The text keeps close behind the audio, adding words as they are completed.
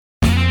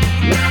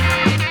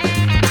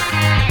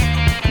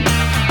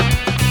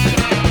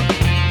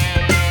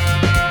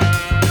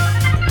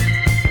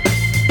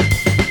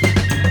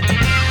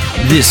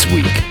This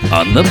week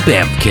on the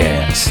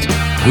Bamfcast,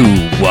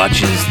 who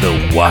watches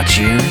the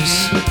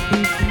Watchers?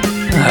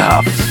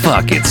 Ah,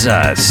 fuck, it's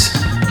us.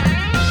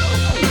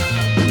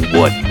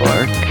 What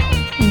bark?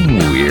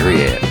 We're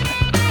in.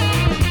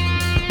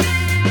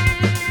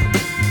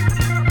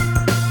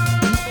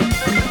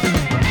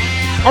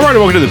 All right,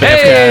 welcome to the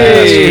Bamfcast.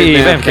 Hey,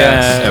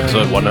 Bamfcast.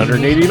 Episode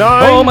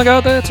 189. Oh my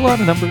god, that's a lot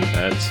of numbers.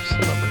 That's the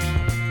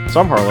number. So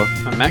I'm Harlow.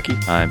 I'm Mackie.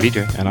 I'm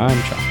BJ. And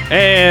I'm Chuck.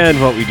 And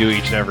what we do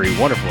each and every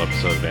wonderful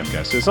episode of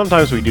Bamfcast is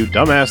sometimes we do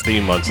dumbass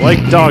theme months like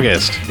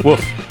Dogist,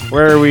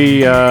 where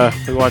we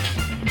watch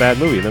a bad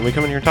movie and then we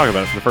come in here and talk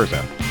about it for the first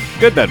half.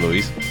 Good bad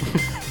movies.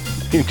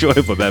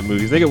 Enjoyable bad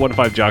movies. They get 1 to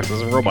 5 jocks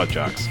as in robot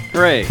jocks.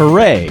 Hooray.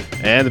 Hooray!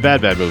 And the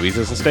bad movies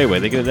as in Stay Away.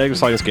 They get a negative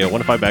sliding scale, 1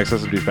 to 5 bags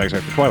as in douchebags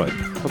after Twilight.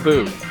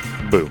 Boo.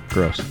 Boo.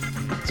 Gross.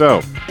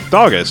 So,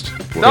 Dogist.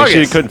 Dogist.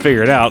 She couldn't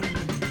figure it out.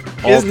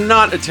 Is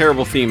not a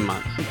terrible theme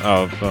month.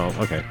 Oh,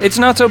 okay. It's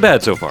not so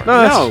bad so far.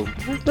 No.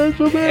 That's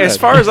so bad. As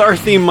far as our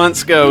theme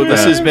months go,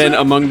 this Yeah. has been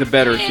among the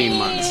better theme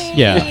months.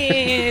 Yeah.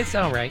 It's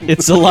alright.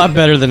 It's a lot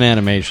better than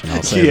animation,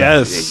 I'll say.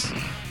 Yes.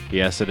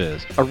 Yes, it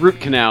is. A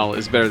root canal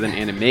is better than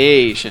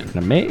animation.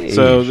 That. Amazing.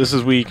 So this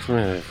is week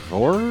 4?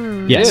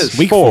 yes, it is.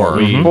 week Four. 4.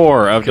 Week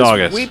 4 of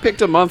Dogist. We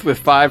picked a month with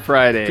 5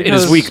 Fridays. It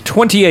is week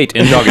 28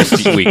 in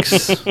August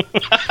weeks.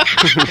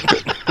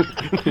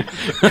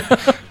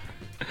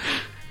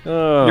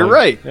 You're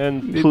right.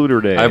 And Pluto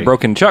Day. I've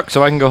broken Chuck,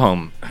 so I can go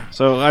home.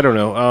 So, I don't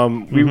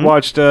know. We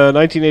watched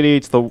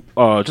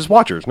 1988's just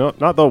Watchers. No,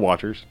 not The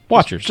Watchers.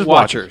 Watchers. Just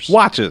Watchers.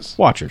 Watches.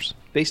 Watchers.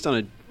 Based on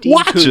a Dean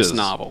Watches. Koontz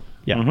novel.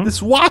 Yeah.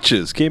 This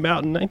Watches came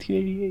out in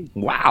 1988.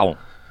 Wow.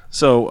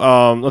 So,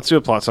 let's do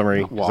a plot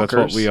summary. 'Cause that's what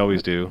Walkers. we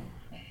always do.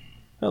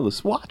 Oh,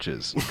 this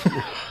Watches.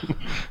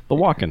 The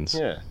Walkins.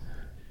 Yeah.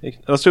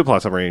 Let's do a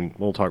plot summary and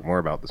we'll talk more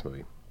about this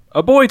movie.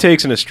 A boy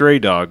takes in a stray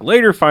dog,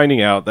 later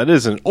finding out that it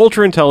is an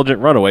ultra-intelligent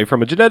runaway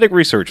from a genetic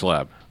research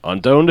lab.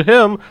 Unknown to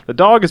him, the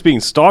dog is being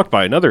stalked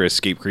by another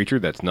escape creature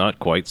that's not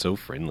quite so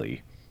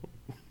friendly.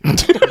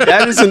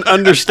 That is an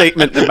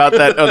understatement about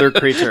that other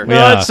creature. Yeah.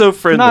 Not so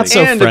friendly. Not so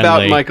And friendly.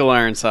 about Michael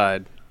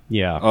Ironside.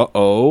 Yeah.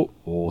 Uh-oh.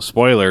 Oh,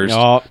 spoilers.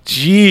 Oh.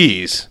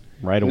 Jeez.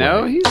 Right away.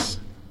 No, he's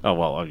Oh,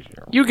 well.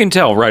 You can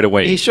tell right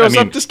away. he shows I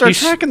mean, up to start he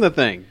sh- tracking the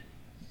thing.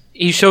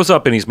 He shows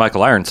up and he's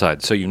Michael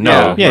Ironside, so you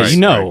know. Yeah, Right, you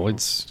know.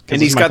 It's 'cause And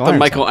it's he's got the Ironside.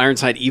 Michael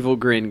Ironside evil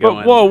grin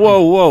going. But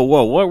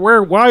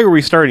whoa. Why are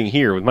we starting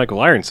here with Michael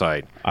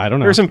Ironside? I don't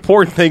know. There's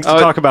important things to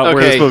talk about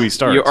where this movie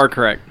starts. You are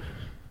correct.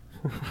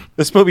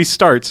 This movie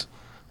starts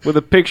with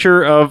a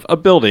picture of a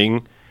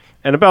building,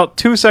 and about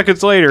 2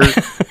 seconds later,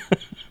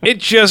 it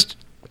just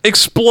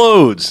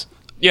explodes.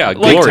 Yeah, Like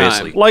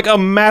gloriously. time. Like a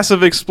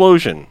massive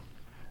explosion.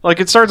 Like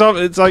it starts off,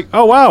 it's like,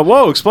 oh wow,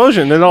 whoa,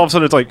 explosion. Then all of a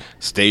sudden it's like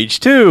stage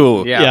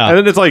 2. Yeah. Yeah. And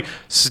then it's like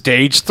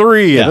stage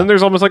 3. Yeah. And then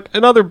there's almost like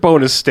another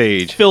bonus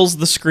stage. fills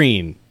the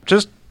screen.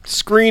 Just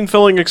screen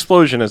filling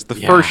explosion as the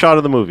first shot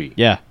of the movie.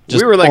 Yeah.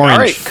 Just We were like, orange. all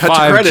right, cut to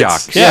 5 credits.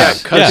 jocks. Yeah, Yeah,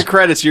 cut yeah. to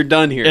credits. You're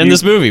done here. In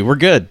this movie, we're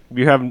good.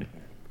 You have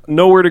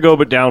nowhere to go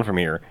but down from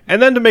here. And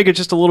then to make it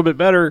just a little bit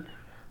better,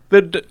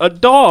 a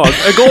dog,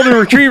 a golden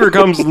retriever,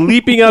 comes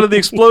leaping out of the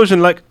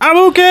explosion like, I'm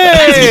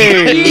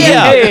okay!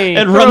 Yeah. Hey.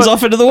 And runs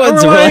off into the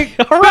woods. We're We're like,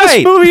 like, all best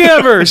right. movie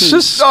ever!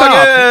 Just stop!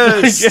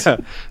 Dogist! yeah.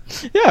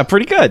 Yeah,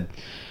 pretty good.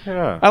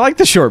 Yeah. I like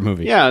the short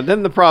movie. Yeah,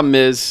 then the problem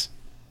is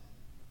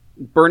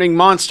burning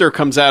monster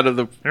comes out of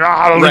the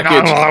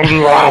wreckage.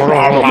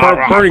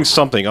 Burning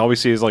something. All we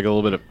see is like a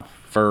little bit of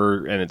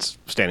fur and it's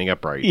standing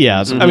upright.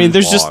 Yeah, I mean,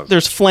 there's Claws.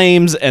 there's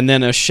flames and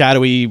then a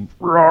shadowy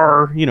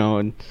roar,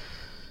 and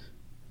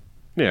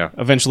Yeah.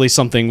 eventually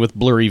something with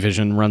blurry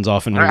vision runs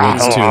off into the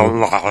woods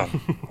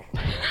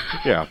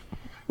too. Yeah.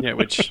 Yeah,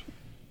 which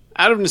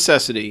out of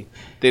necessity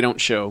they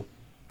don't show,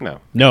 No.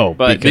 No,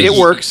 but because- it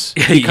works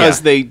because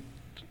Yeah. they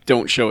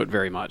don't show it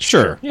very much.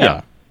 Sure,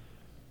 yeah.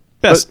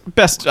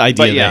 Best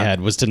idea they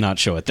had was to not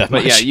show it that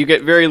But much. yeah, you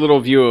get very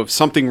little view of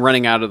something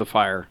running out of the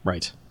fire,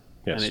 right.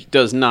 Yes. and it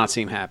does not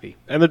seem happy.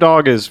 And the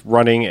dog is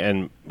running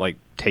and like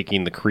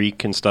taking the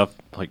creek and stuff.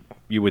 Like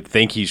you would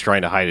think he's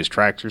trying to hide his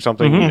tracks or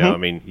something. You know, I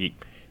mean,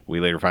 we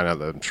later find out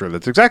that I'm sure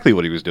that's exactly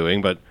what he was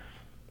doing, but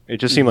it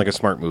just seemed like a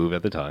smart move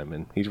at the time,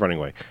 and he's running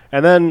away.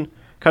 And then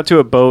cut to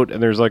a boat,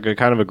 and there's like a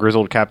kind of a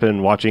grizzled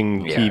captain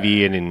watching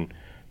TV, and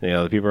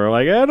the people are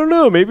like, I don't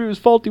know, maybe it was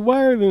faulty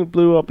wire, and then it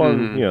blew up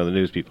on the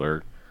news people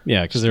are.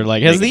 Yeah, because they're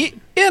like, has the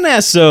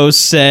NSO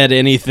said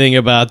anything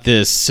about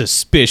this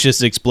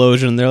suspicious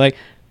explosion? They're like,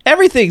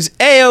 everything's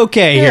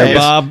A-okay here, it's-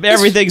 Bob.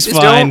 Everything's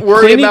fine. Don't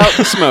worry Cleaning- about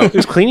the smoke.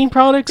 There's cleaning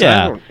products.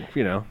 Yeah.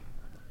 I don't,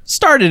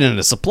 Started in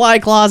a supply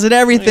closet.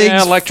 Everything's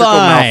Yeah, electrical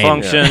fine.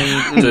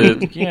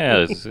 malfunction.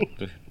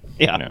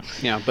 Yeah.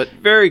 Yeah, but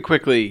very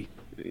quickly,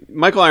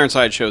 Michael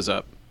Ironside shows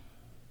up,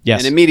 Yes.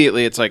 and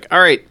immediately it's like, all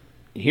right,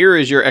 here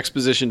is your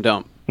exposition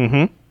dump,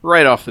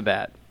 right off the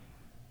bat,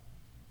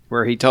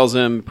 where he tells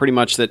him pretty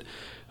much that,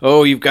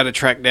 oh, you've got to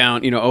track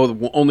down,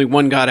 only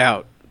one got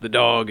out, the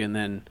dog, and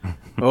then,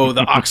 oh,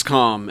 the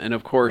Oxcom, and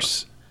of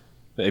course,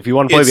 if you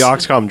want to play the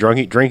It's- Oxcom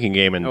drinking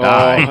game and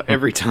die,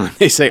 every time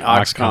they say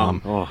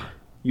Oxcom, oh,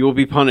 you will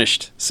be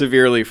punished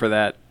severely for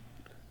that.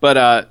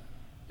 But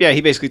yeah,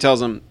 he basically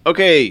tells him,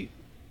 okay,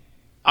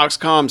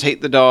 Oxcoms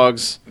hate the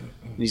dogs,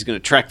 and he's going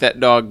to track that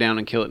dog down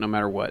and kill it no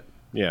matter what.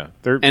 Yeah,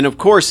 And of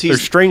course, they're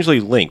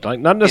strangely linked. Like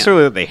not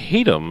necessarily that they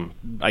hate him,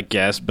 I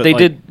guess, but They like,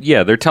 did,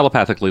 yeah, they're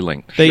telepathically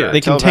linked. They Sure, they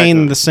tell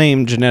contain back- the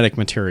same genetic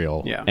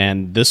material. Yeah.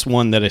 And this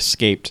one that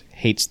escaped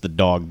hates the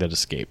dog that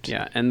escaped.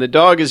 Yeah, and the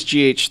dog is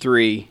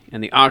GH3,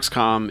 and the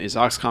Oxcom is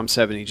Oxcom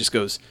 7. He just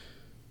goes,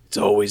 it's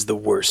always the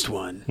worst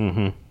one.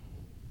 Mm-hmm.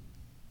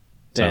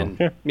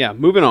 Then, yeah,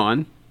 moving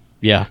on.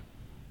 Yeah.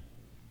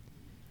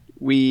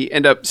 We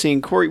end up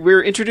seeing Corey.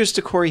 We're introduced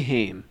to Corey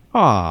Haim.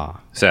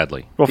 Ah.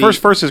 Sadly. Well,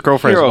 first his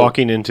girlfriend is hero-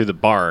 walking into the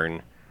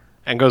barn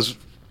and goes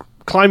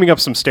climbing up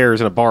some stairs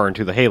in a barn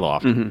to the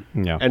hayloft.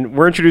 Yeah. And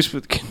we're introduced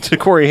to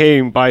Corey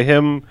Haim by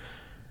him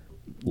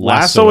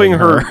lassoing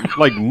her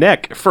like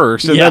neck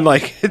first, and Yeah. then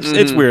like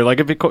it's weird. Like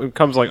if it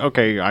comes like,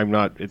 okay,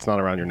 it's not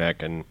around your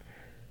neck, and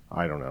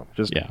I don't know,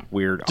 just Yeah.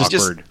 weird, Just-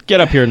 awkward.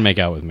 Get up here and make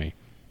out with me.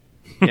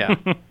 Yeah.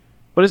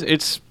 But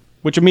it's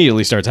Which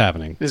immediately starts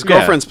happening. His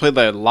girlfriend's played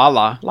by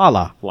Lala.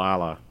 Lala.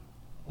 Lala.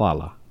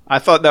 Lala. I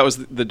thought that was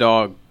the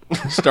dog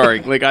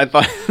starring. Like, I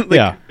thought. Like,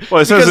 Yeah.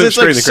 Well, it says because it it's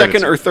straight like in the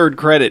second credits. or third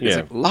credit. It's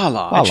Yeah. like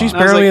Lala. Lala. She's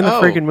And I was barely like, in the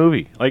oh. freaking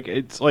movie. Like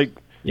it's like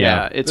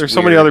Yeah, it's there's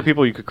so many weird. other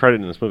people you could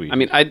credit in this movie. I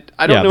mean, I don't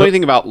Yeah, know but-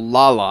 anything about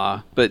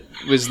Lala, but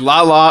was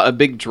Lala a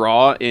big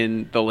draw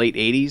in the late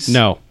 80s?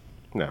 No.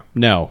 no.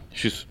 No.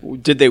 She's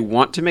Did they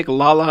want to make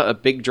Lala a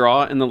big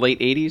draw in the late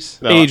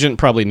 80s? No. Agent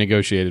probably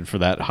negotiated for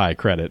that high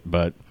credit,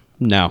 but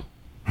no.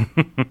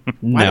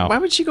 No. Why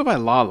would she go by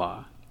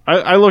Lala?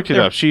 I looked it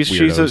They're up. She's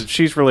weirdos.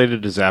 she's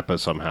related to Zappa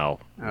somehow.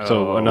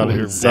 So Oh,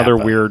 another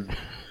Zappa. weird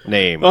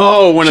name.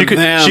 Oh, one she of could,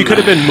 them. She could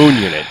have been Moon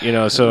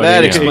Unit, So That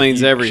I mean, explains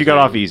She everything. got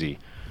off easy.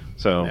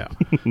 So Yeah.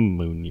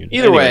 Moon Unit.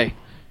 Either Anyway. way,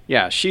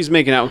 yeah, she's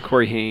making out with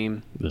Corey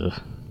Haim, Ugh.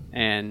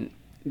 and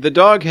the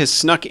dog has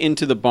snuck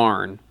into the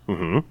barn,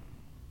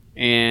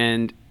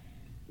 and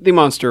the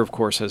monster, of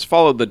course, has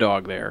followed the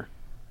dog there.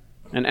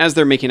 And as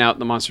they're making out,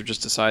 the monster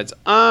just decides,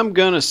 I'm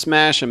going to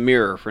smash a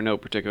mirror for no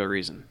particular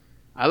reason.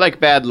 I like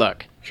bad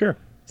luck, sure.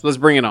 so let's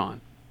bring it on.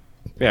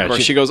 Yeah. Of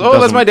course, she goes, oh,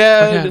 that's my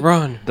dad.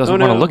 Run. doesn't Oh,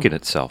 want to no. look at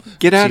itself.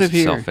 Get It out sees of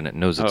here. itself and it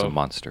knows it's Oh. a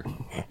monster.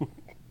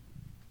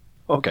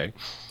 Okay.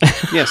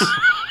 Yes.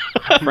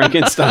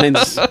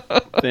 Frankenstein's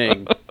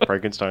thing.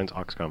 Frankenstein's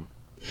Oxcom.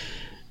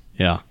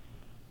 Yeah.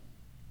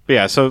 But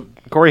yeah, so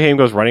Corey Haim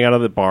goes running out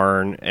of the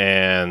barn,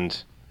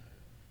 and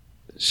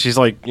she's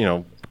like,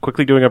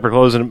 quickly doing up her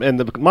clothes, and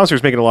the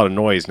monster's making a lot of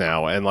noise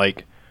now, and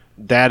like,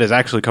 Dad has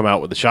actually come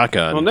out with the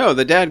shotgun. Well, no,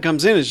 the dad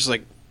comes in and is just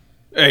like,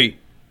 hey,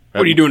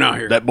 what are you doing out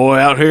here? That boy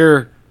out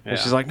here. And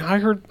Yeah. she's like, no, I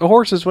heard the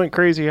horses went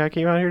crazy. I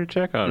came out here to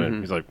check on it.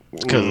 He's like,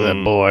 because of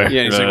that boy.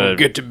 Yeah, and he's like, well,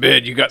 get to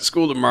bed. You got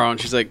school tomorrow. And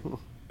she's like,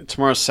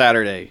 tomorrow's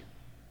Saturday,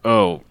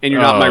 Oh. and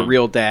you're not my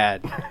real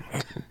dad.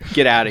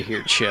 Get out of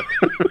here, Chip.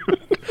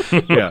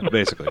 Yeah,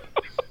 basically.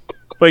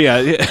 But yeah,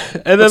 and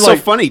then That's like,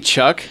 so funny,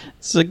 Chuck.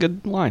 It's a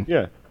good line.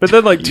 yeah. But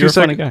then like You're a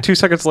funny guy. 2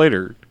 seconds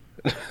later,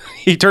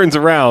 he turns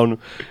around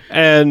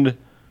and,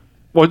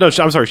 well, no,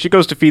 I'm sorry. She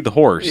goes to feed the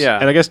horse. Yeah.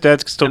 And I guess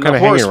Dad's still And kind the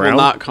of hanging horse will around.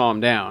 not calm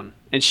down.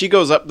 And she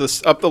goes up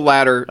the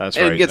ladder That's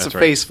and right, gets that's a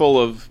right. face full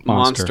of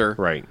Monster. monster,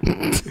 Right.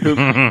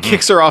 who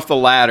kicks her off the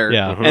ladder.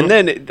 Yeah. And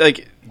then,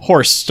 like,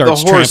 Horse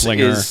starts the horse trampling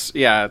is,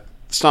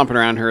 stomping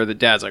around her. The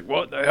dad's like,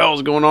 what the hell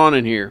is going on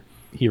in here?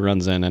 her. He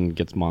runs in and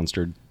gets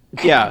monstered.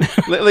 Yeah,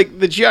 like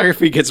the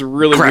geography gets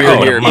really Crack weird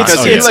on here a because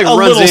monster. he It's like a runs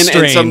little in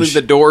strange. and suddenly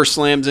the door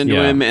slams into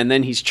Yeah. him, and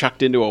then he's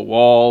chucked into a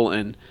wall,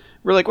 and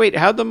we're like, wait,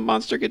 how'd the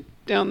monster get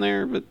down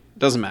there? But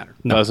doesn't matter.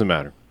 Doesn't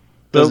matter.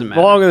 Doesn't the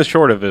matter. long and the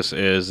short of this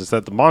is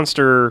that the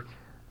monster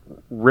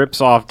rips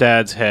off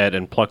Dad's head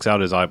and plucks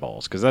out his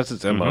eyeballs because that's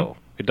its MO.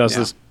 It does Yeah.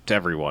 this to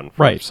everyone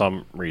for Right.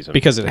 some reason.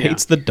 Because it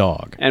hates the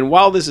dog. And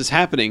while this is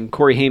happening,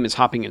 Corey Haim is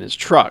hopping in his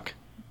truck.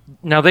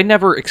 Now, they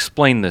never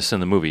explain this in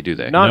the movie, do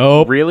they? not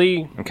Nope.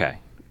 really. Okay.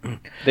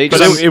 They But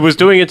just it was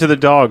doing it to the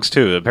dogs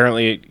too.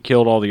 Apparently, it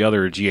killed all the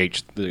other the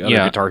other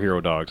Yeah. Guitar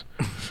Hero dogs,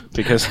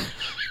 because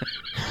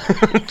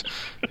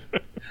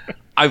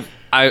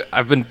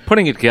I've been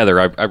putting it together.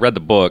 I read the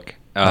book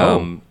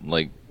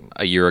like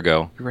a year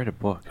ago. you read a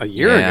book. a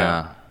year yeah,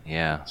 ago,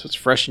 Yeah. so it's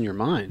fresh in your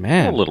mind.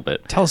 Man. A little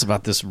bit. Tell us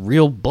about this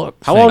real book.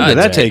 How thing long did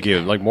that today. take you?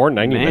 Like more than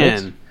 90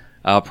 minutes?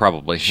 Man,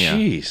 Probably. Yeah.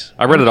 Jeez.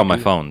 I read it on my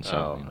phone.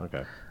 So. Oh,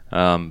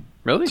 okay.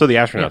 really? So the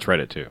astronauts read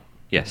it too.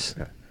 Yes.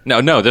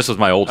 No. This was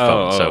my old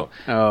phone. So.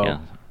 Oh. Yeah.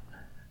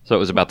 So it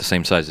was about the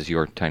same size as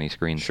your tiny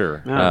screen.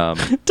 Sure.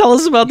 Tell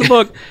us about the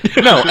book.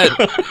 No.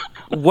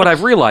 What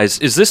I've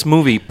realized is this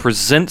movie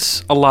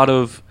presents a lot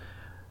of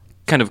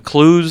kind of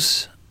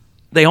clues.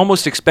 They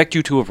almost expect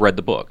you to have read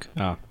the book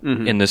Oh.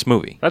 in this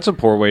movie. That's a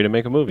poor way to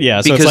make a movie.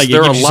 Yeah, so Because it's like it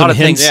there are gives a you lot some of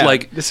things hints.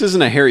 like This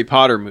isn't a Harry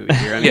Potter movie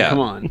here. I mean, Yeah. come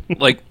on.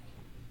 like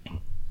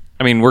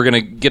I mean, we're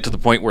gonna get to the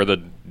point where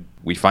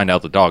we find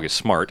out the dog is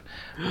smart.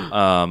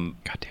 God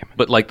damn it!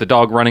 But like the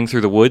dog running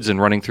through the woods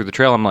and running through the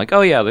trail, I'm like,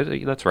 oh yeah,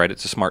 that's right.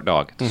 It's a smart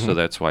dog, so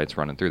that's why it's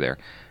running through there.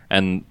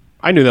 And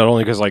I knew that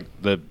only because like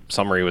the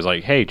summary was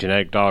like, "Hey,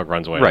 genetic dog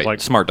runs away." I was Right,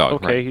 like, smart dog,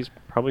 Okay, right. he's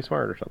probably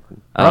smart or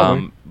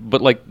something.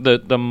 but like the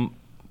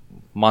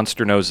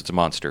monster knows it's a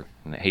monster,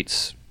 and it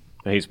hates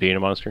He's being a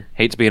monster.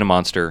 being a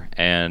monster,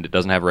 and it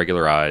doesn't have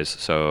regular eyes,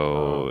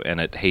 and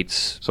it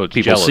hates So it's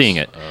people jealous. seeing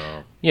it.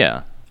 Oh.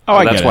 Yeah. Oh,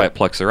 I that's get why it. it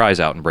plucks their eyes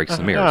out and breaks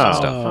the mirrors and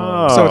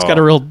stuff. So it's got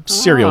a real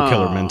serial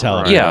killer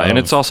mentality. Yeah, and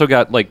it's also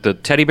got like the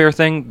teddy bear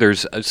thing.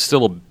 There's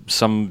still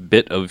some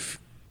bit of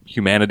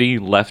humanity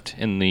left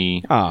in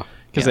the.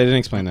 Because they didn't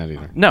explain that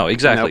either. No,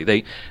 exactly.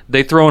 Nope.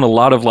 They throw in a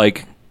lot of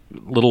like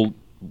little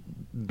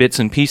bits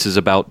and pieces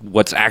about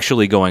what's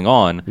actually going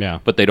on. Yeah.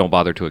 But they don't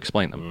bother to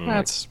explain them.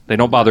 That's They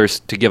don't bother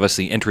to give us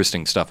the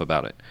interesting stuff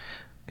about it.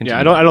 Yeah,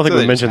 I don't think So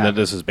we they mentioned just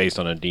that this is based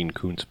on a Dean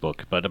Koontz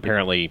book, but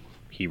apparently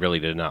he really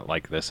did not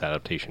like this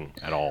adaptation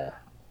at all.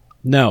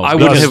 no. I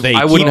wouldn't because have- They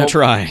I keep wouldn't have-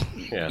 trying.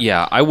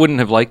 Yeah, I wouldn't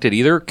have liked it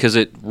either because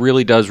it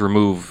really does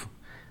remove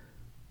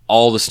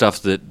all the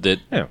stuff that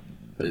Yeah.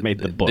 That made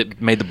the book.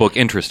 that made the book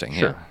interesting.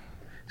 Yeah.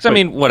 'Cause, I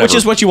mean, whatever. Which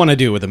is what you want to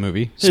do with a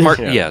movie. smart.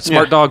 Yeah.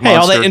 Smart dog Hey, all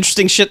monster. that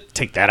interesting shit,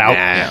 take that out.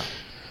 Yeah.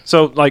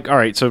 So, like, all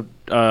right, so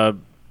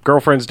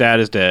girlfriend's dad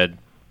is dead.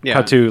 Yeah.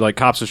 Cut to, like,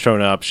 cops have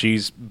shown up.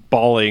 She's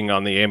bawling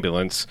on the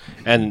ambulance.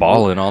 And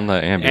balling on the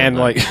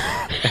ambulance.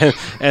 And, like,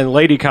 and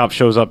Lady Cop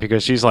shows up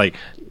because she's like,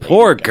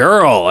 poor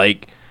girl.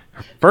 Like,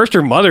 first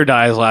her mother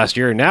dies last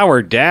year, and now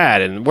her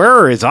dad. And where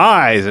are his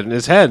eyes and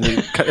his head?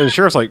 And the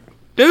sheriff's like,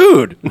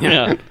 dude,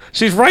 Yeah.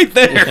 she's right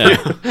there.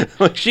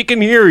 Like, she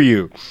can hear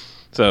you.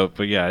 So,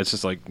 but yeah, it's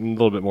just like a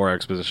little bit more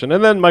exposition.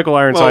 And then Michael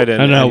Ironside Well,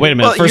 and... No, wait a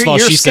minute. Well, First of all,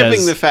 you're she skipping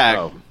says the fact.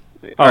 Oh.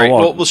 All right.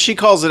 well- Well, she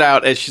calls it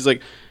out as she's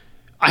like,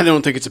 I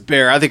don't think it's a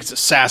bear. I think it's a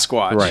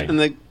Sasquatch. Right. And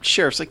the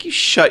sheriff's like, you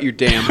shut your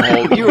damn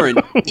hole. You are an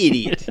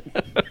idiot.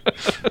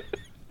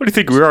 What do you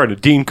think we are in a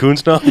Dean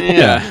Koontz novel?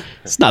 Yeah.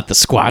 it's not the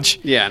Squatch.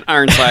 Yeah. And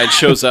Ironside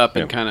shows up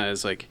and kind of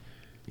is like,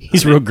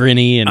 He's real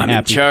grinny and I'm in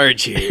happy.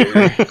 charge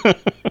here.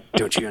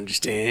 Don't you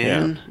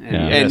understand? Yeah. And, Yeah.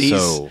 and Yeah,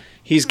 he's so-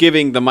 he's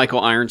giving the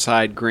Michael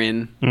Ironside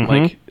grin,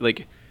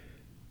 like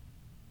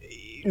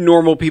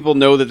normal people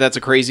know that that's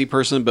a crazy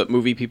person, but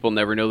movie people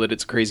never know that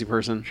it's a crazy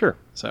person. Sure.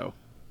 So,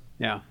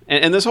 yeah.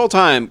 And this whole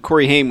time,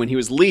 Corey Haim, when he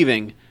was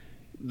leaving,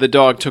 the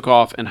dog took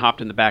off and hopped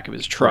in the back of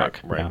his truck.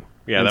 Right.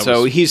 Yeah, And that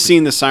so was... he's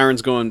seen the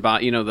sirens going by,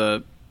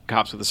 the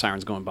cops with the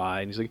sirens going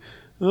by, and he's like,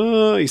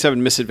 oh, he's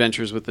having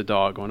misadventures with the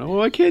dog, going,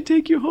 oh, I can't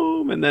take you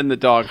home. And then the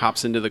dog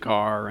hops into the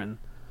car and,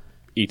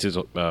 eats his,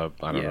 I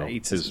don't know.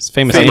 eats his his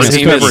famous Famous Amos his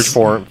Amos.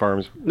 beverage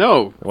farms.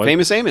 no, What?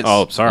 Famous Amos.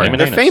 Oh, sorry. Famous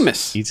They're Amos.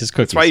 famous. Eats his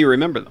cookies. That's why you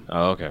remember them.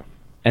 Oh, okay.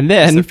 And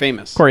then They're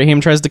famous. Corey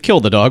Haim tries to kill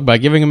the dog by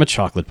giving him a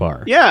chocolate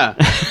bar. Yeah.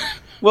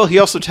 Well, he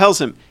also tells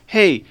him,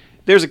 hey,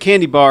 there's a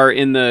candy bar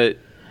in the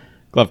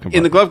Glove compartment.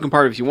 in the glove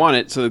compartment if you want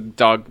it. So the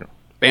dog,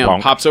 bam,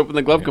 Bonk. pops open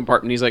the glove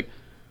compartment. He's like,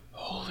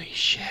 holy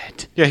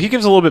shit. Yeah, he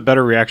gives a little bit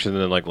better reaction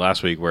than like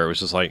last week, where it was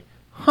just like,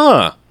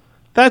 "Huh,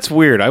 that's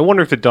weird. I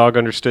wonder if the dog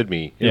understood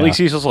me." At Yeah. least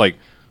he's just like,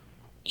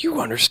 "You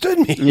understood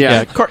me."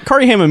 Yeah.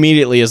 Corey Haim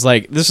immediately is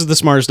like, this is the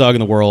smartest dog in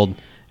the world,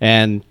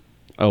 and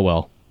oh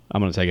well,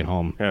 I'm going to take it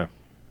home. Yeah.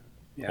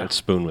 Let's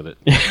spoon with it.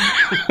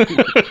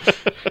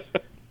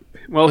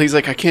 Well, he's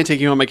like, I can't take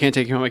you home. I can't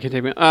take you home. I can't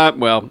take you home.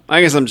 Well, I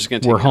guess I'm just going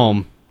to take We're you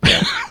home.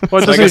 home.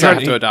 Well, So I guess I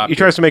have to adopt he you.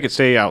 tries to make it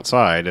stay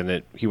outside,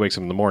 and he wakes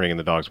up in the morning, and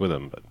the dog's with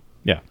him. But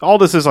Yeah. all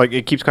this is like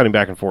it keeps cutting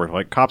back and forth.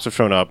 Like cops have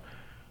shown up,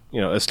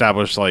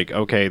 established like,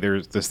 okay,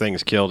 there's this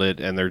thing's killed it,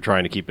 and they're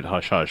trying to keep it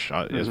hush hush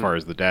as far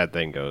as the dad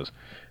thing goes.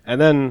 And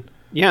then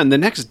Yeah, and the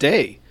next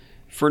day,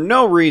 for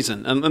no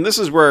reason, and this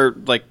is where,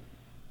 like,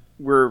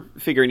 we're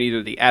figuring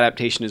either the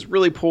adaptation is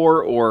really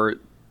poor or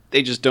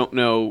they just don't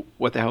know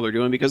what the hell they're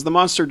doing, because the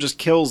monster just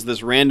kills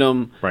this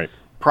random right.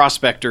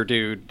 prospector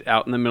dude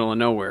out in the middle of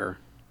nowhere.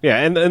 Yeah,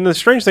 and the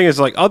strange thing is,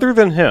 like, other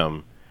than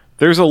him,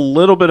 there's a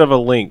little bit of a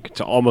link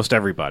to almost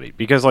everybody.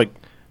 Because, like,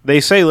 they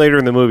say later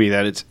in the movie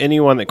that it's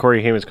anyone that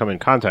Corey Haim has come in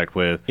contact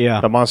with, Yeah.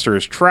 the monster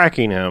is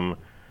tracking him,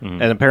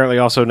 and apparently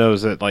also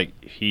knows that, like,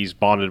 he's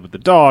bonded with the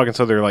dog, and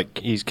so they're, like,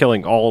 he's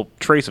killing all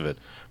trace of it.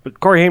 But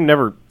Corey Haim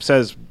never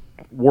says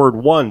word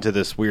one to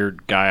this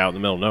weird guy out in the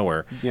middle of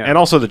nowhere. Yeah. And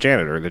also the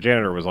janitor. The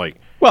janitor was, like,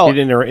 Well- he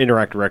didn't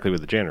interact directly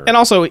with the janitor. And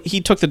also, he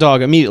took the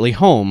dog immediately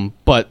home,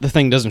 but the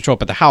thing doesn't show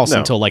up at the house No.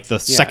 until like the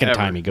second ever.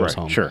 time he goes Right,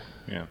 home. Sure.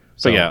 Yeah.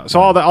 So yeah, so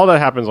all that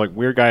happens. Like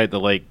weird guy at the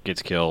lake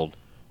gets killed,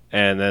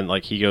 and then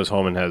like he goes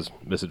home and has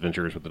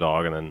misadventures with the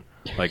dog, and then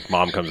like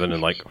mom comes in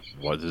and like,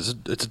 what is it?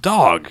 It's a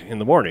dog in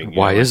the morning. you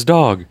Why know, is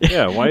dog? like,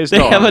 yeah? Why is They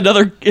dog? have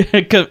another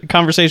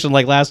conversation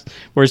like last,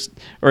 where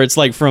it's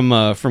like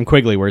from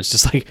Quigley, where it's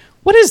just like,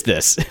 what is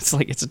this? It's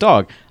like, it's a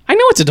dog. I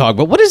know it's a dog,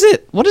 but what is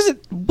it? What is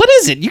it? What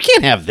is it? You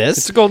can't have this.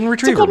 It's a golden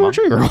It's a retriever. golden Mom.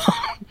 retriever.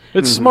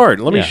 It's smart.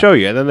 Let me Yeah. show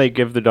you. And then they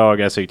give the dog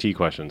SAT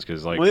questions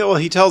because like Well,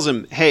 he tells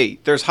him, hey,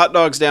 there's hot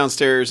dogs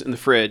downstairs in the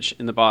fridge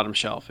in the bottom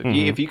shelf.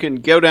 If you can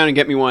go down and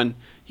get me one,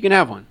 you can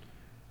have one.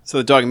 So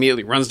the dog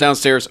immediately runs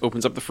downstairs,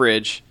 opens up the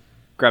fridge,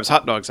 grabs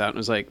hot dogs out, and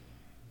is like,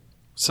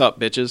 what's up,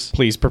 bitches?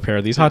 Please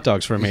prepare these hot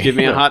dogs for me. Give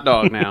me a hot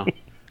dog now.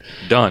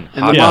 Done.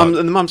 And Hot the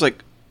dog. mom's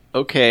like,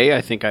 okay,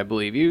 I think I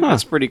believe you.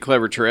 That's a pretty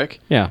clever trick.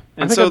 Yeah.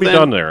 I And think so I'd be then,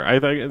 done there. I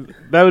think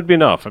that would be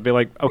enough. I'd be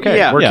like, okay,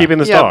 Yeah. we're Yeah. keeping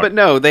this yeah, dog. but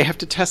no, they have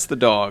to test the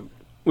dog.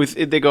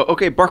 They go,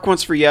 okay, bark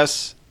once for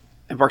yes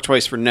and bark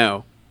twice for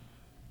no.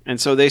 And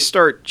so they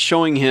start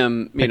showing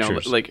him,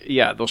 Pictures.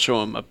 they'll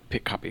show him a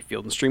copy of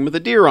Field and Stream with a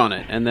deer on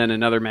it, and then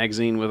another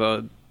magazine with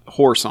a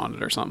horse on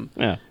it or something.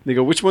 Yeah. They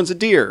go, which one's a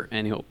deer?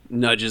 And he'll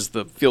nudges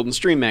the Field and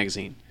Stream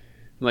magazine.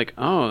 I'm like,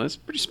 oh, that's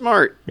pretty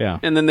smart. Yeah.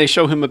 And then they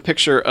show him a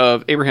picture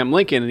of Abraham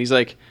Lincoln, and he's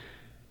like,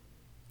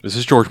 Is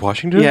this George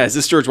Washington? yeah, is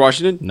this George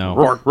Washington? No.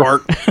 Bark,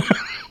 bark.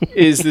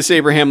 Is this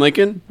Abraham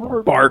Lincoln?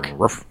 Bark.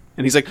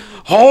 And he's like,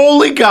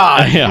 holy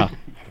God, Yeah.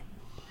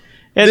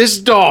 this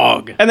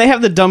dog. And they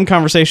have the dumb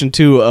conversation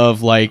too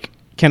of like,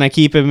 can I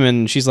keep him?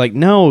 And she's like,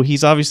 no,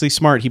 he's obviously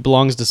smart. He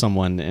belongs to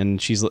someone.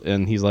 And he's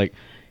like,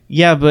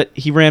 yeah, but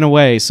he ran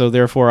away, so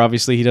therefore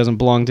obviously he doesn't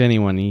belong to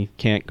anyone. He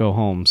can't go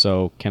home.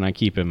 So can I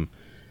keep him?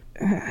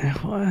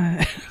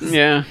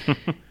 Yeah.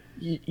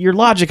 Your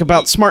logic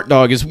about smart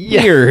dog is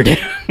weird.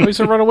 Well, he's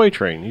a runaway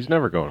train. He's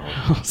never going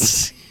home.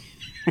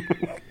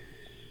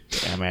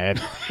 Damn it.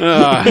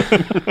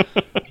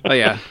 Oh,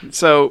 yeah.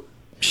 So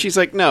she's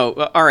like, no,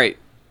 all right.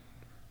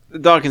 The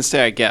dog can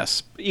stay, I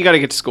guess. But you got to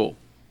get to school.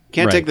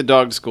 Can't Right. take the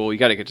dog to school. You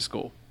got to get to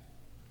school.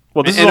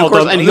 Well, this And, is all of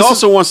course, done. and he this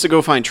also is, wants to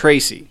go find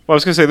Tracy. well, I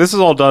was gonna say this is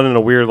all done in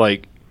a weird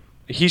like.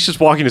 He's just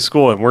walking to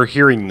school and we're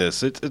hearing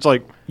this. It's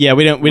like Yeah,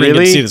 we didn't get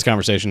Really? to see this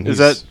conversation. is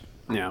that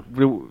Yeah.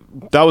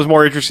 that was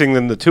more interesting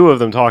than the two of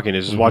them talking.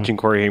 Is just watching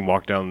Corey Haim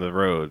walk down the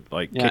road,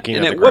 like Yeah. kicking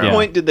And at at the what ground.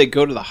 point did they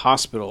go to the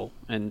hospital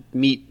and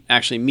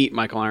actually meet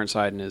Michael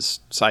Ironside and his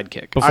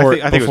sidekick? I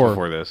think it was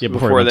before this. Yeah,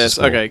 Before he went to this,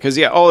 school. okay, because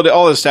all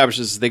it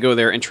establishes is they go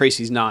there and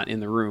Tracy's not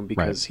in the room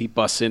because he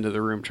busts into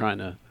the room trying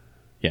to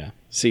Yeah.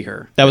 see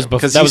her. That was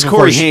because that was he's before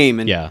Corey she- Haim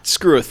and yeah.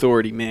 screw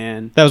authority,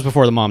 man. That was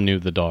before the mom knew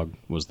the dog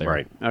was there.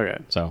 Right. Okay,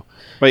 So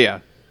but yeah,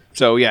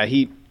 so yeah,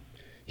 he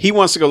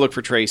wants to go look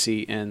for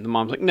Tracy, and the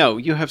mom's like, "No,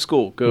 you have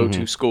school. Go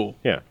to school."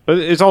 Yeah, but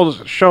it's all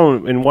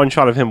shown in one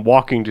shot of him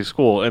walking to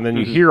school, and then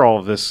you hear all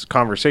of this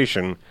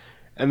conversation,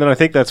 and then I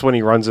think that's when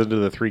he runs into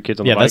the three kids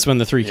on yeah, the bike. that's when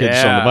the three kids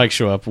on Yeah. the bike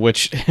show up,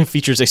 which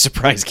features a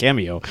surprise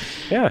cameo.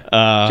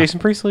 Yeah, Jason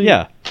Priestley.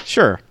 Yeah,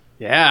 sure.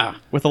 Yeah,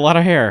 With a lot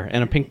of hair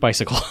and a pink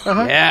bicycle.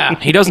 yeah.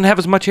 He doesn't have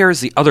as much hair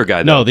as the other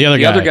guy. No, though. the other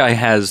The guy. other guy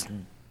has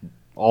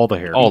all the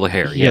hair. all the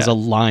hair. He has a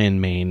lion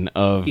mane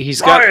of.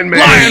 He's got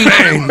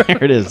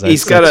There it is.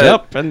 He's That got sets you a-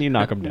 up and you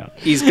knock him down.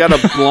 he's got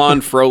a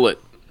blonde frolet.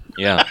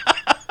 Yeah,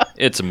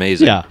 it's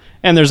amazing. Yeah,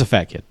 and there's a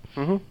fat kid.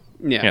 Yeah,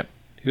 Yep.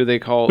 who they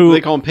call Who-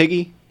 they call him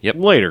Piggy. Yep.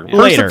 Later.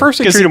 Later, First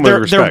they 'cause treat him with they're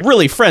respect.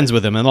 really friends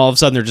with him, and all of a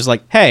sudden they're just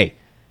like, "Hey,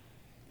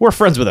 we're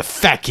friends with a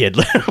fat kid.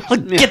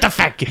 Like, get the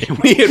fat kid."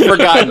 We had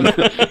forgotten.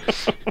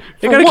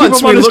 For gotta keep once,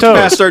 him on we his looked toes.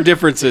 past our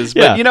differences.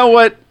 But Yeah. you know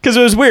what? Because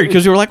it was weird.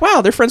 Because we were like,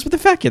 "Wow, they're friends with the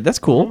fat kid. That's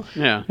cool."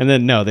 Yeah. And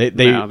then no, they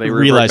No, they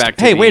revert realized, back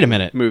to "Hey, the wait a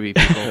minute. movie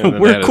people. And then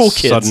we're they had a cool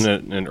kids."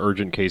 Sudden and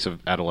urgent case of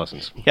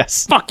adolescence.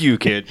 Yes, Fuck you,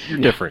 kid. You're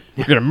different.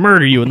 we're gonna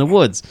murder you in the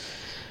woods.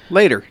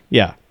 Later.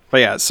 Yeah, But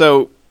yeah,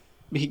 so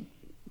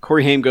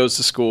Corey Haim goes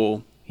to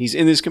school. He's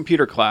in his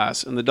computer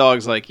class, and the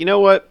dog's like, you know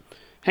what?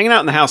 Hanging out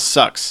in the house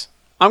sucks.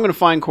 I'm going to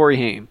find Corey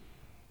Haim.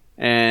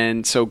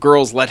 And so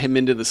girls let him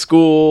into the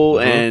school,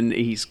 and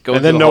he's going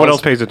And then through the no one halls.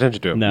 else pays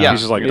attention to him. No. Yeah. He's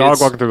just like a dog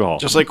It's walking through the hall.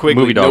 Just like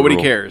Quigley, Movie dog nobody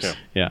rule. cares. Yeah.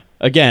 yeah.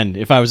 Again,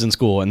 if I was in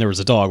school and there was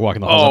a dog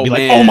walking the halls, Oh, I'd be like,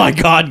 man. "Oh my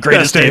god,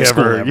 greatest day of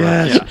school ever!"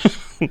 Yes.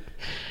 Yeah.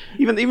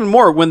 Even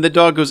more, when the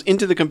dog goes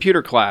into the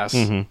computer class,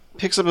 Mm-hmm.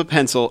 picks up a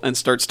pencil, and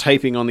starts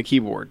typing on the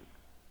keyboard.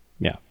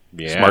 Yeah.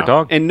 Yeah. Smart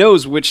dog. And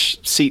knows which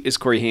seat is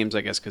Corey Haim's,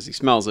 I guess, because he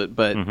smells it.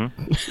 But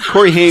Mm-hmm.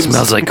 Corey Haim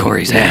Smells like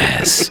Corey's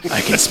ass.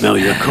 I can smell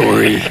your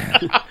Corey.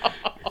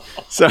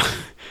 So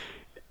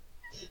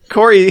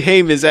Corey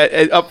Haim is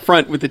up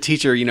front with the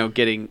teacher,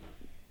 getting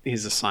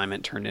his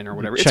assignment turned in or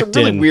whatever. It's a Checked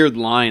really in. weird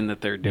line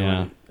that they're doing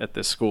Yeah. at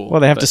this school. Well,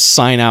 they have to But-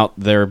 sign out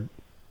their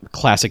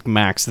classic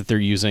Macs that they're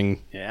using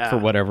Yeah. for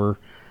whatever.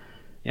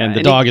 Yeah, And the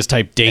and dog he- is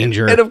typed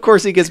danger. And of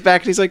course, he gets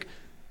back and he's like,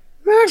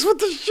 "Max, what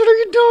the shit are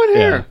you doing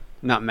here?" Yeah.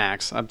 Not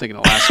Max. I'm thinking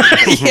of last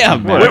week. yeah,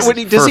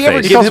 Does he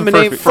ever Furface. give him a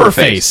name?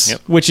 Furface,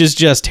 which is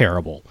just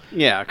terrible.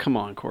 Yeah, come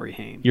on, Corey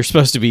Haim. You're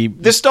supposed to be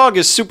This dog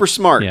is super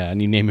smart, yeah,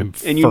 and you name him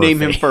and you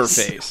name him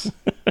Furface.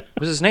 Furface.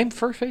 Was his name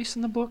Furface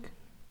in the book?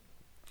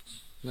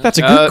 That's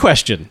a good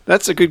question.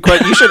 That's a good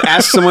question. You should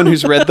ask someone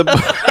who's read the book.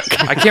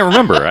 I can't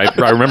remember. I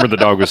remember the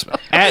dog was.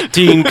 At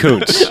Dean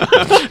Koontz.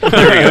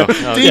 There you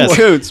go. Dean yes.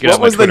 Koontz, Get what off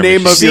my was the Twitter name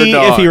of machine. your See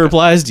dog? if he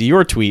replies to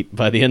your tweet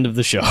by the end of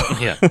the show.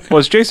 Yeah.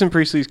 Was Jason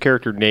Priestley's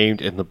character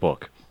named in the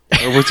book?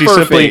 Or was he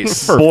simply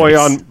Furface. boy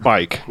on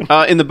bike?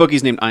 In the book,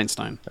 he's named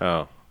Einstein.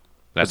 Oh.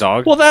 That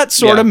dog? Well, that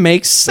sort of Yeah.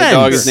 makes The sense.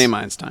 dog is named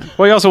Einstein.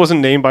 Well, he also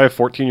wasn't named by a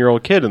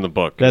 14-year-old kid in the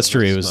book. That's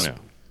true. He was, Yeah.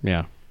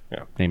 yeah,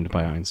 Yeah. named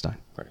by Einstein.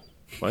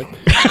 What?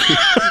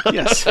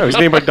 Yes. Oh, he's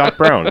named by Doc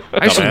Brown.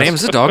 I should Dumbass. name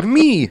the dog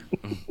me.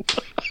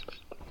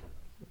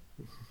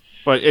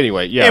 But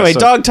anyway, yeah. Anyway, so-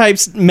 dog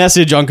types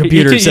message on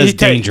computer says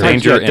danger.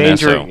 Types, Danger, yeah,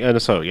 danger, NSO.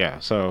 NSO, yeah.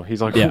 So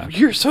he's like, Yeah.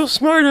 "You're so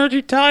smart. How'd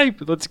you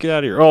type? Let's get out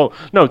of here." Oh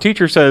no,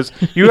 teacher says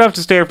you have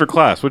to stay after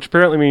class, which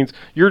apparently means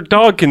your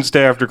dog can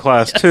stay after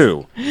class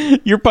too.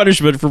 Your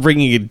punishment for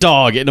bringing a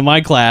dog into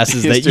my class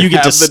is Is that to you get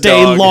to have the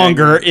stay dog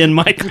longer in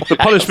my class. The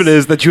punishment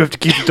is that you have to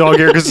keep the dog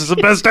here because it's the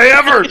best day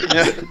ever.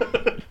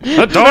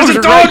 There's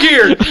a dog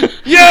here.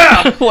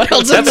 Yeah. What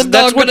else is That's the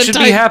dog what gonna should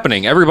type? be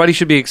happening. Everybody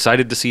should be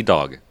excited to see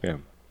dog. Yeah.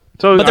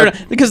 So But they're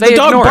not, because they the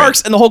dog ignore it.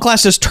 barks and the whole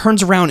class just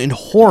turns around in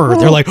horror.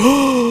 They're like,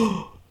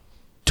 you're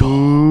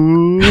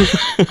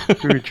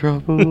in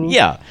trouble.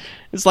 yeah.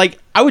 It's like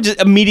I would just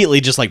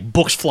immediately just like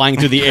books flying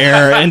through the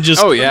air and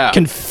just Oh, yeah.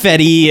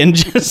 confetti and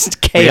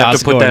just chaos. We have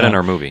to put going that in on.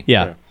 our movie.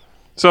 Yeah.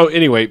 So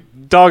anyway,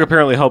 dog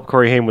apparently helped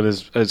Corey Haim with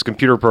his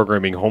computer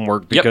programming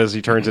homework because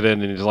he turns it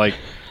in and he's like,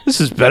 "This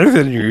is better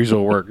than your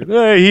usual work."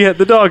 Hey,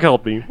 the dog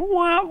helped me.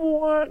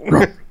 What?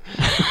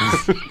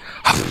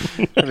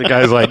 And the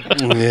guy's like,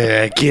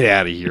 "Yeah, get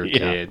out of here,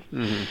 kid."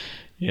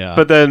 Yeah.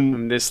 But then,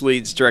 And this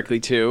leads directly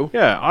to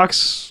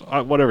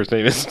whatever his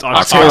name is,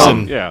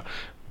 Oxcom. Yeah,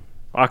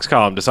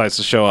 Oxcom decides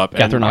to show up.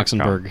 Catherine and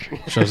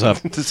Oxenberg shows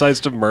up. decides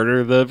to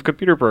murder the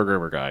computer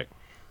programmer guy.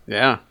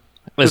 yeah.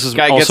 This is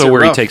guy gets also it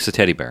where he rough. takes the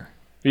teddy bear.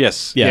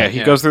 Yes. Yeah. Yeah.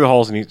 He goes through the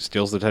halls and he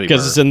steals the teddy bear.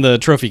 Because it's in the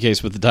trophy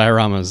case with the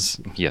dioramas.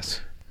 Yes.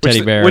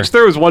 Teddy bear. Which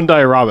there was one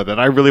diorama that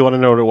I really want to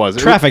know what it was.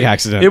 Traffic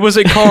accident. It was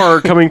a car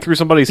coming through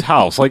somebody's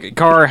house, like a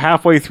car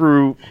halfway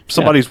through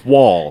somebody's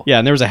wall. Yeah,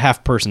 and there was a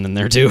half person in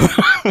there too.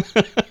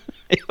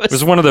 It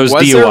was one of those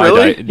Was there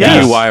really?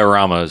 Yes.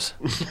 DUI-oramas.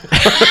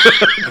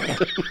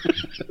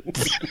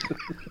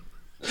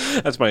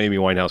 That's my Amy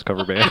Winehouse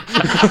cover band.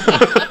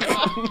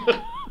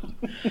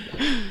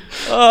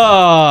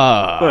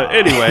 But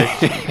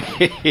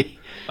anyway,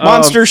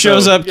 Monster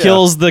shows so, up,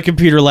 kills the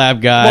computer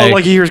lab guy. well,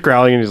 like he hears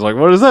growling and he's like,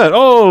 "What is that?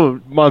 Oh,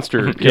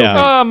 monster!" killed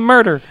Yeah. me."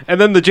 Murder.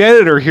 And then the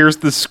janitor hears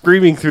the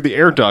screaming through the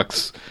air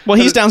ducts. well,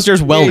 he's downstairs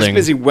He's welding.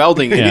 busy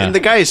welding, Yeah. and the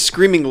guy is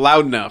screaming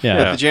loud enough Yeah.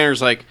 that the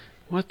janitor's like,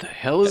 "What the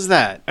hell is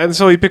that?" And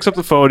so he picks up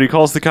the phone, he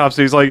calls the cops,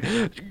 and he's like,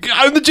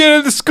 "I'm the janitor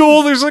of the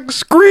school. There's like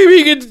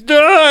screaming and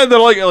then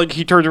like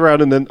he turns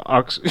around and then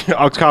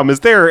Oxcom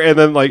is there, and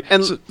then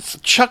And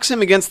chucks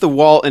him against the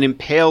wall and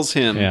impales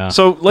him. Yeah.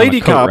 So On Lady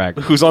a coat Cop, rack.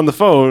 who's on the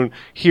phone,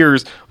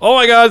 hears, "Oh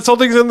my God,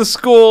 something's in the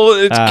school.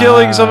 It's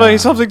killing somebody.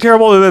 Something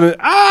terrible." And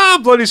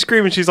then bloody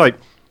scream, and she's like,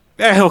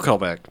 "Yeah, he'll call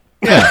back."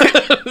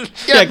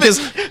 Yeah,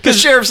 because the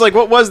sheriff's like,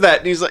 "What was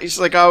that?" And she's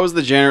like, "Oh, I was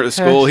the janitor at the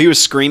school. He was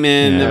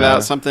screaming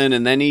about something,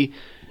 and then he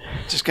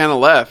just kind of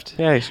left."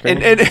 Yeah, he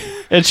screamed.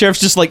 And sheriff's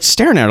just like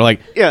staring at her,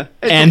 like, yeah,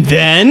 and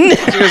then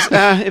she goes,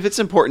 "If it's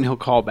important, he'll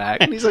call back."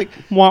 And he's like,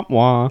 wah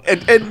wah.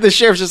 and the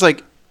sheriff's just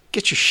like,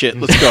 "Get your shit.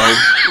 Let's go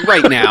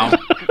right now."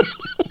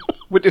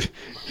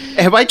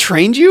 Have I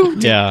trained you?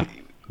 Yeah.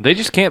 They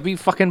just can't be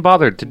fucking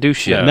bothered to do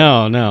shit.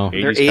 No, no.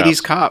 They're 80s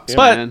 80s cops,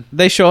 But man.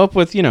 they show up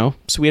with,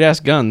 sweet ass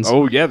guns.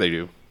 Oh yeah, they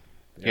do.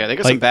 Yeah, they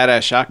got Like, some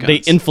badass shotguns.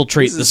 they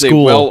infiltrate This the is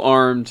school. A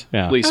well-armed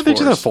Yeah. police They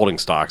just have force. folding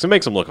stocks. It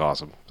makes them look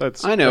awesome.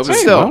 I know, that's but it.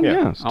 still, well,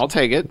 yeah. I'll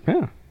take it.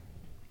 Yeah.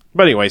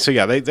 But anyway, so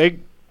yeah, they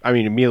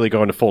immediately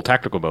go into full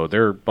tactical mode.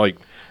 They're like,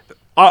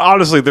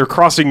 honestly, they're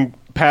crossing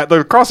past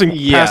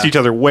each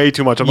other way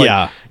too much. I'm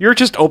Yeah. like, you're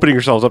just opening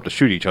yourselves up to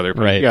shoot each other.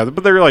 But Right. Yeah,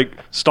 but they're like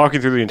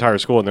stalking through the entire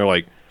school, and they're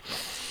like,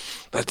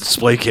 that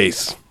display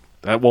case.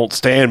 That won't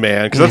stand,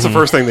 man, because that's the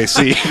first thing they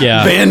see.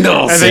 Yeah.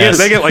 Vandals. And Yes.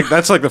 they get like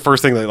that's like the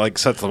first thing that like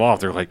sets them off.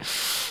 They're like,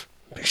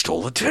 they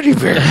stole a teddy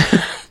bear.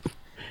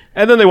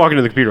 And then they walk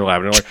into the computer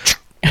lab and they're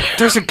like,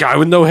 there's a guy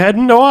with no head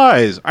and no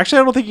eyes.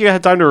 Actually, I don't think you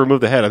had time to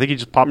remove the head. I think he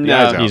just popped the No,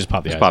 eyes out. You just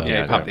pop the eyes pop out. the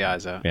Yeah, eyes pop out. the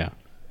eyes out. Yeah.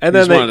 And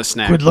Just then wanted a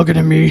snack. looking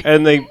at me.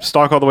 and they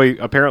stalk all the way.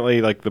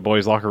 Apparently, like the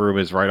boys' locker room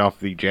is right off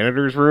the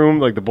janitor's room,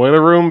 like the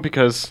boiler room,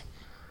 because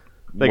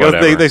they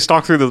Whatever. they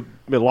stalk through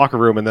the locker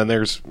room, and then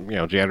there's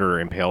janitor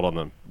impaled on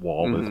the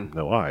wall with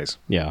no eyes.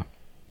 Yeah.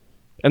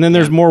 And then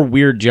there's more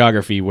weird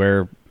geography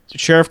where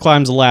sheriff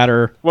climbs a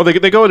ladder. Well,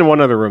 they go into one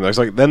other room. There's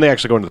like then they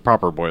actually go into the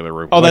proper boiler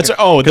room. Oh, Like, that's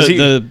 'cause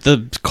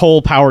the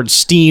coal powered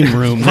steam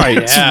room Right,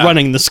 that's yeah.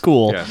 running the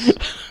school. Yes.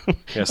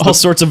 Yes, All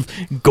sorts of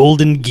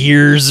golden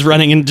gears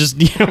running and just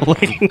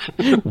like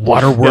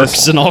waterworks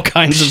Yes. and all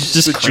kinds of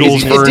just The crazy.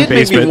 Jules It Verne did make me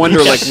basement.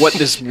 wonder, like, what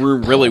this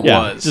room really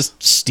Yeah, was. just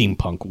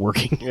steampunk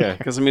working. yeah.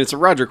 Because I mean, it's a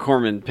Roger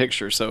Corman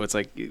picture, so it's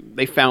like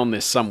they found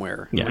this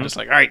somewhere. Yeah. We're just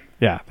like, all right,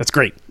 Yeah, that's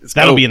great.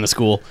 That'll go. be in the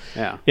school.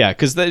 yeah, Yeah,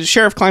 because the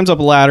sheriff climbs up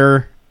a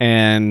ladder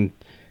and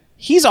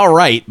he's all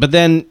right, but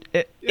then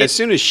As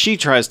soon as she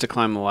tries to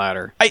climb the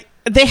ladder,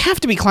 they have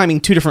to be climbing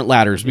two different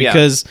ladders Yeah,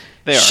 because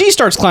they are. she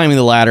starts climbing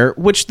the ladder,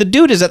 which the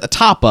dude is at the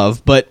top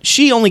of, but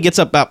she only gets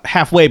up about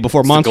halfway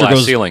before Monster glass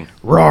goes ceiling.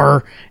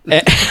 roar.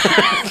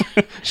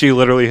 She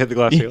literally hit the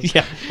glass ceiling.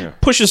 Yeah,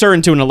 pushes her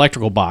into an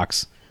electrical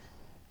box.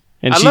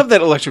 And I she, love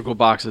that electrical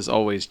box is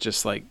always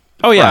just like,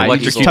 Oh yeah, fried. you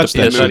electrocute just touch the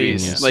that piss shit, out of you,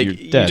 and yes. like you're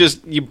you dead.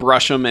 you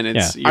brush them and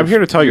it's. Yeah. you're- I'm here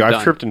to tell you, you're I've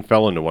done. tripped and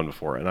fell into one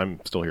before, and I'm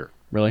still here.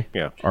 Really?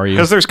 Yeah. Are you?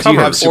 Because there's Do you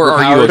have covers. Or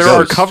are you a there are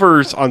ghost?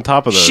 covers on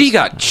top of those. She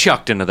got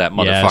chucked into that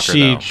motherfucker, yeah,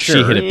 she though. she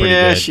hit it pretty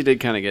Yeah, good. she did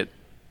kind of get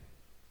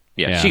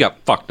Yeah, Yeah. she got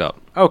fucked up.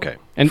 Okay.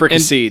 and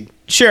fricasseed.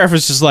 sheriff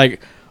is just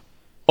like,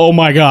 oh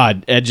my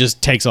god, Ed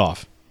just takes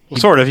off. Well,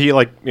 sort of. He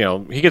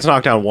he gets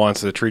knocked down once.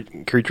 The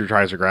creature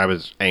tries to grab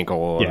his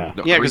ankle. Yeah.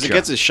 and- Yeah, because it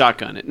gets his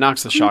shotgun. It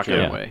knocks the shotgun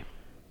Yeah. away.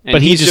 And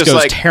But he he's just goes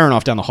like, tearing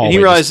off down the hallway. and he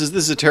just- realizes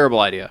this is a terrible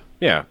idea.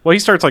 Yeah. Well, he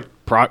starts like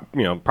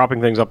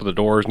propping things up at the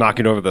doors,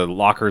 knocking over the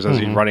lockers as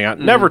he's running out.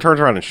 Never turns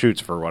around and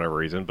shoots for whatever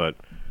reason, but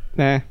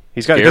Nah.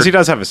 He's got because he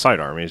does have his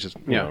sidearm. He's just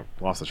you know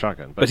lost the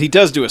shotgun. But he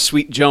does do a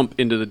sweet jump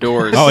into the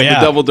doors. Oh, yeah.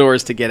 The double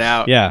doors to get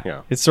out.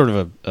 Yeah. It's sort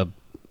of a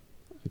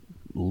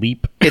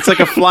leap. It's like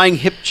a flying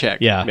hip check.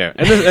 Yeah. Yeah,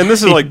 and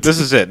this is like this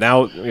is it.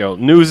 Now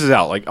news is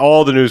out. Like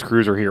all the news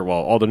crews are here. Well,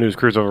 all the news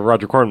crews of a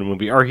Roger Corman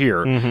movie are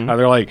here. And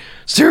they're like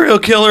serial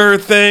killer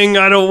thing.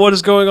 I don't know what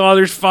is going on.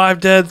 There's 5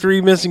 dead,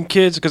 3 missing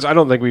kids. Because I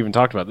don't think we even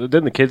talked about it.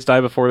 Didn't the kids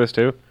die before this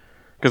too?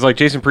 Because like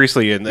Jason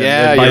Priestley and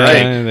Yeah, Mike you're right.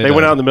 King, they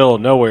went out in the middle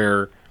of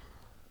nowhere.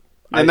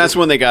 And that's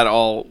when they got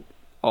all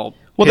Well,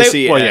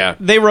 pissy.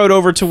 they rode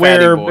over to Fatty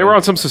where boy. They were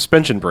on some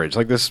suspension bridge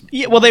like this.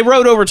 Yeah, well, they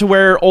rode over to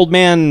where old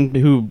man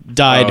who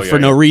died Oh, yeah, for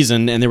no yeah.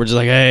 reason, and they were just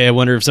like, "Hey, I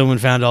wonder if someone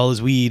found all his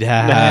weed."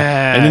 Ha, ha. Nah,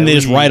 And then they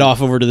just weed. ride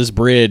off over to this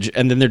bridge,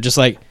 and then they're just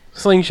like,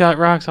 Slingshot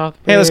rocks off.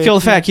 The "Hey, let's bridge. kill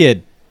the fat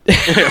kid."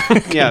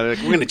 Yeah, they're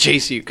like, we're gonna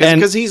chase you And-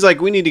 because he's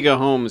like, we need to go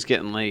home. It's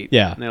getting late.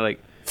 Yeah. and they're like,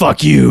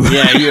 Fuck you.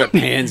 yeah, you're a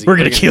pansy. We're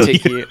gonna kill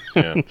take you.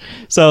 you.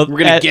 So We're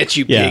gonna get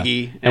you, yeah.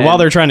 piggy. And while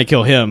they're trying to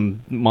kill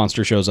him,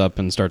 Monster shows up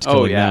and starts Oh,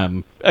 killing yeah.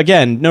 them.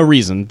 Again, no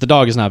reason. The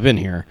dog has not been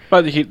here.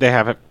 But they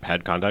have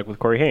had contact with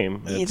Corey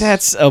Haim.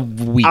 That's a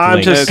weak I'm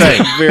link. just That's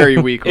saying. a very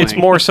weak. It's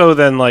link. more so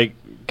than like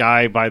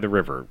guy by the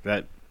river.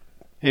 That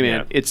Hey man,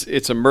 Yeah.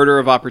 it's a murder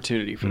of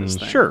opportunity for this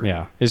thing. sure.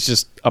 Yeah, it's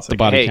just up the like,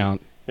 body hey,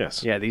 count.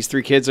 Yes. Yeah, these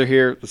 3 kids are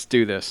here. Let's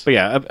do this. But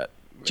yeah.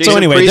 Jason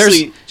anyway,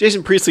 Priestley,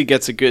 Jason Priestley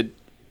gets a good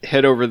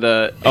head over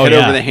the Oh, head yeah.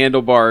 over the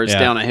handlebars Yeah.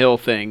 down a hill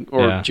thing,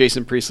 or Yeah.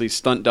 Jason Priestley's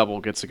stunt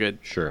double gets a good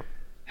Sure.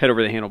 head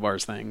over the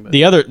handlebars thing. But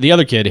The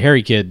other kid,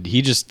 Harry kid,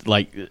 he just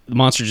like the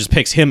monster just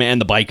picks him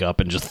and the bike up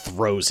and just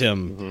throws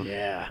him.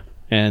 yeah,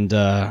 And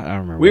I don't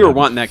remember. we what were happened.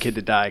 wanting that kid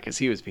to die because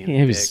he was being Yeah, a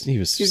he dick.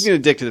 was- He's being a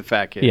dick to the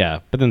fat kid.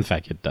 Yeah, but then the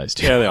fat kid dies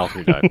too. Yeah, they all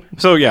 3 died.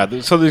 So yeah,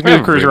 so these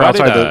news crews are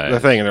Everybody outside died. the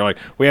thing, and they're like,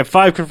 "We have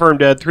 5 confirmed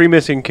dead, 3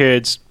 missing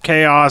kids,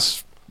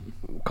 chaos.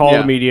 Call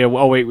Yeah. the media.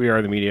 Oh wait, we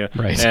are the media,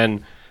 Right.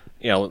 And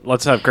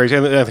let's have crazy."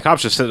 And the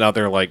cops just sitting out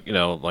there, like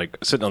like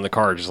sitting on the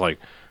car, just like,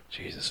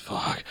 Jesus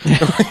fuck.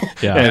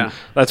 Yeah. And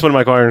that's when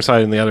Michael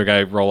Ironside and the other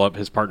guy roll up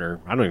his partner.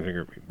 I don't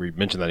even think we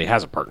mentioned that he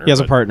has a partner. He has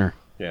a but- partner.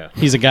 Yeah,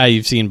 He's a guy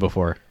you've seen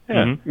before.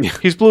 yeah.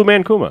 He's Blue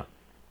Man Kuma.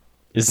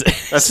 Is,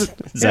 That's is, it.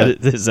 that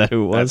it? Is that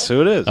who it was? That's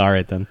who it is. All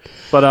right then.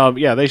 But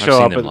yeah, they show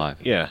seen up him and live.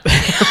 yeah.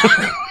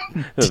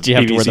 Did you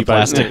have to wear the PVC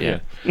pipes. plastic? Yeah.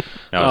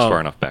 Now it's Oh. far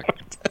enough back.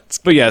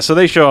 But yeah, so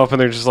they show up and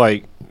they're just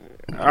like,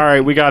 "All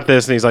right, we got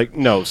this." And he's like,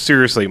 "No,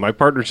 seriously, my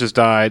partner just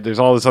died. There's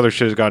all this other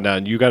shit has gone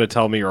down. You got to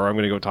tell me, or I'm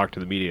going to go talk to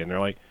the media." And they're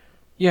like,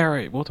 "Yeah, all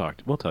right, we'll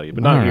tell you,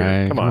 but not All here.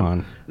 right, Come come on,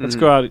 on." let's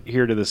go out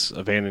here to this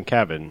abandoned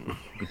cabin."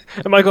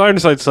 And Michael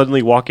Ironside's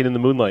suddenly walking in the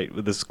moonlight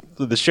with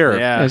the sheriff.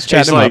 Yeah. Let's And chat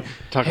he's him like, up.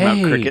 Talking about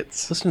 "Hey,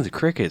 crickets." Listen to the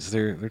crickets.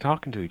 They're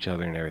talking to each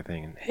other and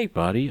everything. And hey,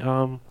 buddy,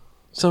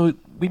 so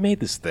we made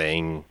this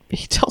thing.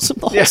 He tells him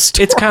the whole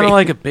story. It's kind of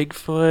like a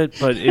Bigfoot,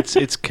 but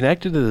it's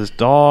connected to this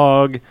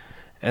dog,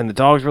 and the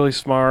dog's really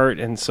smart.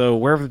 And so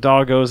wherever the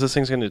dog goes, this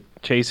thing's going to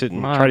chase it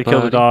and My try to kill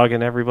the buddy. dog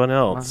and everyone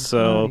else.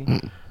 So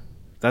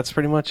that's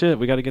pretty much it.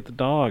 We got to get the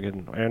dog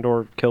and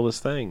or kill this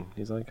thing.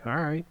 He's like, all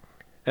right,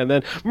 and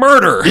then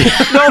murder.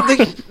 No,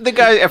 the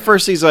guy at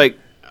first he's like,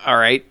 all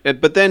right,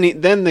 but then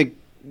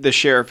the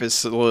sheriff is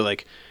slowly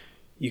like,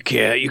 you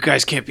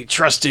guys can't be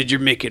trusted. You're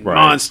making Right.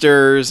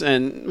 monsters.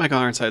 And Michael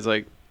Ironside's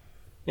like,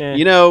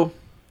 Yeah,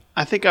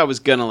 I think I was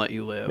gonna let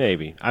you live.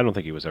 maybe. I don't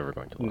think he was ever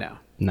going to. Live.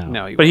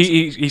 No. He But wasn't.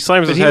 he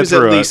slams But his he head was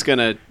through at a. least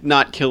gonna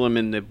not kill him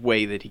in the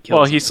way that he killed.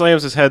 Well, him. he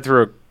slams his head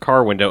through a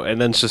car window and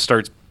then just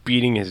starts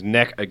beating his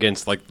neck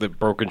against like the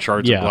broken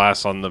shards Yeah. of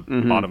glass on the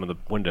bottom of the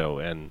window,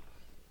 and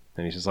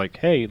he's just like,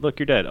 "Hey, look,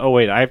 you're dead." Oh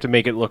wait, I have to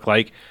make it look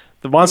like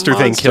the monster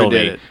thing monster killed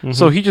did me. it.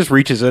 So he just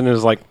reaches in and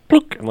is like,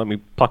 "Plook," and let me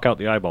pluck out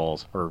the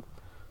eyeballs, or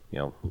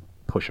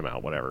push them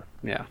out, whatever.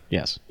 yeah.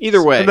 Yes.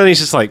 Either way, And then he's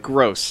just like,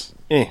 gross.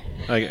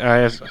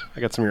 I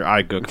got some of your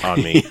eye gook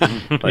on me.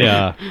 Like,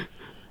 Yeah.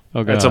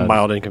 Oh god. that's a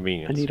mild I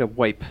inconvenience. need a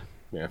wipe,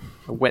 Yeah,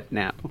 a wet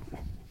nap.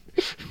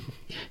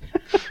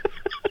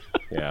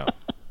 yeah,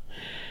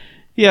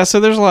 Yeah. So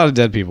there's a lot of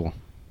dead people.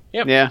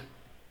 Yep. Yeah,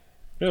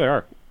 there they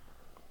are.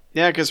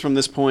 yeah. Because from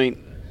this point,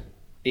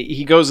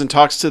 he goes and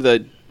talks to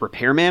the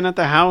repairman at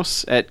the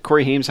house at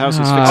Corey Haim's house.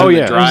 Who's fixing Oh, the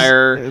yeah.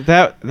 dryer.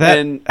 That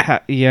And-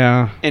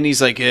 yeah. And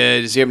he's like,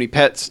 does he have any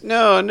pets?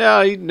 No,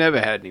 he never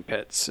had any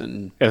pets.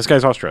 And Yeah, this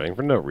guy's Australian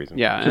for no reason.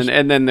 yeah, Just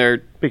and then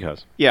they're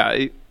because.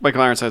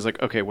 Michael Ironside's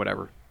like, okay,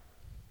 whatever.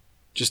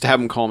 Just have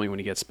him call me when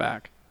he gets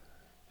back.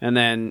 And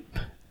then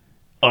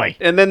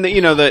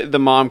the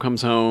mom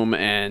comes home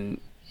and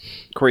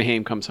Corey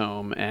Haim comes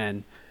home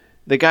and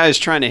the guy's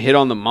trying to hit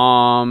on the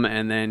mom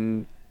and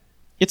then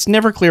It's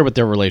never clear what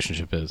their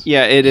relationship is.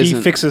 it He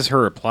isn't. fixes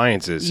her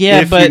appliances.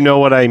 Yeah, if but- you know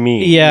what I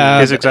mean. Yeah.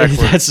 His exact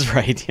words. That's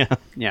right. Yeah.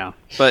 Yeah,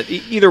 but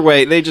either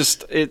way, they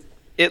just it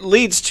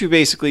leads to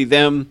basically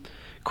them,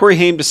 Corey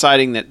Haim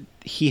deciding that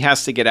he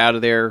has to get out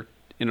of there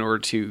in order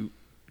to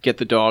get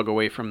the dog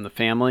away from the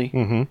family.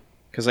 Mm-hmm.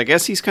 Because I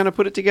guess he's kind of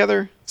put it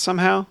together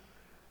somehow.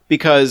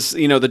 Because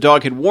the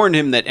dog had warned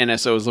him that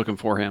NSO is looking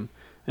for him,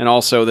 And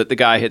also that the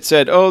guy had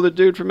said, "Oh, the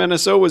dude from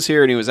NSO was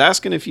here, and he was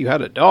asking if you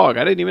had a dog.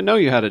 I didn't even know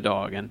you had a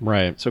dog." And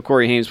Right. so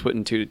Corey Haim's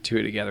putting two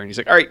together, and he's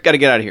like, "All right, got to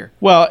get out of here."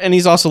 Well, and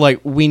he's also like,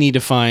 we need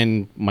to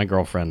find my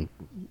girlfriend.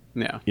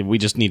 Yeah, We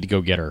just need to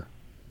go get her.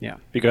 yeah.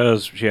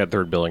 Because she had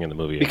third billing in the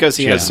movie. Because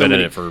he she has has so been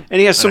many, in it for and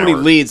he has so an many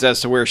hour. leads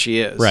as to where she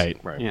is. Right.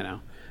 You know,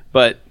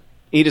 but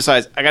he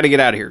decides, I got to get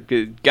out of here.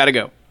 Got to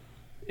go.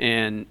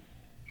 And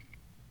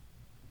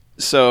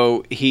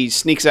so he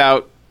sneaks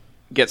out,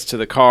 gets to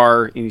the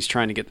car, and he's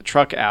trying to get the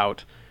truck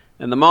out.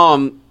 And the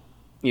mom,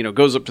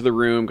 goes up to the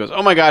room, goes,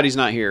 "Oh my God, he's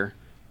not here."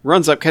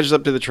 Runs up, catches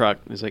up to the truck.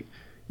 And he's like,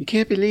 "You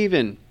can't be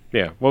leaving."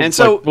 Yeah. Well, And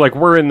so- like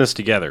we're in this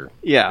together.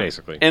 Yeah.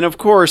 Basically. And of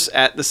course,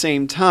 at the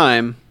same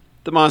time,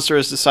 the monster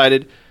has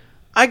decided,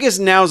 I guess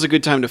now's a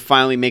good time to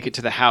finally make it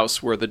to the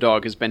house where the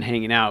dog has been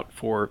hanging out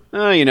for,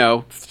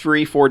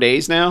 3-4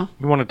 days now.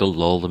 We wanted to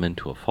lull them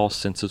into a false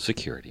sense of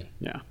security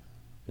Yeah.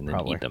 and then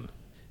Probably. eat them.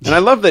 And I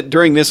love that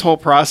during this whole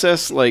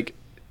process, like,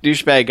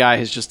 douchebag guy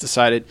has just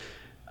decided,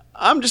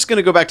 I'm just going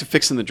to go back to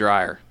fixing the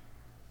dryer.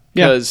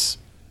 Yeah. Because,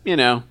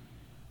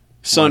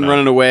 son not?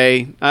 running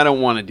away, I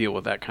don't want to deal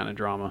with that kind of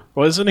drama.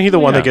 Well, isn't he the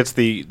one Yeah. that gets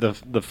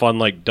the fun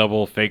like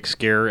double fake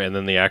scare and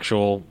then the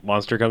actual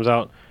monster comes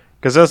out?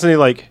 Because doesn't he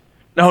like?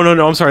 No,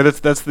 I'm sorry.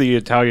 That's the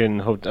Italian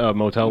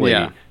motel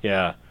lady.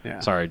 Yeah. Yeah.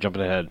 Sorry,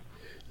 jumping ahead.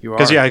 You are.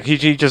 Because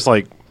he just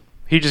like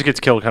he just gets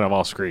killed kind of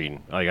off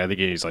screen. Like I think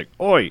he's like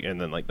oi and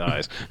then like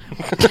dies.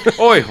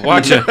 Oi,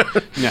 watch it.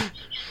 Yeah.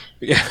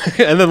 Yeah,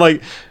 and then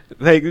like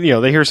they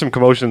hear some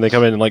commotion and they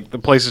come in and like the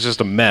place is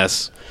just a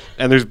mess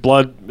and there's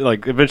blood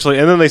like eventually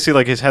and then they see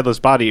like his headless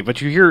body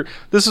but you hear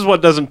this is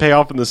what doesn't pay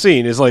off in the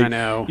scene is like I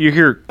know. you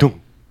hear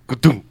dunk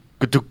dunk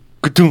dunk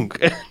dunk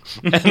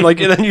and like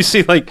and then you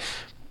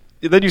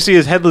see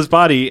his headless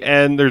body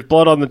and there's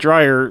blood on the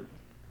dryer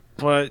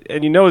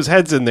and his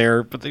head's in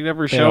there but they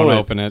never They show don't it.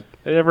 open it.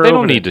 They never They don't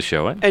open need it. to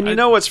show it. And you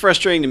know what's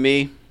frustrating to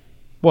me?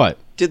 What?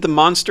 Did the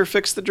monster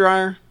fix the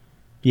dryer?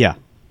 Yeah.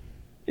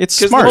 It's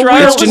 'Cause smart. the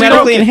dryer It's was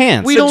genetically broken.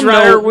 enhanced. We don't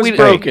dryer was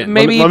broken.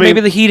 Maybe Let me-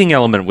 maybe the heating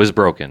element was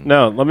broken.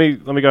 No, let me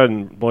go ahead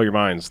and blow your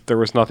minds. There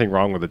was nothing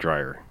wrong with the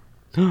dryer.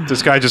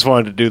 This guy just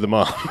wanted to do the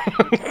mom.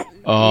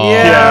 Oh.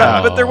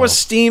 Yeah, but there was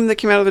steam that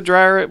came out of the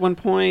dryer at one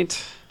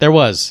point. There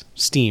was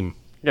steam.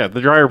 Yeah,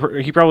 the dryer.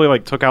 He probably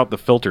like took out the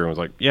filter and was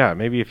like, "Yeah,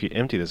 maybe if you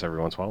empty this every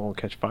once in a while, it'll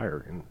catch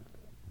fire." And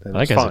then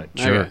That it's guy's fine. a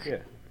jerk.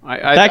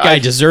 Yeah. That guy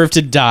deserved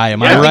to die.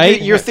 Am I think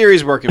right? Your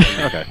theory's working for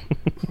me. Okay.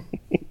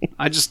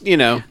 I just,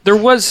 There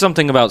was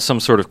something about some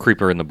sort of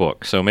creeper in the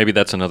book, so maybe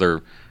that's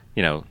another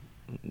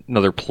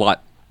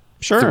plot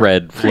Sure.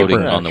 thread floating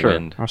Creeper, on the sure.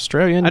 wind.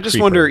 Australian. I just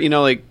creeper.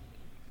 wonder,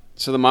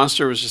 so the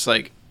monster was just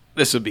like,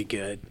 this would be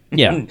good.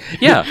 Yeah.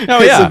 Yeah. Oh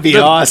This yeah. would be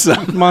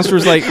awesome.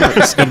 Monster's like,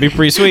 it's gonna be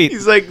pretty sweet.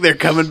 He's like, they're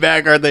coming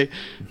back, aren't they?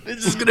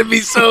 This is going to be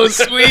so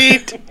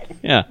sweet.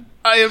 Yeah.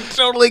 I am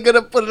totally going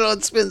to put it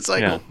on Spin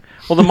Cycle. Yeah.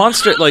 Well, the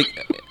monster,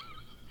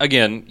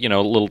 again, a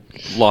little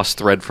lost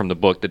thread from the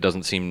book that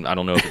doesn't seem. I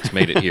don't know if it's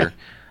made it here.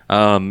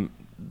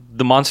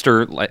 The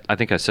monster, I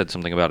think I said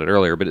something about it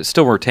earlier, but it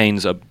still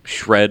retains a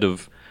shred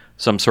of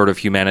some sort of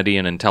humanity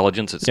and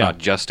intelligence. It's Yeah. not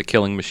just a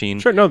killing machine.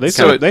 Sure. No, they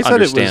So said they said it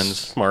was understands-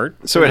 smart.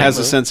 So it has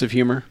a sense of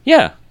humor.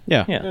 Yeah.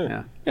 Yeah. Yeah.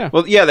 Yeah. Yeah.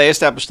 Well, yeah, they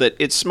established that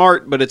it's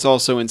smart, but it's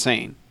also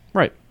insane.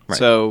 Right. Right.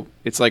 So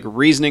it's like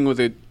reasoning with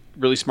a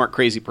really smart,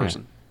 crazy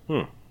person.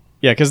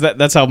 Yeah, because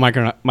that's how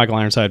Michael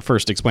Ironside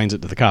first explains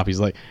it to the cop. He's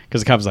like,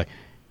 because the cop's like,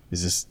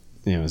 is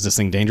this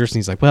thing dangerous? And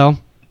he's like, well,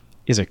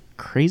 is a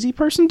crazy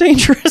person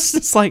dangerous?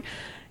 It's like,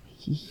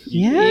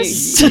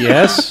 yes,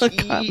 Yes.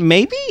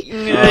 maybe,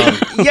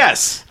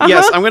 Yes.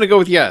 Yes, I'm going to go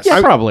with yes. yeah,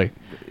 probably.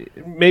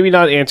 Maybe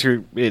not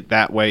answer it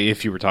that way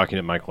if you were talking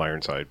to Michael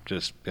Ironside.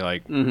 Just be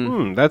like,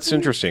 that's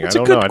interesting. That's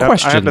I a don't good know. I have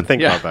question. to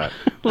think Yeah. about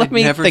that. Let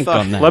me never think thought-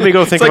 on that. Let me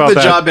go think It's like about the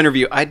that. job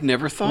interview. I'd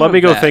never thought Let me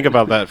of go that. think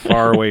about that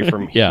far away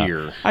from yeah,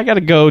 here. I got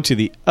to go to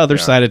the other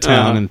side of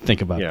town and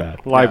think about Yeah,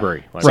 that.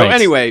 library. So Right.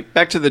 anyway,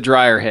 back to the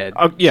dryer head.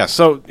 Yeah,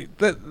 so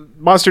the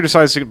monster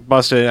decides to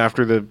bust in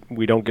after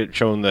we don't get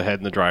shown the head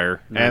in the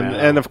dryer,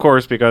 and of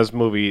course because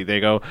movie they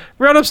go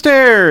run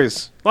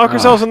upstairs, lock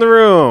yourselves in the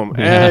room,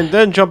 and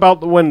then jump out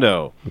the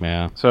window.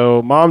 Yeah,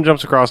 So mom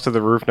jumps across to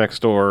the roof next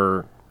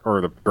door or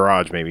the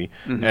garage maybe,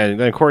 and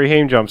then Corey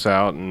Haim jumps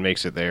out and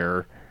makes it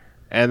there.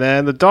 And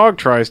then the dog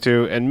tries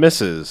to and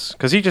misses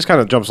because he just kind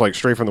of jumps like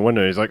straight from the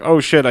window. He's like, "Oh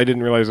shit! I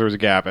didn't realize there was a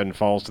gap," and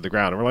falls to the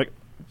ground. And we're like,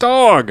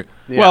 "Dog!"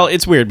 Well,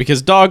 it's weird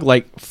because dog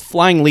like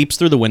flying leaps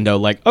through the window,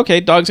 like okay,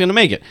 dog's gonna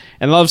make it,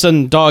 and all of a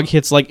sudden, dog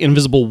hits like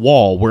invisible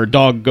wall where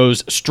dog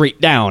goes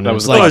straight down. That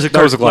was like, a-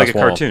 that was a glass like a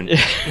wall. cartoon.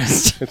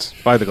 It's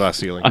by the glass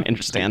ceiling. I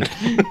understand.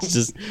 It's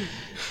just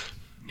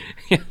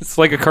It's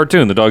like a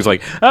cartoon. The dog's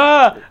like,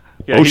 ah!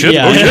 Yeah, Oh he- shit!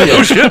 yeah.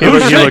 Oh shit! Oh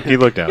shit! He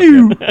looked down.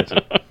 Yeah, that's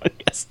it.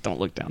 yes, don't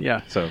look down.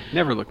 Yeah. So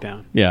Never look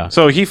down. Yeah.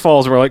 so he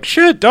falls. And we're like,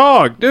 "Shit,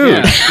 dog, dude!"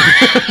 Yeah.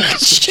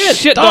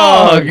 shit,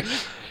 dog.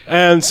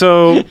 And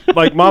so,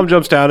 like, mom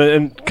jumps down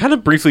and kind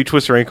of briefly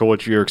twists her ankle,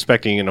 which you're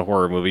expecting in a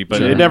horror movie,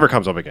 but it never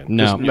comes up again.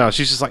 No.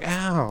 She's just like,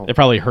 ow. It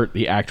probably hurt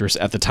the actress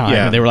at the time.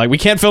 Yeah. And they were like, we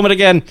can't film it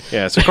again.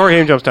 Yeah, so Corey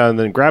Haim jumps down and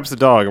then grabs the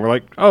dog, and we're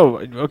like, oh,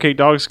 okay,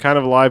 dog's kind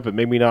of alive, but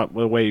maybe not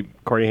the way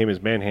Corey Haim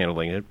is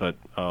manhandling it, but...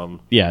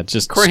 Yeah,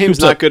 just Corey Haim's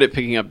scoops up- not good at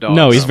picking up dogs.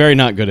 No, he's very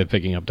not good at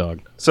picking up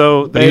dog.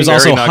 So But he was they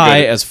also not high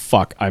good. as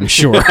fuck, I'm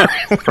sure.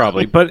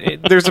 probably, but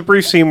there's a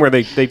brief scene where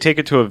they take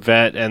it to a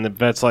vet, and the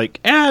vet's like,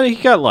 he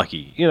got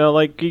lucky,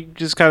 like he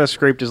just kind of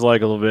scraped his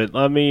leg a little bit.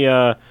 Let me,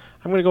 I'm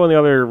gonna go in the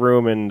other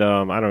room and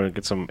I don't know,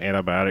 get some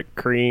antibiotic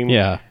cream.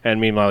 Yeah. And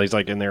meanwhile, he's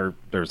like in there.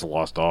 There's a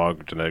lost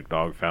dog, genetic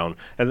dog found,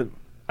 and then,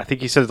 I think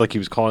he said like he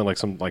was calling like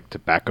some like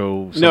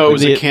tobacco. Something. No, it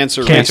was The a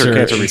cancer cancer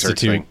research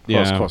Institute, thing.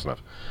 yeah. Close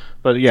enough.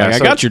 But yeah, Like,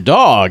 so- I got your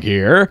dog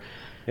here.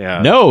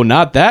 Yeah. No,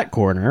 not that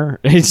corner.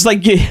 It's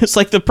like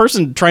the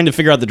person trying to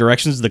figure out the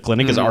directions to the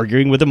clinic is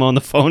arguing with him on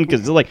the phone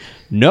because they're like,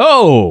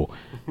 no,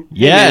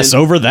 yes,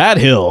 man. over that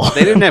hill.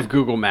 They didn't have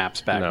Google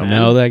Maps back then.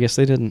 No, I guess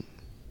they didn't.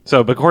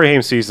 So, but Corey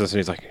Haim sees this and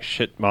he's like,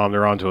 "Shit, mom,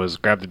 they're onto us.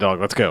 Grab the dog.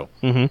 Let's go."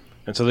 Mm-hmm.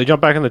 And so they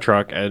jump back in the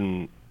truck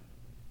and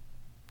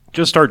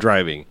just start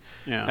driving.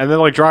 Yeah. And then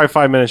like drive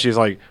 5 minutes. She's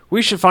like,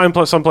 "We should find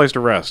someplace to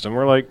rest." And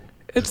we're like,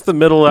 "It's the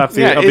middle of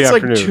the it's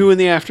like afternoon." 2 in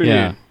the afternoon.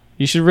 Yeah.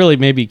 You should really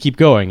maybe keep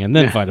going and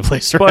then find a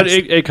place to But rest.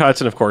 it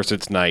cuts, and of course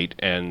it's night,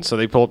 and so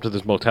they pull up to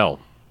this motel.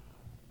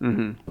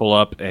 Mm-hmm. Pull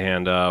up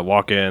and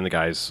walk in. The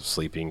guy's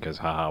sleeping because,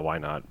 haha, why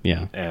not?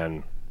 Yeah.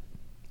 And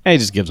He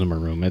just gives him a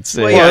room. It's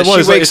Well, Well, yeah, it was she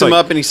like- wakes it's him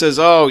like- up and he says,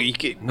 "Oh, you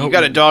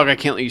got a dog. I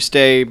can't let you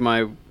stay.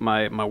 My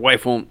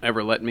wife won't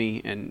ever let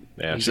me." And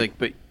Yeah, he's she- like,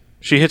 "But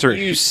she hits her.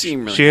 You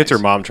seem really she hits her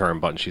nice. mom charm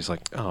button. She's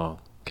like, "Oh,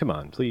 come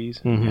on, please."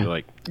 Mm-hmm. And you're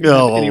like,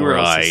 "Oh, anywhere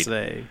else to right.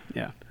 stay?"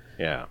 Yeah.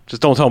 Yeah,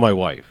 just don't tell my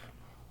wife.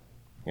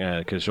 Yeah,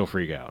 because she'll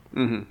freak out.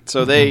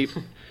 So they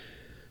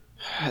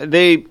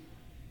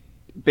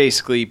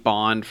basically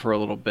bond for a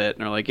little bit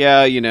and are like,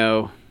 "Yeah,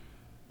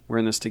 we're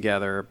in this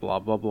together. Blah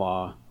blah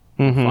blah.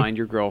 Find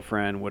your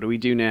girlfriend. What do we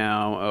do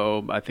now?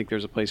 Oh, I think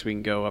there's a place we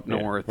can go up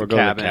north. we're the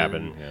going to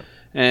cabin. the cabin. Yeah.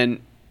 And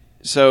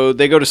so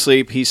they go to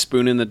sleep. He's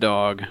spooning the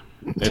dog.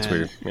 It's And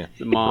weird. Yeah.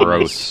 The mom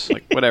Gross. is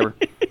like, whatever.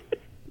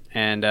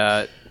 And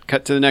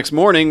cut to the next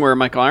morning where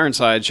Michael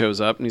Ironside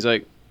shows up and he's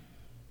like,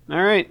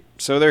 "All right,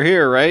 so they're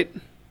here, right?"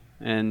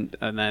 And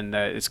then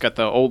it's got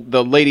the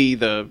lady,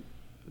 the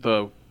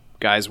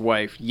guy's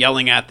wife,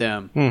 yelling at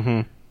them.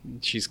 Mm-hmm.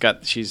 She's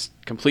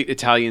complete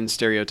Italian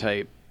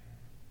stereotype.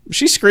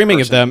 She's screaming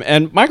at them,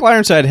 and Michael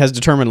Ironside has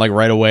determined like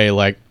right away,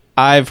 like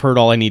I've heard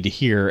all I need to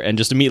hear, and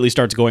just immediately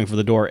starts going for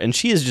the door, and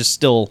she is just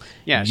still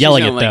Yeah, she's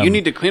yelling at like, them. "You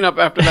need to clean up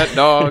after that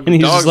dog. And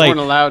he's Dogs just like-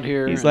 weren't allowed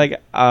here." He's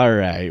like, all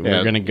right, we're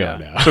Yeah. gonna go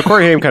Yeah. now. So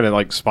Corey Haim kind of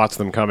like spots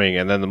them coming,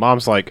 and then the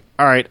mom's like,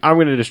 "All right, I'm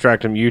going to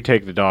distract him. You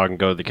take the dog and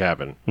go to the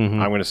cabin. I'm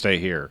going to stay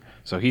here."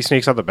 So he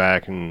sneaks out the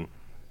back, and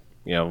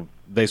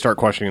they start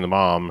questioning the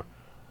mom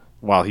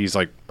while he's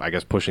like, I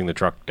guess, pushing the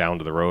truck down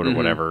to the road or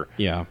whatever.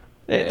 Yeah,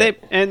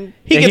 and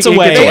he Yeah, gets he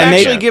away, gets they away. and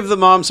actually Yeah. give the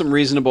mom some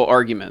reasonable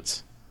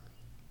arguments.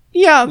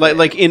 yeah,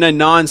 Like in a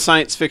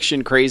non-science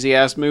fiction crazy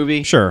ass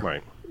movie. sure,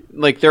 Right.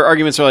 Like their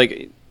arguments are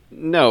like,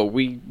 "No,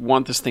 we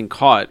want this thing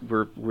caught.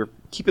 We're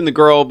keeping the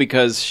girl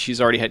because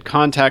she's already had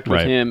contact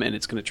with Right. him and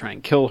it's going to try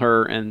and kill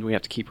her and we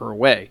have to keep her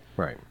away."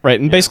 Right. right,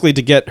 and basically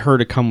to get her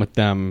to come with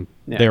them,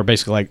 Yeah. they're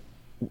basically like,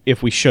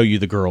 if we show you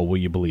the girl, will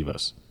you believe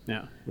us?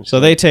 Yeah. So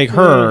they take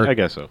her, I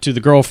guess so. to the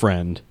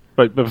girlfriend.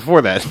 But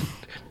before that,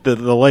 the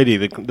lady,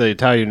 the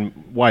Italian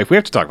wife, we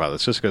have to talk about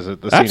this just because the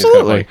scene is kind of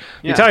Absolutely. like,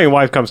 Yeah. the Italian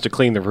wife comes to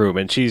clean the room,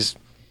 and she's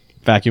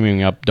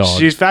Vacuuming up dog.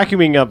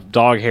 vacuuming up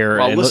dog hair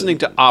While and listening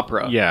to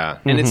opera. Yeah.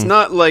 And it's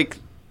not like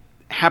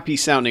happy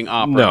sounding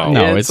opera. No.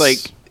 No, it's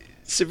it's- like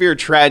severe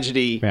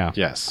tragedy yeah.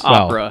 Yes.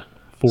 opera.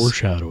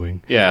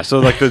 Foreshadowing. Yeah, so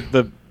like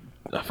the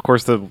of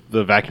course the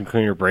vacuum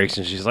cleaner breaks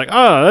and she's like,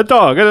 "Oh, that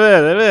dog."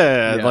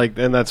 Like,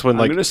 and that's when I'm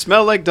like going to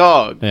smell like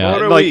dog Yeah.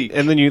 for a like week.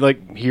 and then you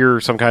like hear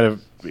some kind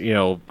of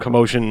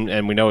commotion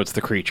and we know it's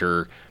the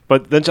creature.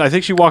 But then I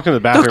think she walked in the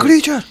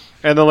bathroom.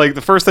 And then like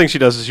the first thing she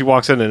does is she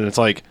walks in and it's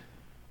like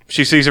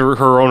she sees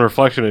her own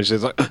reflection and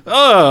she's like,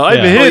 "Oh, I'm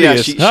Yeah. Oh, yeah,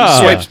 hideous." she Ah.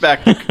 swipes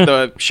back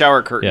the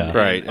shower curtain. Yeah.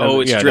 Right. Oh,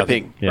 And- it's yeah,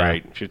 dripping. nothing- Yeah.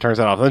 Right. She turns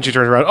that off. And then she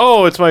turns around.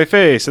 "Oh, it's my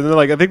face." And then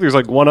like I think there's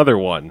like one other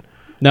one.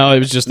 No, it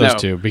was just those No.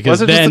 two because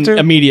Was it just then the two?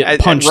 immediate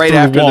punch right through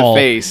after the wall. the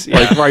face. Yeah.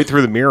 Like right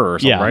through the mirror or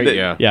something, Yeah. right? The-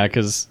 Yeah. Yeah,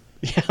 because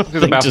Through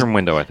the bathroom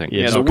window, I think. Yeah.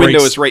 Yeah, just the breaks-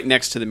 window is right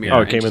next to the mirror. Oh,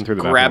 it and came in just through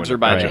the bathroom grabs her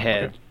by window. the Right.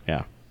 head. Okay.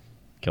 yeah,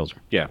 kills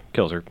her. Yeah,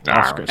 kills her. As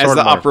Sort the of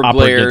more- opera Opera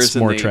blares gets and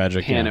more they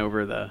tragic, pan yeah.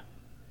 over the...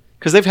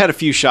 Because they've had a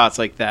few shots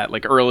like that.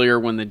 Like earlier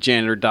when the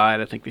janitor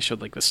died, I think they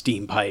showed like the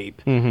steam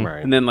pipe.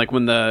 Right. And then like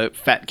when the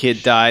fat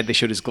kid died, they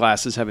showed his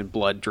glasses having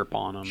blood drip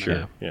on them.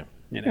 Sure. Yeah.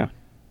 Yeah.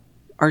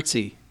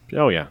 Artsy.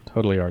 Oh yeah.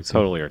 Totally artsy.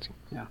 Totally artsy.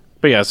 Yeah.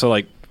 But yeah, so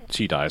like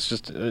she dies.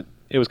 Just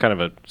it was kind of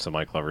a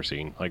semi-clever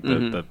scene, like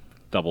the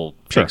double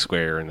Sure. fake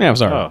square. And Yeah, it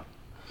was all right.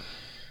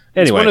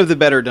 It's Anyway, one of the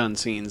better done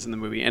scenes in the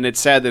movie. And it's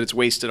sad that it's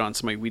wasted on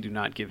somebody we do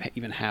not give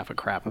even half a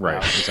crap about.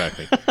 right,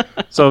 exactly.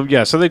 So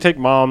yeah, so they take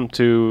mom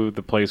to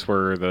the place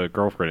where the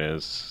girlfriend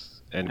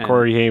is, And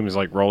Corey Haim is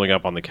like rolling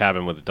up on the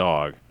cabin with the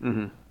dog.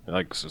 Mm-hmm.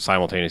 Like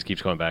simultaneous,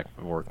 keeps going back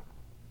and forth.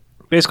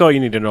 Basically, all you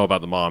need to know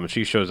about the mom, and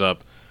she shows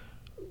up.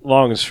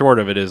 Long and short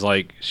of it is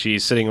like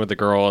she's sitting with the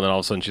girl, and then all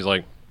of a sudden she's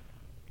like,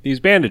 "These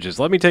bandages,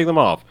 let me take them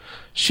off."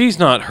 She's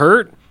not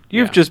hurt.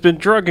 You've just been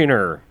drugging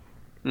her.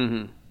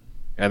 Mm-hmm.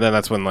 And then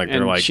that's when like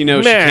they're like, she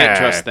knows she can't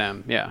trust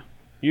them. Yeah.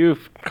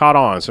 You've caught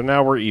on, so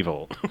now we're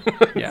evil.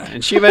 Yeah,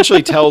 and she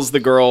eventually tells the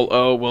girl,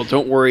 "Oh, well,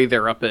 don't worry,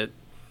 they're up at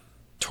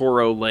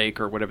Toro Lake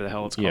or whatever the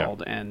hell it's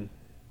called." And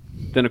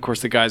then, of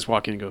course, the guys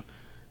walk in and go,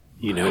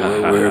 "You know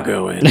where we're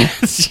going."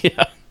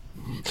 Yeah.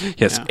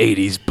 Yes,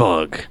 80s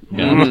bug.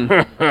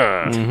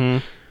 Yeah.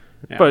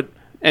 But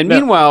and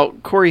meanwhile,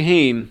 Corey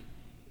Haim,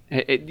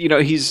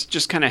 he's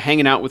just kind of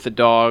hanging out with the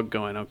dog,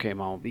 going, "Okay,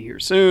 Mom will be here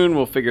soon.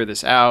 We'll figure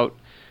this out."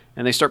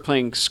 And they start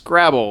playing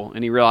Scrabble,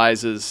 and he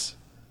realizes,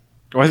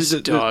 does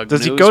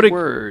knows he go to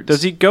words.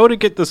 Does he go to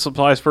get the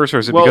supplies first, or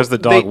is it because the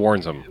dog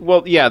warns him?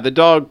 Well, yeah, the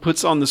dog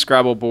puts on the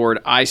Scrabble board,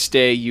 "I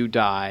stay, you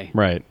die.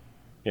 Right.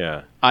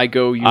 Yeah. I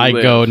go, you I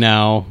live. go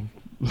now.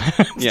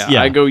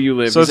 Yeah, I go, you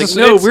live." So He's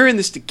like, "No, we're in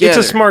this together."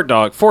 It's a smart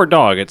dog. For a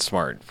dog, it's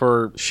smart.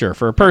 For Sure,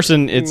 for a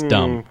person, it's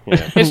dumb.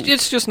 yeah.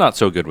 It's just not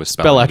so good with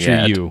Spell spelling out your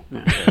yet. U.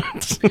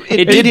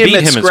 It did him beat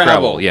at him in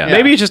Scrabble. Yeah.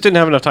 Maybe he just didn't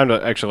have enough time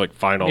to actually like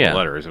find all Yeah. the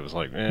letters. It was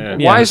like, Yeah.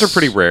 Y's are Yes.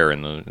 pretty rare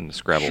in the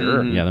Scrabble.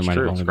 Sure. Yeah, there might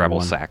have only been Scrabble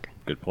one. sack.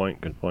 Good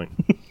point. Good point.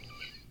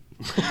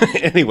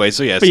 Anyway,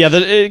 so yes. But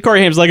yeah,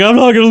 Corey Haim's like, "I'm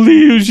not gonna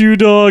lose you,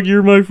 dog.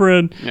 You're my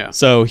friend." Yeah.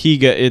 So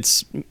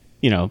it's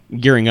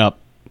gearing up.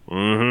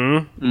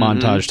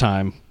 Montage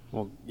time.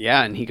 Well,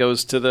 yeah, and he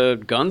goes to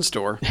the gun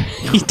store,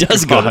 He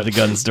does go to the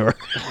gun store.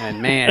 and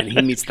man,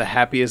 he meets the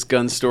happiest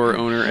gun store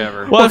owner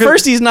ever. Well, at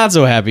first he's not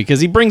so happy because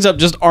he brings up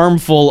just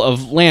armful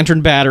of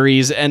lantern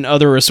batteries and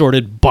other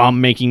assorted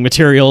bomb-making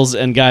materials,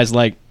 and guys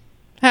like,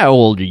 "How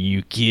old are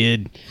you,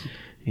 kid?"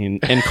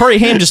 And Corey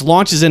Haim just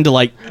launches into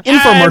like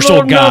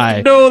infomercial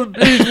guy. No,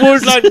 these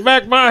woods like the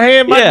back of my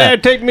hand. My Yeah.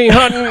 dad take me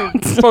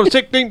hunting for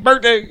 16th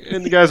birthday,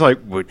 and the guy's like,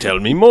 "Well, tell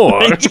me more."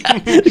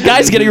 The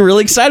guy's getting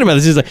really excited about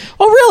this. He's like,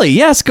 "Oh, really?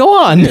 Yes, go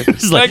on."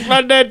 He's Like like,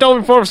 my dad told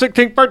me for my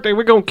 16th birthday,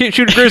 we're gonna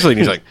shoot a grizzly. And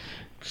he's like,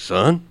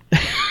 "Son,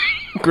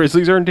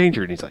 grizzlies are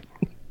endangered." And he's like,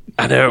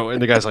 "I know."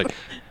 And the guy's like,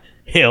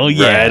 "Hell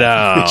yeah!" "Right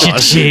on."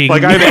 Cha-ching.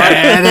 Like I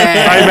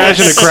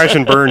imagine a crash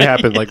and burn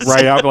happened like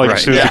right out, like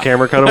as soon as the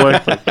camera cut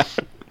away. Like,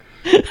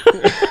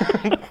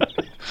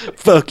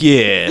 fuck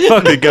yeah,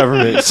 fuck the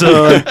government,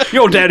 son.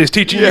 Your dad is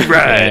teaching you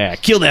right. Yeah,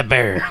 kill that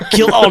bear.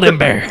 Kill all them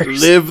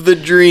bears. Live the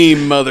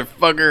dream,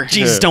 motherfucker.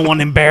 Jesus don't want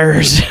them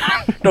bears.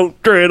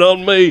 Don't tread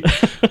on me.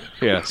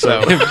 Yeah.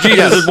 So If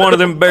Jesus is one of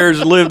them bears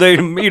that lived, he'd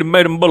have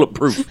made him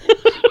bulletproof.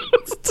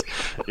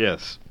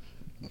 yes.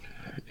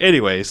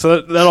 Anyway,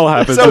 so that all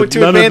happens. So but to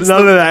none advance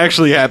of that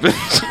actually happens.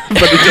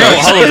 But it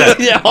does. All of that,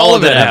 Yeah, all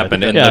of that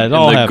happened in Yeah, it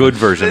all the happened. good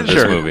version of this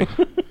Sure. movie.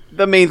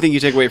 The main thing you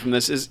take away from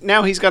this is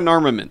now he's got an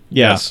armament.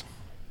 Yeah. Yes.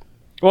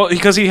 Well,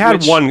 because he had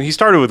Which- one. He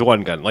started with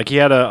one gun. Like he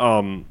had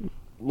a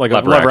Lever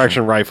lever action.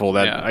 action rifle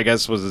that Yeah. I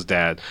guess was his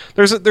dad.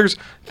 There's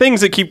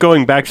things that keep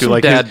going back to Some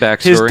like dad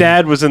his backstory.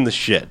 dad was in the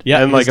shit. Yeah,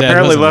 and his like dad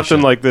apparently was in the left him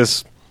shit. like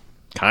this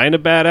kind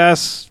of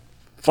badass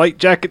flight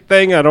jacket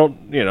thing. I don't,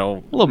 A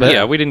little bit.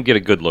 Yeah, we didn't get a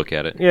good look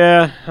at it.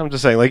 Yeah, I'm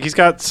just saying. Like he's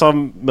got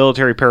some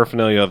military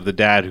paraphernalia of the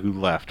dad who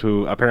left,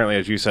 who apparently,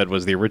 as you said,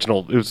 was the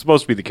original. It was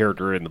supposed to be the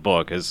character in the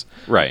book, as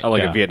Right,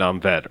 like yeah. a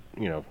Vietnam vet.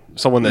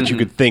 Someone that you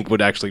could think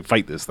would actually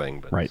fight this thing.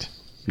 But, Right.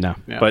 No.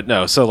 Yeah. But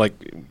no, so like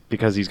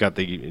because he's got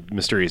the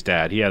mysterious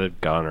dad, he had a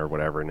gun or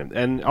whatever,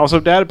 and also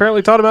dad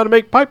apparently taught him how to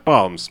make pipe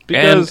bombs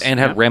because And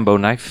had Rambo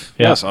knife.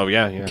 yes, oh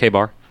yeah.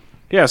 K-bar.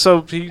 Yeah, so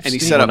And he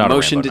set up not a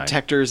motion Rambo knife.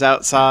 detectors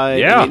outside.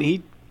 Yeah. I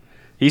mean,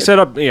 he set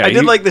up. Yeah, I did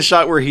he- like the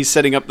shot where he's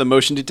setting up the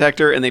motion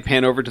detector and they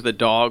pan over to the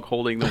dog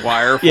holding the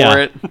wire for Yeah.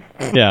 it.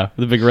 Yeah,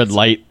 the big red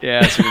light.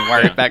 Yeah, so we can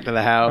wire it back to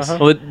the house.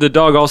 Well, the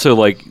dog also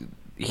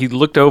he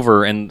looked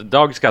over and the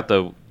dog's got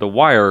the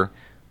wire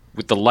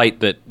with the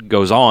light that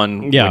goes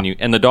on. Yeah.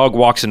 And the dog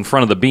walks in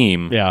front of the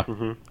beam. Yeah.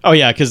 Oh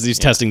yeah, because he's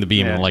testing the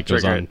beam and the light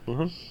goes trigger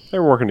on. it. They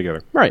were working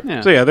together. Right.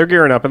 Yeah. So yeah, they're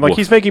gearing up, and like Woof.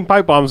 he's making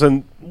pipe bombs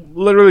and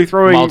literally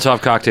throwing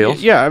Molotov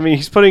cocktails. Yeah, I mean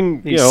he's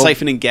putting He's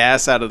siphoning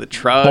gas out of the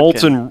truck.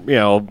 bolts and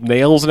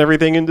nails and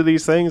everything into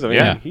these things. I mean,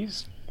 Yeah.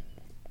 he's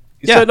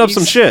Yeah, setting up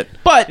some shit.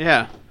 But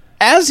yeah.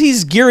 as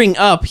he's gearing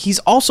up, he's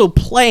also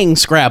playing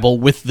Scrabble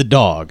with the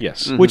dog.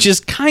 Yes. Which is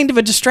kind of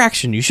a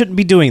distraction. You shouldn't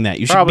be doing that.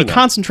 You should Probably be not.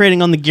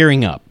 concentrating on the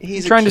gearing up.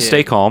 He's Trying to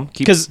stay calm. Keep,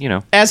 Because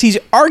as he's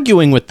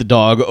arguing with the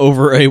dog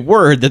over a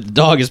word that the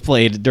dog has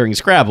played during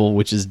Scrabble,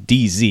 which is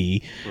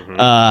DZ,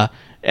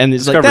 and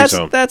it's like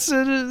Discovery that's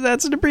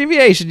an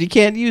abbreviation. You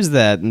can't use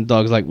that. And the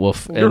dog's like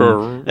woof.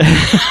 And,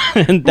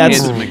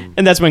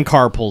 and that's when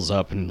Carr pulls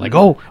up and like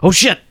oh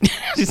shit,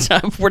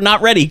 we're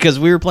not ready because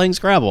we were playing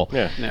Scrabble.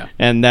 Yeah. Yeah.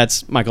 And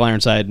that's Michael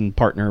Ironside and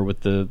partner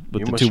with the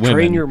You two must women.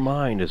 train your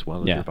mind as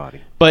well as Yeah. your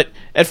body. But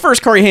at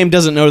first, Corey Haim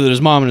doesn't know that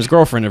his mom and his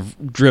girlfriend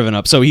have driven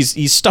up, so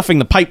he's stuffing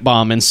the pipe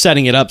bomb and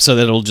setting it up so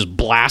that it'll just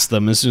blast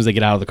them as soon as they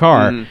get out of the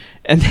car.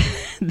 And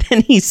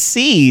then he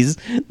sees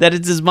that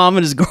it's his mom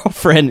and his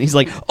girlfriend. And he's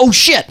like, "Oh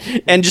shit!"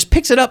 and just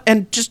picks it up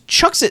and just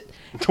chucks it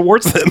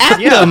towards them. at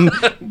them,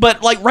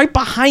 but like right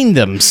behind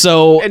them.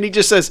 So And he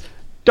just says,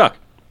 Duck.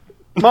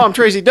 "Mom,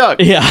 Tracy, duck."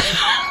 yeah.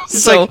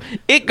 So like,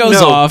 it goes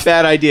no, off,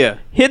 bad idea.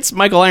 hits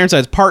Michael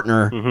Ironside's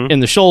partner in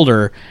the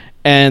shoulder,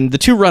 and the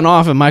two run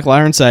off, and Michael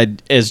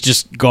Ironside is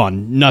just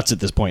gone nuts at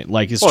this point.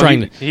 Like he's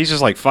trying to. He's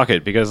just like, fuck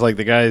it, because like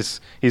the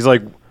guys, he's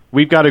like,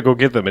 we've got to go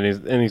get them,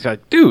 and he's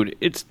like, dude,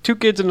 it's two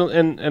kids and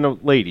a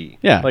lady.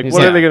 Yeah, like he's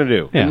what like- are they gonna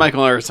do? Yeah. And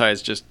Michael Ironside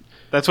is just,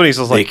 That's when he's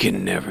just "They like,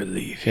 can never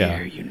leave Yeah.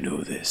 here. You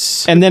know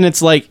this." And then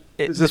it's like.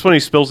 is this when he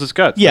spills his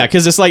guts? Yeah,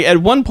 because it's like at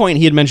one point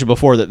he had mentioned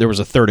before that there was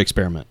a third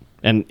experiment,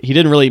 and he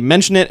didn't really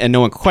mention it, and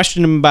no one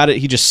questioned him about it.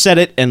 He just said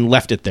it and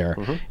left it there,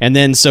 and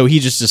then so he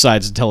just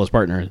decides to tell his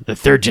partner, "The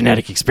third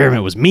genetic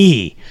experiment was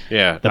me,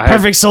 Yeah, the I have-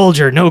 perfect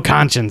soldier, no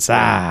conscience."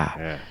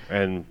 Yeah,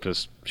 and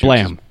just shoots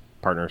Blam. his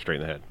partner straight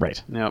in the head.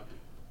 Right. Yep.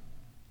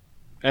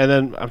 And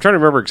then I'm trying to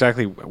remember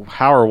exactly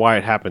how or why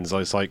it happens.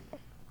 It's like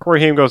Corey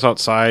Haim goes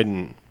outside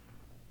and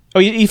Oh,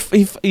 he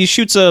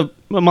shoots a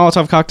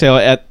Molotov cocktail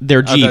at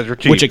their Jeep, their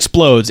Jeep. which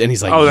explodes, and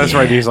he's like, that's "Yeah."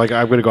 right. He's like,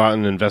 I'm going to go out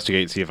and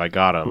investigate, see if I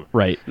got him.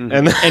 Right. And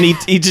then, And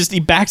he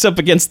backs up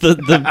against the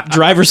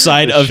driver's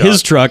side of his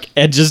shot. truck,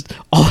 and just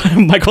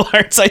Michael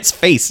Ironside's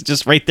face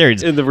just right there.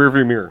 He's, in the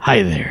rearview mirror,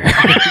 "Hi there,"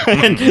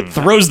 and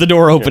throws the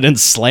door open and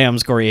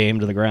slams Corey Haim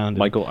to the ground.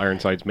 Michael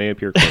Ironsides may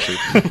appear closer.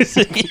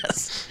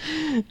 Yes.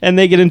 And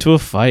they get into a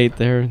fight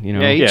there, you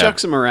know. Yeah, he Yeah.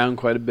 chucks him around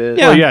quite a bit.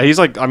 Yeah. Well, yeah, he's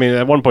like, I mean,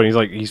 at one point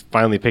he's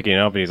finally picking it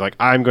up, and he's like,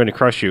 I'm going to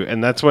crush you,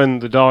 and that's when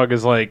the dog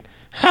is like,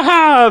 ha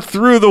ha,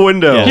 through the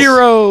window. Yes.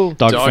 Hero.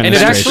 Dog Dog- And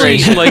it actually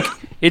fenestration. like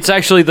it's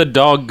actually the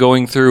dog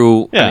going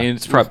through. Yeah. I mean,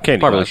 it's Candy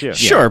probably glass, yeah.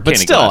 Sure, but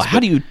candy still, glass, how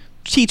but- do you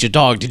teach a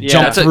dog to Yeah,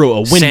 jump that's through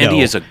a window?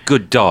 Sandy is a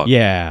good dog.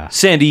 Yeah.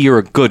 Sandy, you're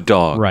a good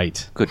dog.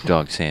 Right. Good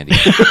dog, Sandy.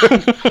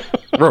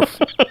 Roof.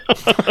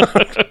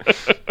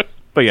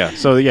 But yeah,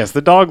 so yes,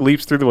 the dog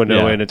leaps through the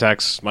window Yeah. and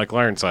attacks Michael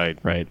Ironside.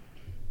 Right.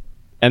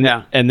 And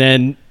Yeah. and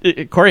then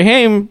Corey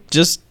Haim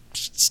just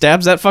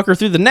stabs that fucker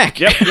through the neck.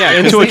 Yep, Yeah,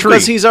 into a tree.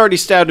 because he's already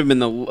stabbed him in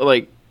the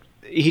like.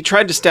 He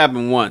tried to stab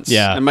him once.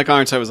 Yeah. And Michael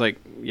Ironside was like,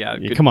 "Yeah,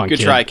 good, come on, good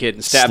kid." try, kid,"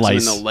 and stabs him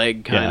Slice. in the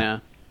leg, Yeah. kind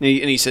of.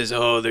 And he says,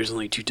 "Oh, there's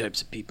only two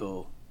types of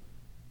people: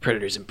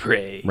 predators and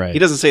prey." Right. He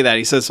doesn't say that.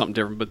 He says something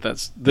different, but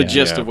that's the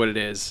gist Yeah. of what it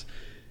is.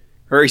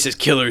 Or he says,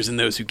 "Killers and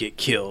those who get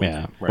killed."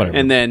 Yeah. Whatever.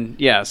 And then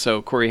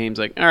so Corey Haim's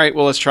like, "All right,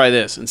 well, let's try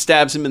this," and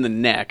stabs him in the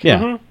neck.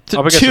 yeah. Up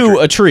against To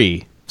a a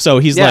tree. So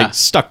he's Yeah. like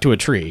stuck to a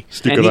tree.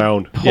 Stick And he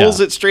around.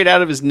 pulls Yeah. it straight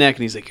out of his neck,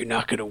 and he's like, "You're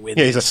not gonna win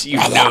he's this. a- You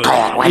know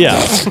that."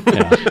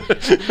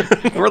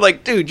 Yeah. We're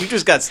like, "Dude, you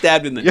just got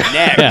stabbed in the neck."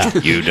 Yeah.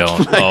 You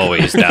don't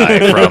always die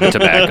from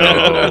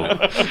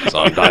tobacco.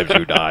 Sometimes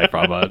you die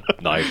from a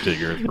knife to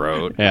your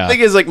throat. Yeah. The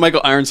thing is, like,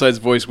 Michael Ironside's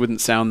voice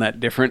wouldn't sound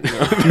that different.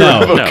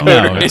 No, no,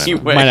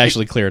 anyway. Might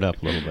actually clear it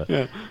up a little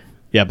bit.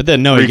 Yeah, but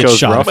then no, he gets Rico's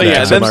shot. rough But yeah,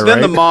 Next, then, am I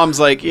then the right? mom's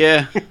like,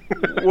 "Yeah,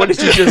 what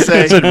did you just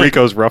say?" I said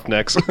Rico's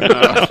Roughnecks.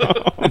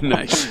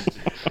 Nice.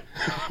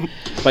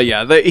 But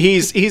yeah,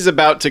 he's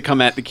about to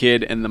come at the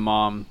kid, and the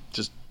mom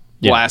just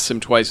blasts him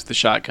twice with the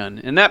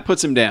shotgun, and that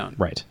puts him down.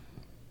 Right.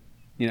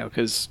 You know,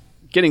 because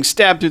getting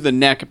stabbed through the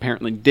neck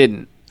apparently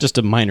didn't. Just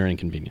a minor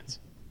inconvenience.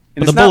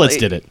 And But it's the not bullets like-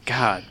 did it.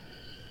 God.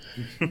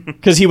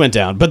 Because he went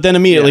down. But then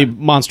immediately Yeah.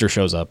 Monster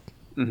shows up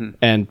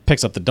and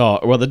picks up the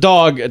dog. Well, the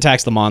dog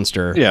attacks the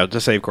monster. yeah, to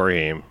save Corey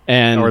Haim.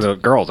 And or the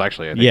girls,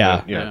 actually. I think.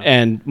 yeah, Yeah.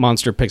 and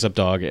Monster picks up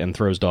dog and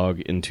throws dog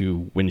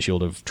into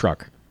windshield of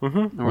truck.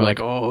 And we're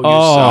like, "Oh, you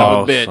Oh, son of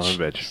Oh, a bitch." son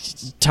of a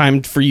bitch.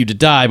 Time for you to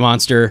die,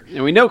 Monster.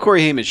 And we know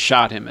Corey Haim has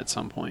shot him at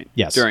some point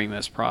Yes. during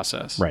this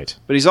process. Right.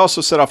 But he's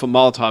also set off a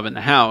Molotov in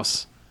the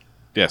house.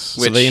 Yes.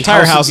 So Which the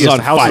entire house is yes, on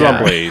the house fire. is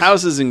on blaze.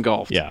 House is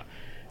engulfed. Yeah.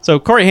 So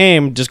Corey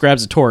Haim just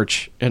grabs a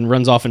torch and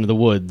runs off into the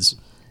woods,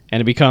 and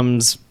it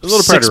becomes little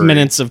 6 Predator-y.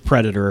 minutes of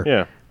Predator.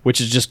 Yeah.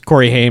 Which is just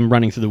Corey Haim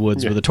running through the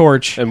woods with a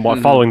torch. And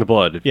following the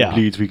blood. If Yeah. it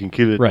bleeds, we can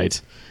kill it. Right.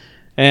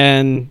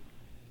 And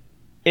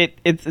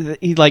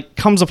he like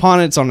comes upon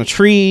it, it's on a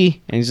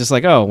tree, and he's just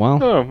like, "Oh,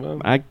 well,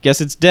 Oh, I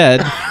guess it's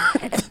dead."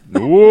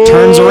 Whoa.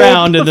 Turns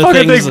around and the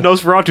fucking thing's thing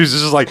Nosferatu's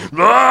is just like,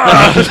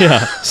 "Ah!"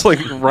 yeah. It's like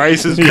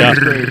rises. Yeah.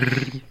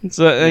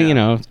 So you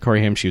know,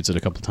 Corey Haim shoots it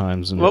a couple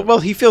times, and Well,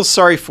 he feels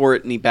sorry for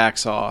it and he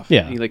backs off.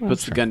 Yeah. He like Well,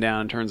 puts sure. the gun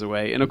down and turns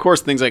away. And of course,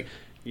 things like,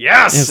 and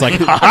 "Yes!" it's like,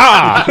 "Ha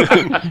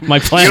ha! My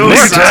plan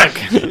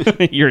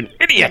worked. You're an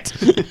idiot."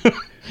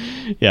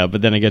 Yeah,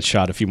 but then it gets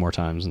shot a few more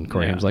times, and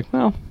Corey Yeah. Haim's like,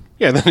 "Well,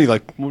 Yeah, and then he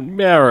like,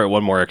 yeah, all right,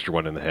 one more extra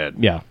one in the head.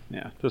 yeah,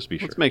 yeah. Just to be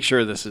sure. Let's make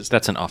sure this is.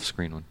 That's an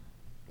off-screen one.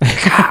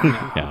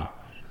 yeah."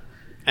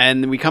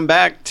 And we come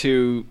back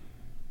to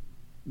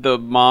the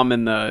mom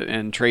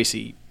and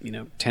Tracy, you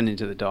know, tending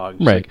to the dog.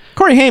 It's Right. like,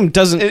 Corey Haim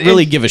doesn't And-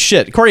 really give a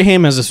shit. Corey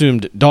Haim has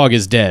assumed dog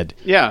is dead.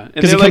 yeah. And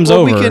 'Cause they're he like, comes "Well,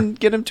 over. we can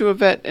get him to a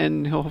vet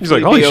and he'll He's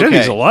like, hopefully holy be shit, okay."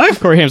 he's alive?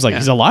 Corey Haim's like,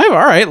 "He's alive? All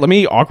right, let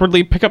me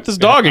awkwardly pick up this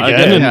dog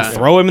again and Yeah.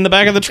 throw him in the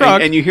back of the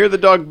truck." And you hear the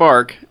dog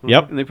bark.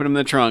 Yep. And they put him in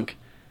the trunk.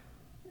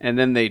 And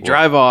then they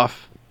drive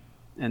off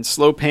and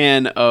slow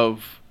pan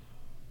of...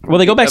 Well,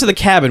 they go back to the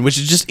cabin, which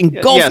is just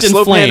engulfed in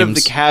slow flames. pan of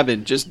the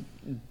cabin just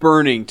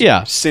burning to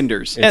Yeah.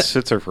 cinders. It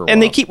sits there for a while.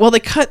 And they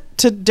cut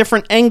to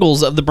different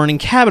angles of the burning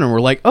cabin, and we're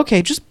like,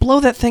 okay, just blow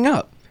that thing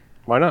up.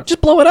 Why not?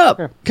 Just blow it up.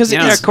 Because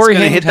Yeah, it's Corey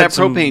gonna Haim hit had that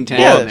some propane tank.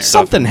 blood in there. stuff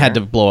something in had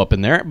there. to blow up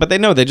in there, but they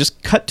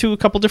just cut to a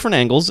couple different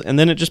angles, and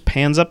then it just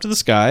pans up to the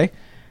sky,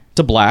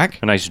 to black,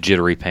 A nice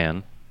jittery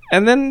pan.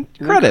 and then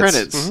And then credits.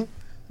 credits.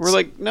 We're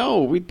like,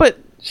 no, But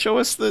show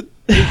us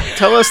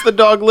tell us the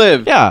dog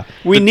lived. yeah,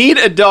 We need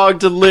a dog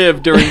to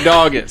live during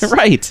Doggus.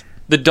 right.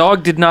 The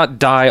dog did not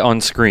die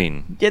on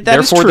screen. Yeah, that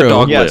is Therefore, true. the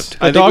dog Yes, lived. The I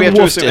think dog we have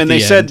to woofed assume, at and the they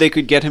said end. they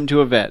could get him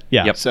to a vet.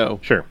 Yeah. Yep. So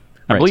Sure.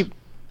 I Right. believe.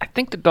 I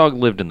think the dog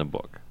lived in the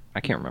book. I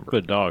can't remember.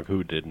 The dog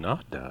who did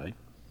not die.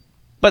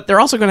 But they're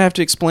also going to have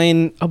to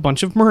explain a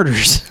bunch of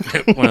murders.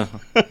 Well,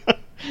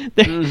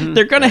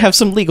 they're going to have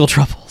some legal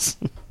troubles.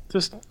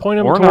 Just point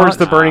him Or towards not.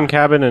 the burning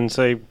cabin and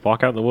say,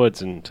 walk out in the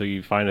woods until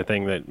you find a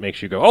thing that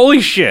makes you go,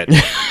 holy shit! We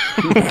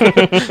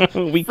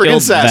friggin'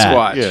 killed that.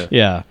 Sasquatch. Yeah.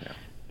 Yeah.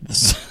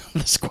 The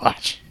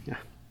Squatch.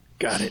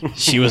 Got it.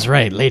 She was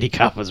right. Lady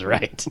Cop was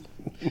right.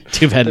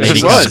 Too bad Lady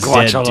There's Cop's a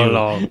Squatch dead, all too.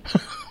 along.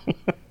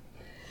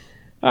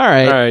 All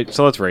right. All right,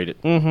 so let's rate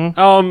it.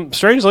 Mm-hmm.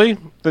 Strangely,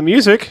 the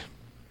music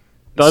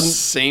doesn't.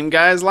 Same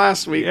guy as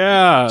last week.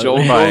 Yeah. Joel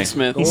by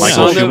Goldsmith, Michael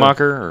son of,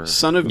 Schumacher or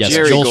son of Yes,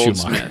 Jerry Joel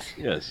Goldsmith. Schumacher.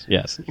 Yes.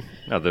 Yes.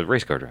 no, the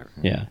race car driver.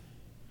 Yeah.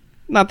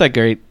 Not that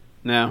great.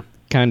 No,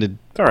 Kind of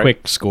all right.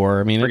 quick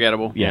score. I mean,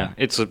 forgettable. Yeah.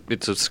 It's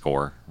a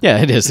score.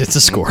 Yeah, it is. It's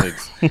a score.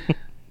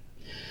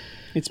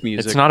 It's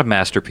music. It's not a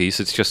masterpiece.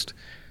 It's just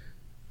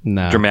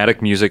No.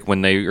 dramatic music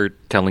when they are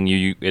telling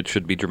you it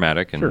should be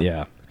dramatic. And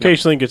Yeah.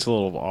 Occasionally gets a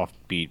little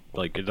offbeat,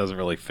 like it doesn't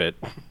really fit.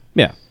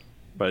 Yeah.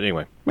 But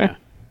anyway. Yeah.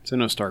 So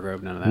no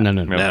Stargrove, none of that.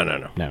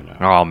 No. No.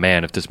 Oh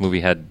man, if this movie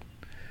had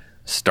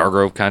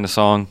Stargrove kind of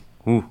song,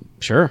 ooh.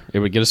 Sure, it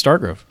would get a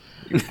Stargrove.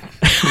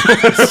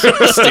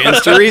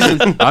 Stands to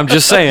reason. I'm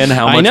just saying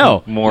how much I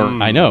know. more.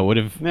 I know. It would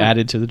have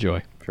added to the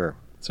joy. Sure.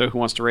 So who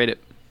wants to rate it?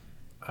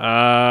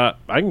 I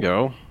can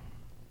go.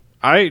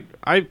 I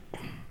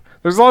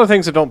there's a lot of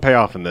things that don't pay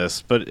off in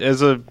this, but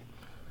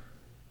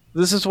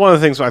this is one of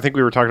the things I think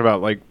we were talking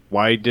about, like,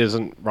 why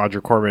doesn't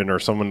Roger Corman or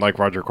someone like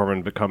Roger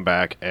Corman come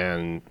back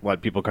and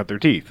let people cut their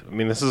teeth? I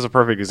mean, this is a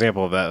perfect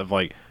example of that, of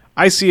like,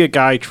 I see a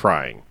guy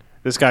trying.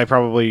 This guy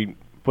probably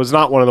was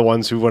not one of the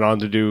ones who went on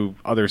to do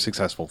other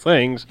successful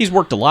things. He's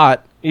worked a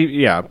lot.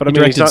 Yeah, but I He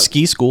mean, he's directed not,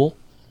 Ski School.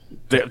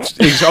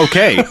 He's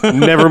okay.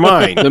 Never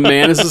mind. The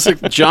man is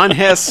John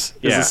Hess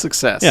is Yeah. a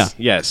success. Yeah.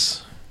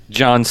 Yes.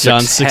 John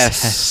John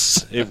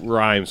Success. It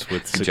rhymes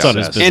with on his success.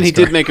 business. And he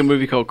card. did make a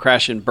movie called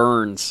Crash and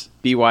Burns.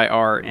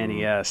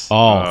 Byrnes.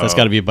 Oh, that's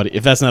got to be a buddy.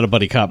 If that's not a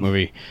buddy cop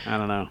movie, I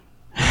don't know.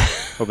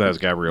 Hope that was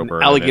Gabrielle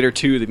Byrne. in it. Alligator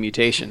 2, The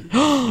Mutation.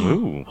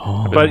 Ooh.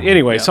 But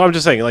anyway, so I'm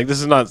just saying, like,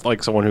 this is not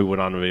like someone who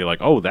went on to be like,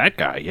 oh, that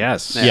guy,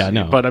 yes. Yeah,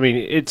 no. But I mean,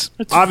 it's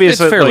obvious. it's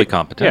that, fairly like,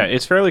 competent. Yeah,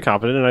 it's fairly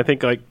competent, and I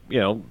think, like,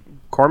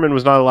 Corman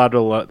was not allowed to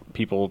let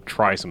people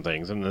try some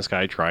things, and this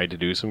guy tried to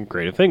do some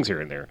creative things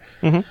here and there.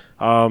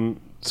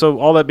 So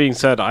all that being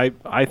said, I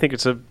think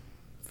it's a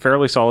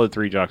fairly solid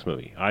Three Jocks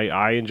movie.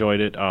 I enjoyed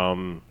it.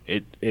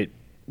 It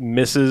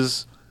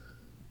misses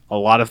a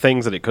lot of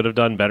things that it could have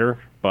done better,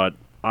 but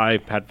I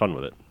had fun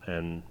with it,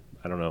 and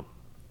I don't know.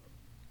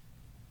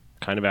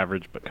 Kind of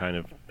average, but kind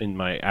of in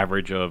my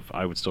average of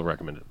I would still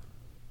recommend it.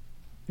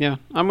 Yeah,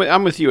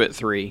 I'm with you at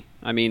 3.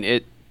 I mean,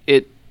 it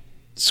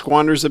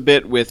squanders a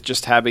bit with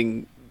just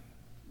having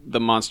the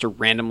monster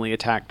randomly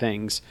attack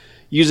things,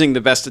 using the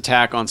vest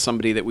attack on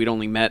somebody that we'd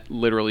only met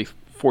literally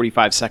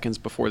 45 seconds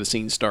before the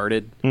scene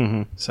started.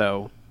 Mm-hmm.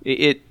 So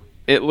it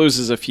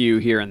loses a few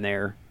here and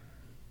there,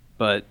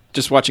 but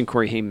just watching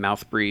Corey Haim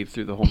mouth breathe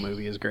through the whole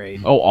movie is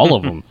great. oh, all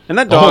of them. And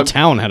that the dog, whole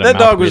town had a that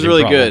dog was mouth-breathing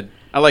really problem. good.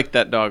 I liked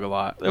that dog a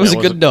lot. It was Yeah,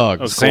 a good dog.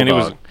 That was a Sandy cool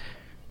was dog.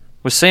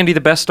 Was Sandy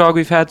the best dog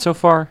we've had so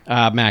far?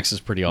 Max is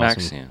pretty awesome.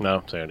 Max, yeah.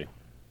 No, Sandy.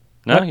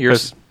 No, you're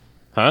 'Cause-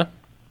 Huh?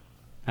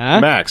 Huh?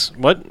 Max.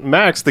 What?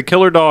 Max, the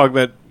killer dog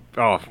that...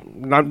 Oh,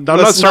 I'm not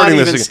Let's starting not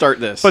this even again. start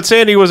this. But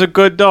Sandy was a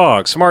good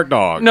dog, smart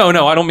dog. No,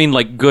 I don't mean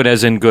like good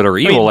as in good or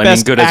evil. I mean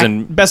best good as act-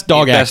 in best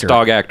dog best actor.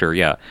 dog actor.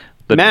 Yeah,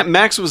 the,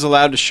 Max was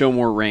allowed to show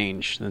more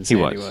range than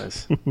Sandy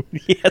was. was.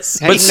 Yes.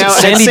 Hey, But now,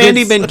 had Sandy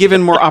Sandy did- been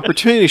given more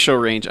opportunity to show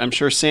range, I'm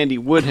sure Sandy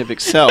would have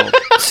excelled.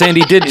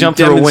 Sandy did jump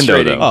through a window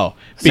demonstrating. though. Oh,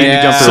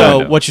 Sandy jumped through a so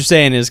window. what you're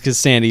saying is because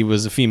Sandy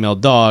was a female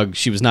dog,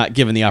 she was not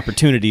given the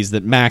opportunities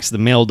that Max, the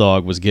male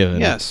dog, was given.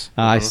 Yes.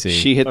 I see.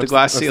 She hit the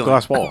glass That's the ceiling.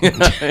 glass wall.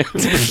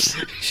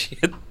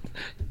 Shit.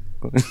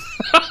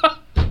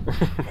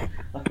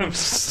 I'm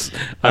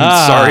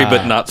sorry,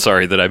 but not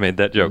sorry that I made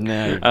that joke.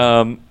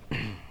 No.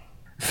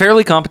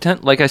 Fairly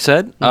competent, like I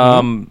said.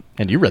 and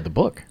you read the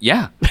book.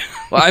 Yeah.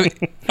 Well, I mean,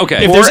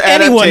 okay. If Or there's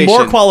anyone more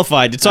adaptation.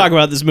 qualified to talk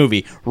about this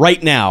movie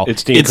right now,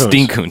 It's Dean It's Koontz.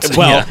 Dean Koontz.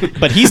 well, Yeah.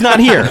 but he's not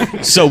here,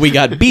 so we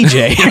got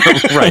BJ.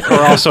 right.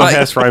 Or also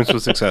Hess rhymes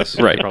with success.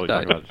 Right. Probably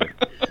talk about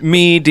it too.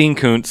 Me, Dean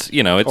Koontz,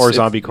 it's Or it's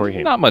Zombie Corey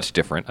Haim. Not much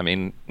different. I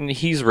mean,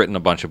 he's written a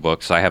bunch of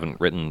books. I haven't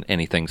written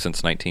anything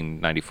since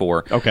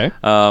 1994. Okay.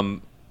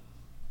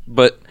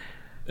 But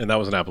And that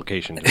was an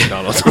application to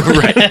McDonald's.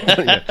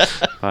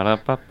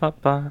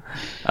 Ba-da-ba-ba-ba.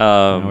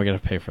 Oh, we got to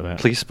pay for that.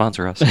 Please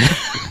sponsor us.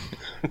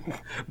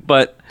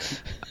 But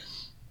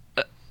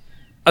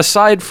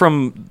aside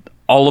from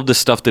all of the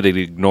stuff that it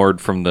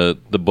ignored from the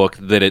book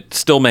that it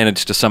still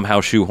managed to somehow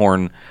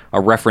shoehorn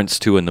a reference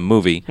to in the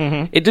movie,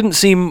 it didn't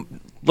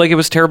seem like it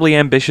was terribly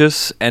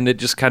ambitious, and it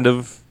just kind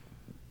of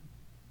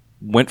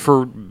went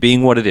for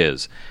being what it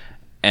is.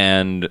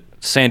 And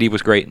Sandy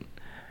was great,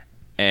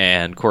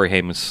 and Corey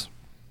Haim was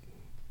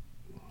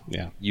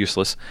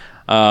useless.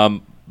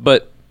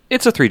 But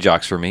it's a 3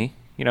 jocks for me.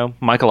 You know,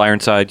 Michael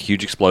Ironside,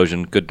 huge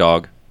explosion, good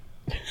dog.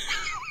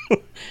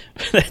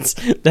 That's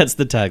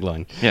the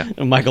tagline. Yeah.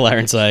 Michael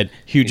Ironside,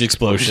 huge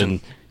explosion,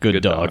 good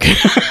dog.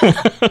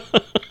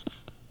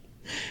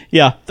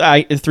 Yeah,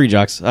 3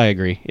 jocks. I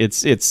agree.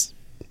 It's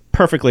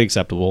perfectly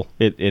acceptable.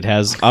 It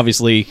has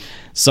obviously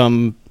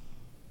some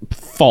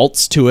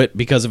faults to it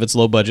because of its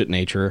low budget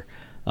nature.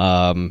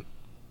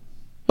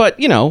 But,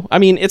 you know, I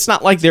mean, it's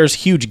not like there's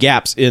huge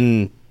gaps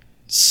in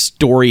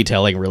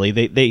storytelling, really.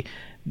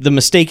 The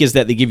mistake is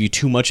that they give you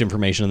too much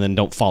information and then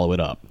don't follow it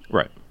up.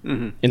 Right.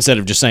 Instead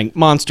of just saying,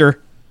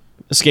 monster,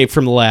 escape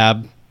from the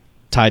lab,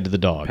 tied to the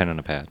dog. Pen and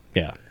a pad.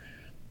 Yeah.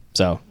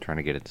 So, Trying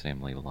to get its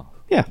name label off.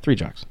 yeah, 3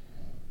 jocks.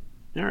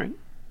 All right.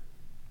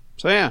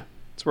 So yeah,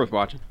 it's worth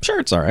watching. Sure,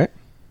 it's all right.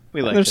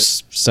 We liked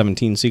There's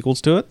 17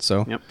 sequels to it,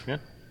 so. it. Yep. Yeah.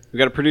 We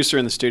got a producer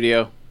in the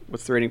studio.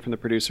 What's the rating from the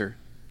producer?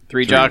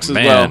 3 3. jocks as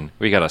Man, well.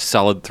 we got a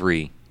solid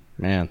 3.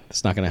 Man,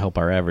 it's not going to help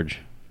our average.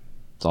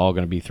 It's all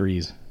going to be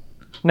 3s.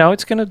 No,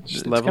 it's gonna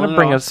leveling it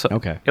bring off. us.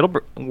 Okay. It'll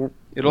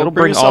It'll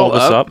bring all of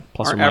us up.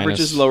 Plus Our or average minus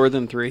is lower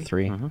than 3.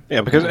 3.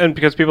 Yeah,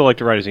 because people like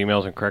to write his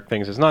emails and correct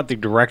things. It's not the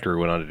director who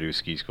went on to do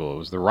Ski School. It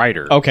was the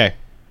writer. Okay.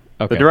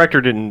 Okay. The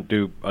director didn't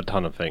do a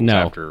ton of things No.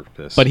 after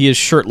this. But he is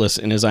shirtless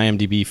in his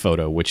IMDb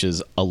photo, which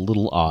is a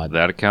little odd.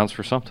 That accounts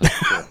for something.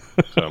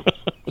 So,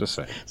 just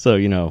saying. So,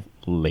 you know,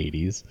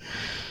 ladies.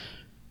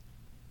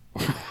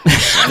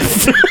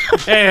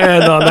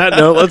 And on that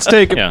note, let's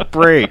take a Yeah.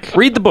 break.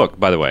 Read the book,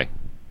 by the way.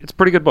 It's a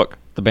pretty good book.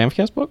 The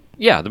Bamfcast book?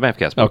 Yeah, the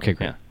Mavcast book. Okay,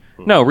 great. Yeah.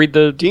 No, read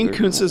the Dean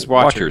Kuntz's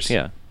Watchers.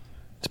 Yeah,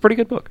 it's a pretty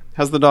good book.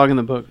 How's the dog in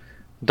the book?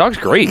 The dog's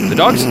great.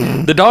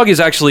 The dog is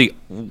actually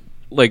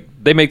like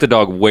they make the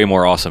dog way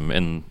more awesome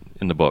in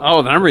the book.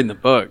 Oh, then I'm reading the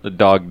book. The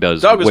dog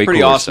does. The dog was way pretty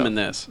cooler awesome stuff. in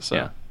this. So.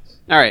 Yeah.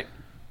 All right.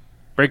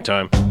 Break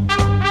time.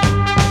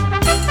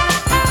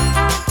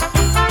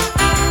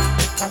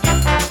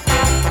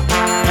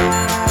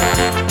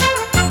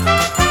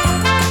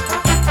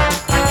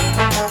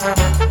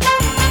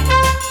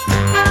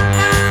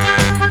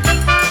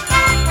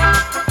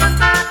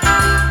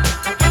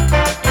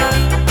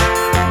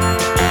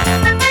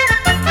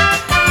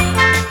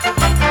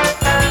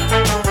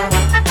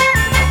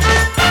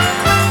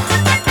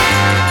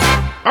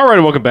 All right,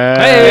 welcome back.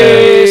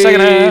 Hey, second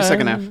half.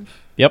 Second half.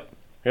 Yep.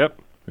 Yep,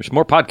 There's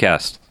more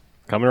podcasts.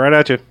 coming right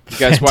at you. You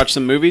guys watch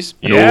some movies?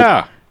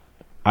 Yeah,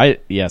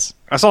 Yes.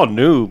 I saw a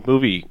new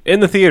movie in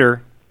the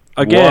theater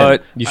again.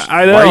 What?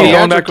 I know. Why are you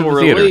going back to the Theatrical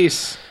theater?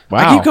 release. Wow.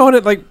 I keep going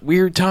at like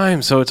weird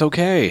times, so it's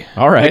okay.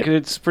 All right. Like,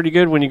 it's pretty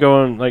good when you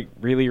go on like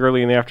really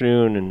early in the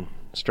afternoon and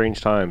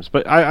strange times.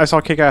 But I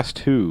saw Kick-Ass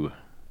 2.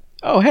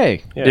 Oh,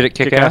 hey. Yeah, Did it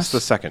kick Kick-Ass ass?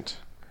 the second.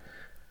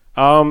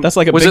 That's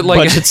like a Was big it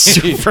like budget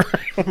super.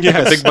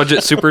 Yes. Big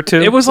budget Super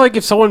 2? It was like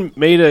if someone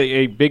made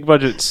a big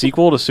budget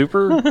sequel to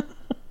Super,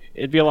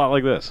 it'd be a lot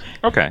like this.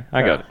 Okay,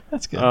 I got it.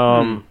 That's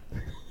good.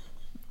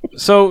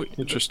 So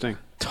Interesting.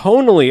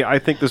 tonally, I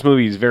think this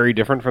movie is very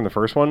different from the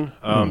first one.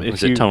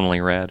 Is it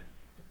tonally rad?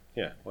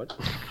 Yeah.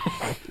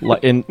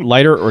 What? In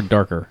lighter or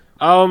darker?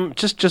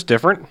 Just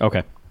different.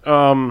 Okay.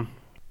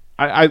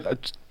 I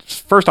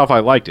first off, I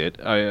liked it.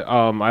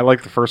 I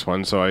liked the first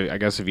one, so I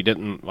guess if you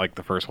didn't like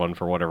the first one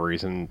for whatever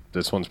reason,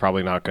 this one's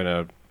probably not going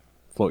to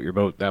float your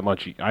boat that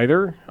much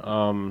either.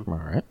 All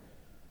right.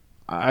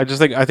 I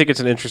think it's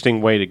an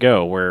interesting way to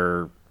go,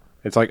 where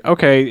it's like,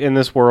 okay, in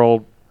this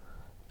world,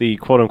 the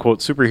quote unquote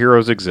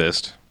superheroes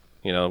exist.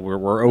 You know,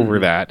 we're over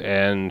that,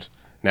 and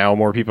now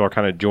more people are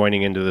kind of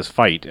joining into this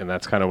fight, and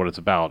that's kind of what it's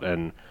about.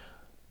 And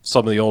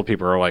some of the old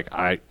people are like,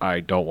 I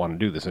don't want to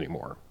do this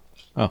anymore.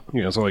 Oh.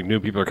 You know, so like new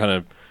people are kind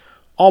of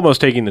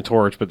almost taking the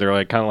torch, but they're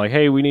like kind of like,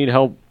 hey, we need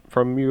help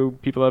from you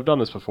people that have done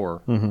this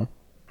before. Mm-hmm.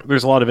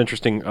 There's a lot of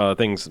interesting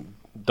things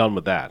done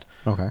with that.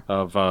 Okay.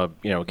 Of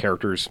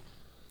characters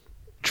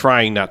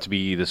trying not to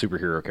be the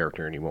superhero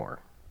character anymore,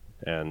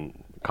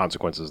 and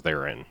consequences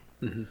therein.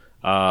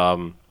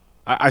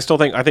 I still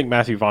think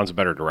Matthew Vaughn's a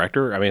better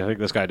director. I mean, I think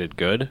this guy did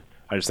good.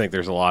 I just think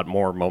there's a lot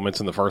more moments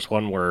in the first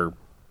one where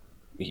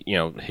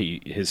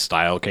his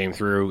style came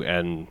through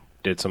and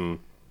did some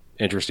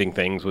interesting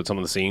things with some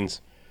of the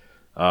scenes.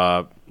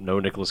 No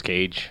Nicolas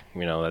Cage,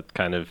 that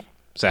kind of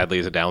sadly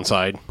is a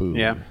downside.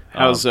 Yeah.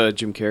 How's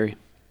Jim Carrey?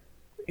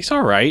 He's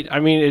all right. I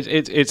mean,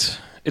 it's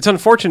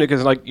unfortunate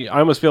because like I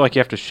almost feel like you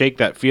have to shake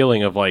that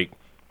feeling of like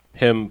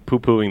him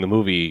poo-pooing the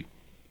movie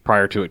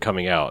prior to it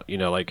coming out.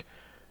 Like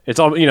it's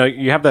all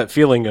you have that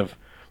feeling of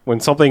when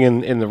something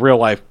in the real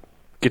life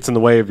gets in the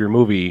way of your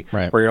movie,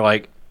 Right. where you're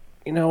like,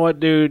 you know what,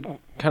 dude,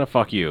 kind of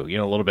fuck you,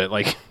 a little bit.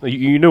 Like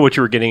you knew what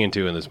you were getting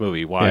into in this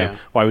movie. Why Yeah.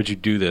 why would you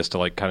do this to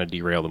like kind of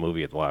derail the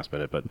movie at the last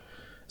minute? But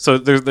so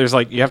there's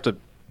like you have to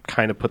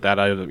kind of put that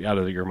out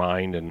of your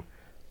mind, and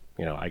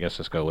I guess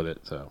just go with it.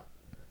 So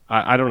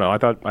I don't know. I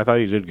thought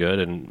he did good,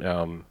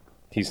 and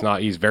he's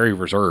very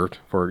reserved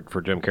for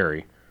Jim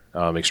Carrey,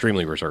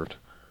 extremely reserved.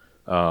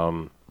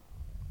 And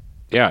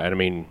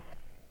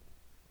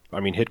I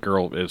mean, Hit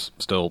Girl is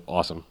still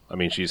awesome. I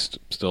mean, she's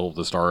still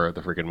the star of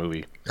the freaking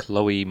movie.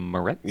 Chloe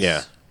Moretz.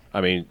 Yeah, I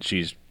mean,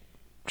 she's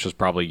just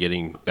probably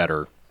getting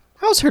better.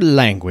 How's her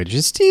language?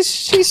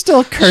 She's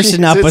still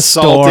cursing up Is it a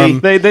salty? storm.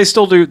 They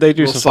still do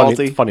some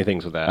salty. funny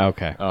things with that.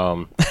 Okay.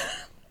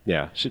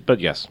 Yeah,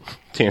 but yes,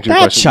 to answer your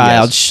That question,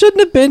 child yes.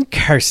 shouldn't have been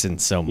cursing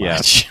so much.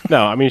 Yes.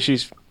 No, I mean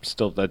she's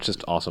still that's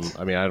just awesome.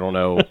 I mean, I don't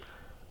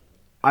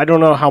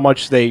know how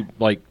much they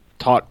like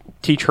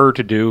teach her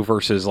to do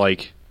versus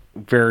like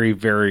very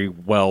very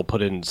well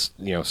put in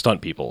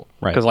stunt people.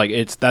 Right. Because like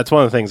that's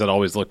one of the things that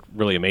always looked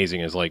really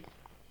amazing is like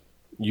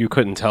you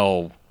couldn't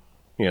tell.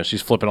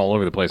 She's flipping all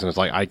over the place, and it's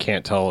like I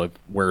can't tell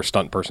where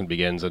stunt person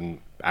begins and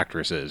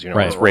actress is.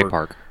 Right. It's Ray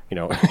Park.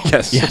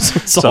 Yes. Yes,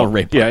 it's all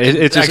Ray Park. Yeah,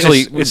 it's just-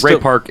 Actually, it's Ray still-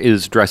 Park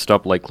is dressed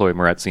up like Chloe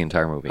Moretz the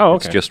entire movie. Oh,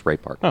 It's okay. just Ray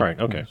Park. Right.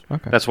 Okay.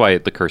 Okay. That's why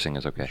the cursing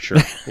is okay. Sure.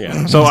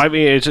 Yeah. So I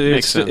mean,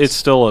 it's sense.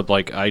 still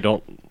like I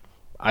don't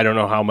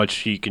know how much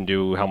she can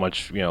do, how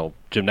much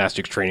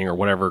gymnastics training or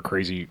whatever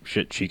crazy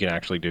shit she can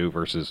actually do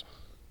versus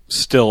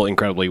still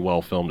incredibly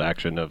well filmed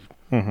action of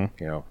I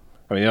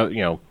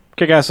mean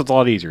Kick-Ass is a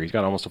lot easier. He's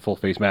got almost a full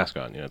face mask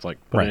on. It's like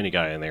put Right. any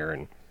guy in there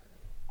and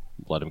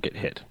let him get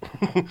hit.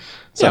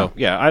 So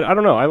yeah, I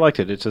don't know. I liked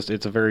it. It's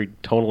a very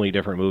tonally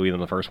different movie than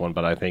the first one,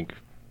 but I think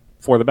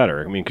for the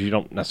better. I mean, because you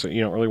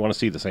don't really want to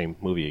see the same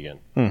movie again.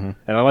 Mm-hmm.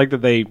 And I like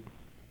that they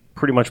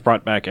pretty much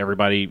brought back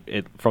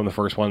everybody from the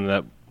first one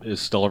that is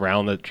still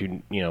around that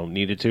you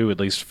needed to, at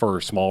least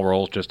for small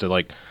roles, just to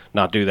like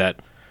not do that.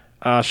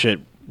 Shit,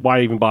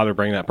 why even bother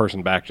bringing that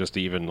person back just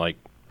to even like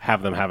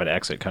have them have an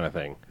exit kind of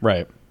thing?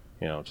 Right.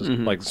 Just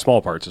like the small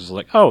parts. It's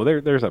like, oh,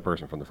 there's that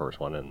person from the first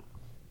one, and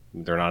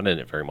they're not in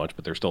it very much,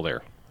 but they're still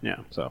there. Yeah.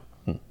 So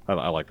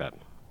I like that.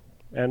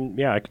 And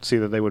yeah, I could see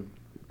that they would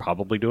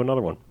probably do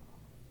another one.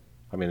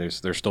 I mean,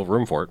 there's still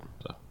room for it.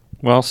 So.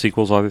 Well,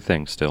 sequels are the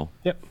thing still.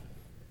 Yep.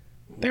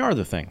 They are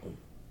the thing.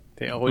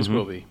 They always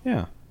will be.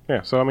 Yeah.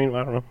 Yeah. So I mean,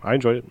 I don't know. I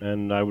enjoyed it,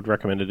 and I would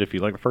recommend it if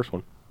you like the first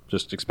one.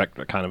 Just expect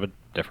a kind of a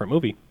different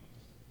movie.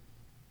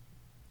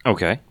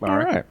 Okay. All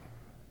right.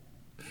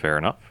 Fair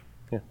enough.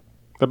 Yeah.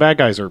 The bad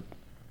guys are.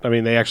 I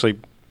mean, they actually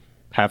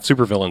have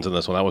supervillains in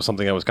this one. That was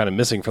something that was kind of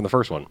missing from the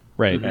first one.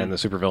 Right. And the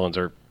supervillains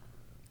are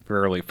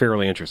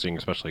fairly interesting,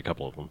 especially a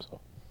couple of them.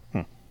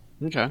 So.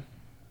 Okay.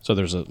 So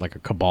there's a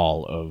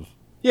cabal of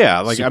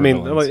Yeah, like I mean,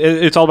 Supervillains. like,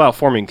 it's all about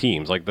forming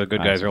teams. Like the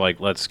good I guys see. are like,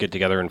 let's get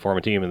together and form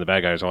a team, and the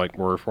bad guys are like,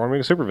 we're forming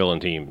a supervillain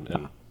team.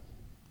 And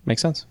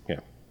makes sense.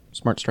 yeah,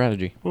 Smart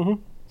strategy.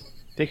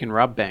 They can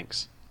rob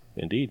banks.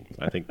 indeed,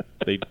 I think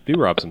they do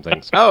rob some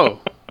things. Oh,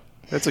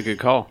 that's a good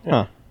call.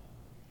 Huh.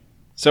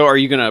 So are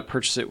you going to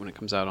purchase it when it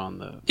comes out on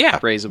the Yeah.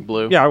 Rays of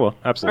Blue? Yeah, I will All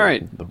absolutely.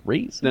 right. The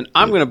raise. Then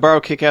I'm going to borrow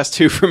Kick-Ass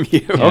 2 from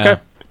you. Okay.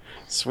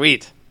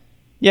 Sweet.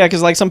 Yeah,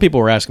 because like some people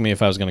were asking me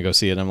if I was going to go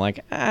see it. And I'm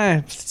like,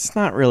 it's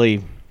not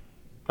really.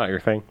 Not your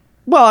thing.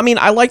 Well, I mean,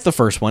 I like the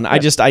first one. I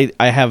just I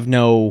have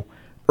no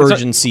not-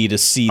 urgency to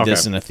see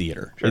this Okay. in a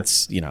theater. Sure.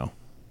 It's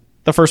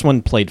the first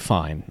one played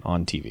fine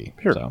on TV.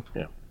 Sure. So.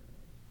 Yeah.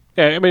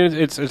 Yeah, I mean,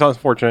 it's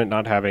unfortunate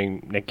not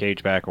having Nick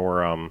Cage back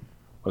or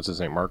what's his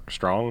name, Mark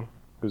Strong,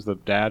 who's the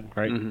dad,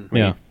 right? I mean,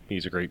 Yeah.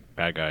 he's a great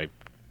bad guy.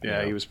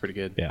 Yeah, he was pretty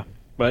good. Yeah.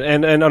 But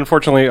and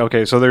unfortunately,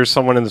 okay, so there's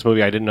someone in this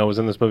movie I didn't know was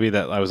in this movie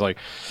that I was like,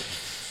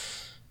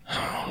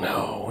 oh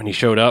no, when he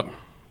showed up.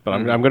 But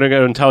I'm going to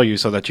go and tell you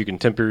so that you can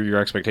temper your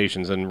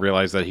expectations and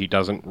realize that he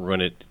doesn't ruin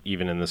it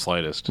even in the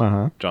slightest.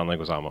 Uh-huh. John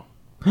Leguizamo.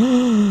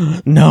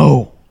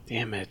 No.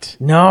 Damn it.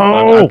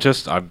 No.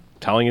 I'm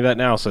telling you that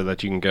now so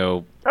that you can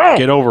go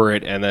get over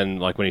it, and then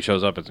like when he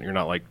shows up, you're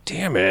not like,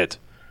 damn it,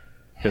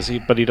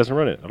 but he doesn't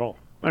ruin it at all.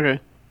 Okay.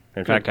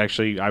 In fact,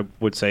 actually, I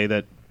would say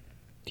that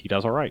he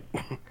does all right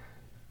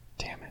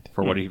Damn it.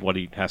 for what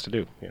he has to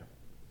do. Yeah.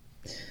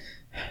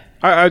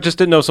 I just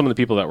didn't know some of the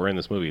people that were in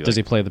this movie. Does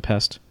he play the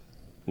pest?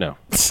 No,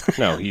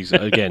 no. He's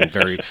again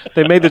very.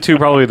 They made the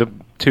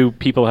two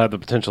people have the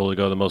potential to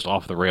go the most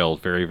off the rails.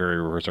 Very, very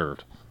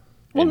reserved.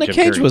 Well, And Nick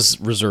Jim Cage Carrey- was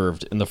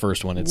reserved in the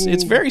first one.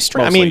 It's very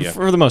strange. I Mostly, mean, yeah.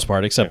 for the most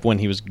part, except when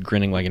he was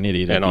grinning like an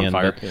idiot and at on the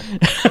fire.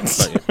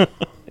 end. Yeah.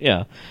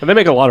 Yeah. And they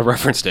make a lot of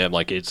reference to him.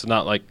 Like it's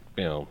not like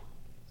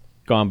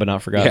Gone but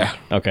not forgotten. Yeah.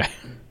 Okay.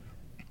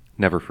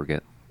 Never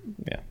forget.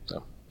 Yeah.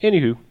 So,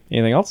 anywho,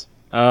 Anything else?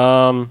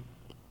 I've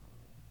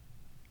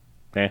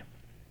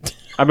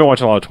been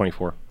watching a lot of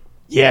 24.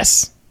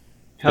 Yes.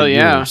 Hell You're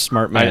yeah. a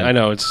smart man. I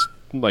know it's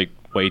like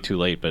way too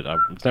late, but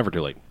it's never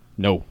too late.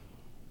 No.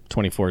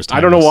 24 is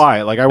I don't know timeless.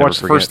 why. Like I watched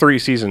the forget. first 3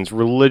 seasons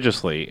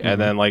religiously, and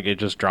then like it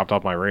just dropped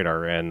off my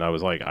radar, and I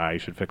was like, I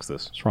should fix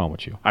this. What's wrong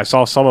with you? I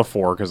saw some of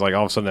 4 because like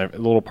all of a sudden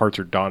little parts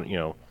are done.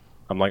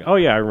 I'm like, oh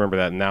yeah, I remember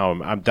that. And now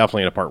I'm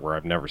definitely in a part where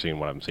I've never seen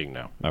what I'm seeing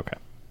now. Okay.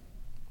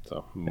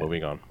 So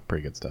moving on.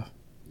 Pretty good stuff.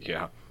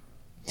 Yeah.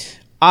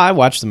 I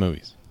watched the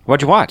movies.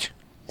 What'd you watch?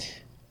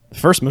 The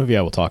first movie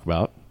I will talk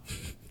about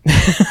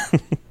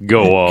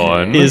Go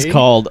on. is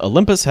called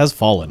Olympus Has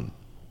Fallen.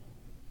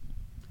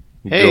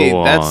 Hey,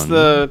 Go that's on.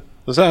 the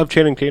Does that have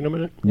Channing Tatum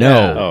in it?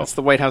 No. Oh. that's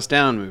the White House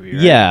Down movie,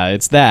 right? Yeah,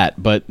 it's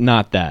that, but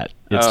not that.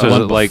 It's So the is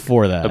one it like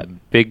before a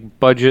that. big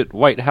budget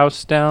White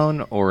House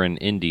Down or an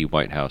indie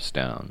White House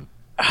Down?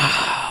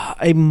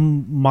 A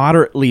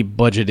moderately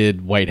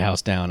budgeted White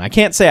House Down. I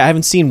can't say I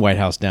haven't seen White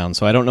House Down,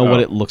 so I don't know what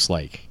Oh. it looks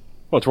like.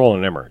 Well, it's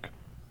Roland Emmerich.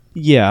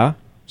 Yeah.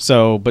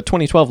 So, but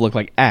 2012 looked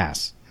like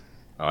ass.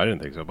 Oh, I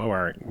didn't think so, but all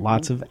right.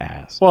 Lots of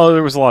ass. Well,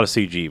 there was a lot of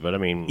CG, but I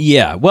mean...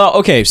 Yeah. Well,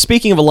 okay.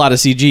 Speaking of a lot of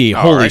CG,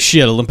 holy right.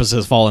 shit, Olympus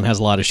Has Fallen has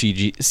a lot of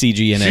CG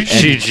in it.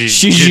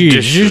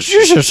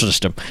 CG.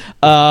 System.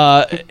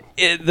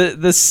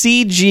 The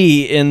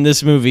CG in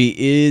this movie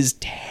is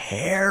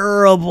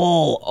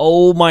terrible.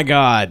 Oh my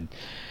god.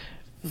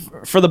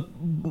 For the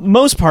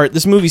most part,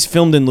 this movie's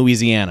filmed in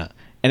Louisiana,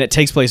 and it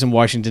takes place in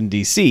Washington,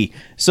 D.C.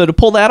 So to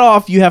pull that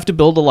off, you have to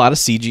build a lot of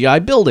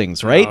CGI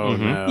buildings, right? Oh,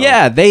 no.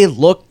 Yeah, they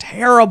look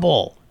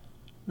terrible.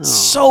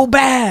 So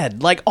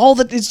bad. Like, all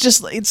that,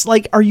 it's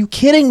like, are you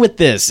kidding with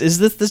this? Is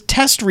this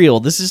test reel?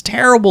 This is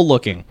terrible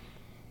looking.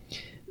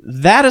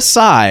 That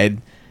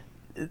aside,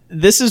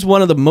 this is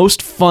one of the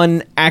most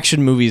fun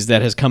action movies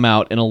that has come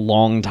out in a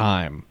long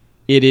time.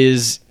 It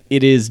is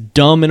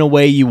dumb in a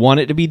way you want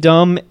it to be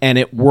dumb, and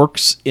it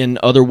works in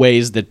other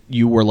ways that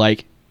you were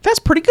like, that's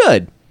pretty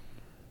good.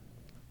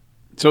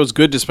 So it's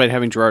good despite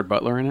having Gerard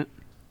Butler in it?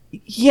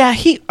 Yeah,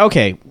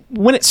 okay.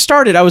 When it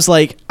started, I was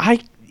like,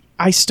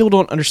 I still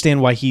don't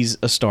understand why he's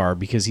a star,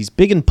 because he's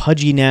big and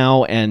pudgy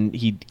now, and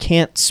he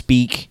can't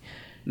speak.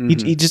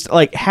 He just,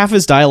 like, half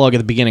his dialogue at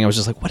the beginning, I was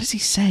just like, what is he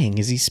saying?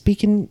 Is he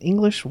speaking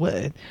English?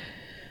 What?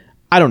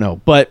 I don't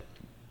know, but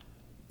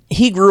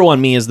he grew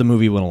on me as the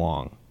movie went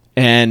along.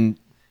 And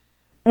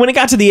when it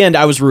got to the end,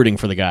 I was rooting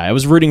for the guy. I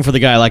was rooting for the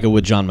guy like I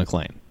would John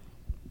McClane.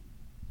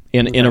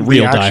 In a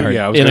real actual- Die Hard.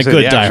 yeah, I was In gonna a say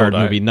good the Die actual Hard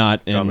movie,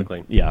 not in... John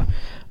McClane. Yeah.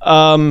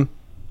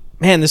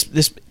 Man,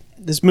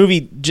 this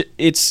movie,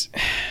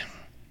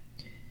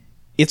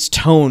 its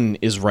tone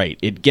is right.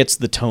 It gets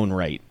the tone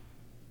right.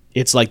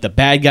 It's like the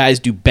bad guys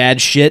do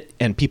bad shit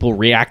and people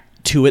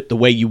react to it the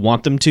way you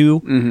want them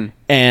to.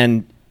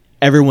 And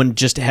everyone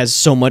just has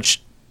so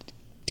much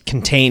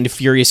contained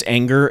furious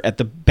anger at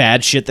the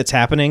bad shit that's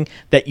happening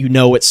that you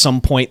know at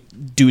some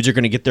point dudes are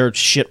going to get their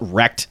shit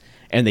wrecked,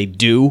 and they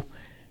do.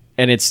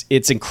 And it's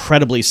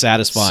incredibly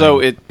satisfying. So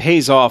it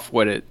pays off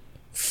what it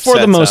For the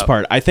sets most up.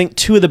 part, I think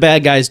two of the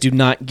bad guys do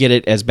not get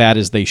it as bad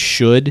as they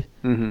should,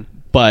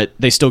 but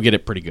they still get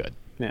it pretty good.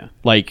 Yeah.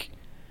 Like,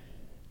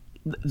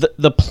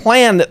 the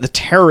plan that the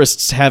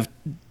terrorists have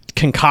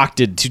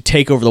concocted to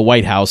take over the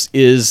White House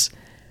is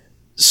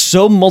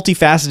so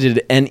multifaceted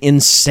and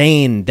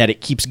insane that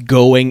it keeps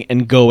going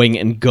and going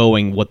and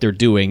going what they're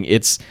doing.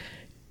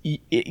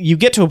 You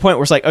get to a point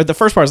where it's like, the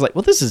first part is like,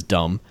 well, this is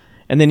dumb.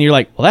 And then you're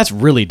like, well, that's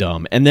really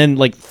dumb. And then,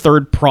 like,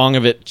 third prong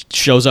of it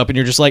shows up and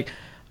you're just like,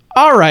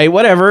 all right,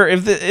 whatever.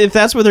 If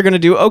that's what they're going to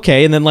do,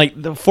 okay. And then, like,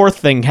 the fourth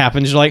thing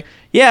happens. You're like,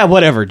 yeah,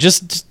 whatever.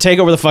 Just take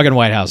over the fucking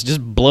White House.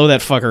 Just blow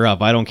that fucker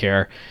up. I don't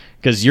care,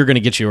 because you're going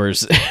to get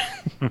yours.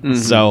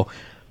 So,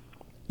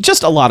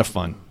 just a lot of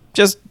fun.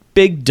 Just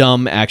big,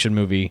 dumb action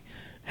movie.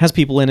 Has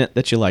people in it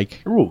that you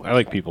like. Ooh, I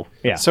like people.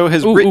 Yeah. So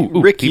has Ooh, Rick, ooh,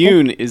 ooh, Rick people?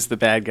 Yoon is the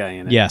bad guy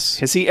in it. Yes.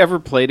 Has he ever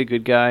played a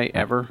good guy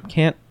ever?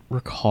 Can't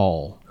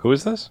recall. Who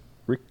is this?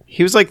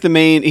 He was like the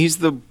main. He's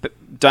the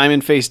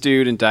diamond faced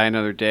dude in Die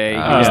Another Day. He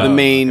was the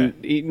main,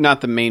 okay.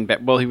 not the main.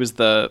 Well, he was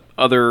the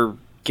other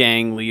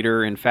gang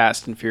leader in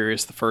Fast and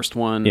Furious, the first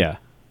one. Yeah.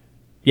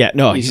 Yeah,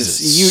 no,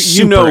 he's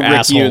You know Rick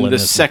asshole Yoon in the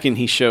this. second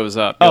he shows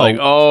up. You're Oh. like,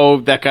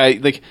 oh, that guy.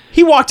 Like,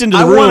 He walked into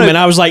the I room wanna- and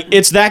I was like,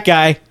 it's that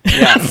guy.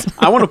 yeah,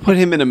 I want to put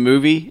him in a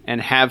movie and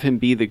have him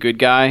be the good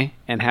guy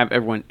and have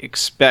everyone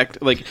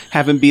expect, like,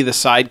 have him be the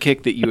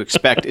sidekick that you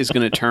expect is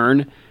going to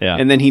turn. Yeah.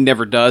 And then he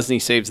never does, and he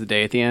saves the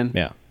day at the end.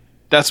 Yeah.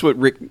 That's what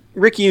Rick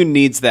Yoon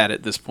needs that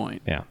at this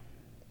point. Yeah.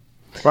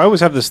 Well, I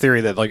always have this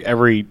theory that like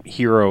every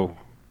hero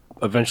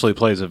eventually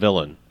plays a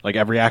villain. Like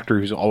every actor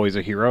who's always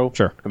a hero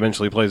Sure.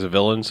 eventually plays a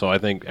villain. So I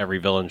think every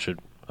villain should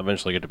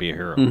eventually get to be a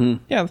hero. Because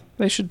Yeah,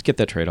 they should get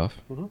that trade-off.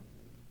 I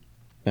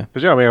mean,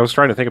 I was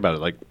trying to think about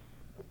it. Like,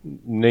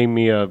 name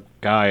me a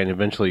guy, and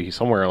eventually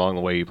somewhere along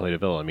the way he played a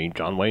villain. I mean,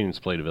 John Wayne's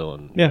played a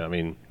villain. Yeah. I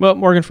mean, Well,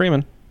 Morgan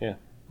Freeman, yeah.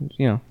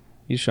 you know,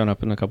 he's shown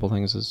up in a couple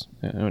things as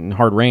in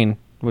Hard Rain,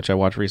 which I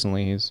watched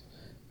recently. He's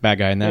a bad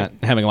guy in that,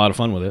 having a lot of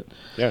fun with it.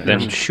 Yeah.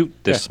 Then shoot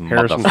this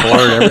Harrison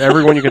motherfucker. Ford.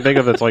 Everyone you can think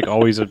of that's like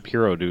always a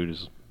hero dude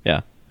has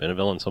Yeah. been a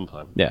villain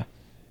sometime. Yeah.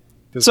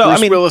 Does So, Bruce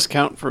I mean- Willis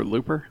count for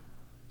Looper?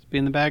 As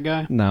being the bad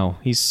guy? No,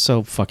 he's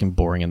so fucking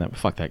boring in that.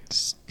 Fuck that.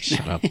 Just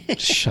shut up.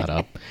 Shut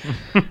up.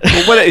 Well,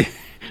 what?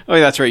 Oh,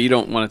 that's right. You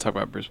don't want to talk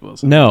about Bruce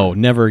Willis. No,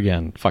 never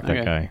again. Fuck that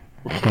Okay.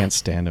 guy. Can't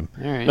stand him.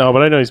 All right. No,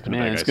 but I know he's been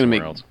Man, a bad it's guy gonna somewhere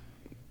make- else.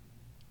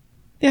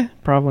 Yeah,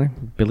 probably.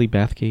 Billy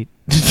Bathgate.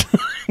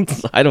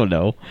 I don't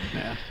know.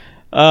 Yeah.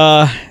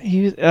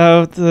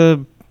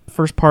 The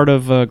first part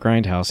of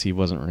Grindhouse, he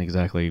wasn't really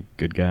exactly a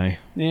good guy.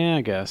 Yeah,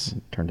 I guess.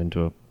 Turned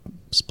into a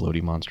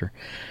splody monster.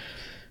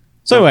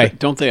 So anyway,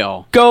 Don't they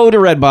all? go to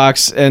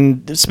Redbox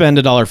and spend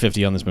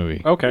 $1.50 on this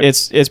movie. Okay.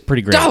 It's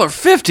pretty great.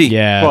 $1.50.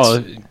 Yeah.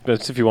 Well,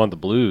 that's if you want the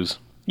blues.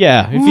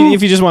 yeah.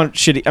 If you just want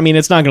shitty, I mean,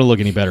 it's not going to look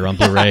any better on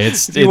Blu-ray.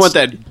 It's You want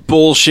that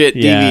bullshit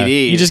yeah,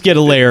 DVD. You just get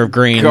a layer of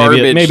grain.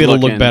 Garbage Maybe it'll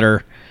look looking.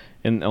 better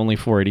in only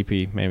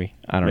 480p. Maybe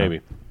I don't know.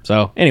 Maybe.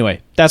 So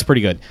anyway, that's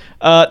pretty good.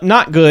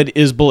 Not good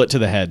is Bullet to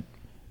the Head.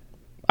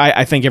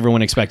 I think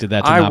everyone expected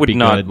that to I not would be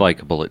not good.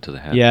 like a bullet to the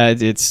head. Yeah,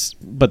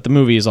 but the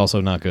movie is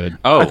also not good.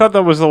 Oh, I thought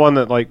that was the one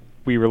that like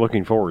we were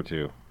looking forward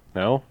to.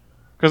 No,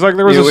 because like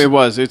there was. It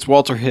was. It's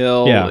Walter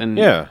Hill Yeah. and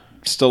Yeah.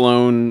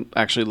 Stallone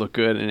actually looked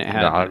good, and it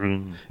had.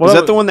 Well, Is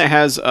that the one that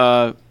has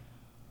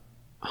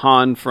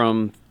Han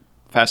from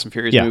Fast and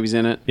Furious Yeah. movies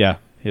in it? Yeah,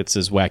 it's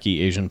his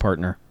wacky Asian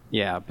partner,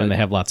 Yeah, but and they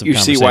have lots of. you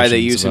see why they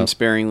conversations use him about-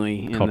 sparingly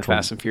in the cultural-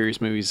 Fast and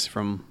Furious movies,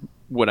 from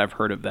what I've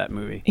heard of that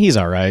movie. He's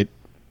all right.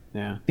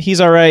 Yeah, He's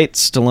all right.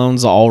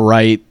 Stallone's all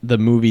right. The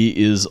movie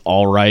is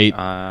all right.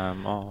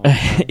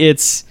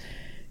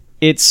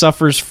 It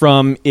suffers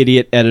from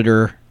idiot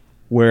editor,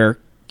 where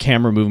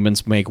camera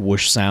movements make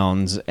whoosh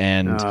sounds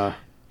and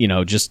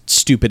just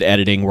stupid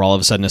editing where all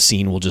of a sudden a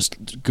scene will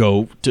just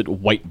go to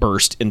white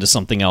burst into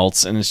something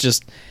else, and it's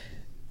just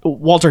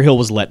Walter Hill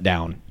was let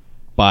down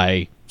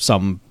by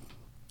some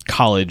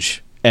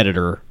college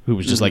editor who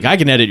was just like, I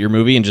can edit your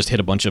movie, and just hit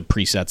a bunch of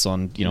presets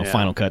on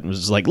Final Cut and was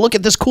just like, look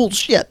at this cool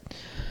shit.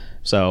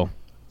 So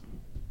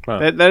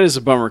that is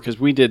a bummer because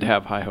we did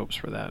have high hopes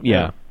for that.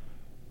 yeah.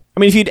 I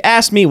mean, if you'd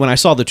asked me when I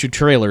saw the 2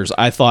 trailers,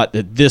 I thought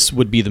that this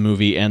would be the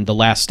movie and The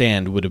Last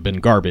Stand would have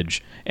been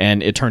garbage,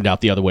 and it turned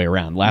out the other way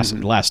around. Last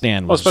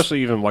Stand Well, was...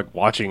 especially even like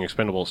watching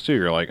Expendables 2,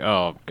 you're like,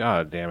 oh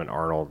god damn it,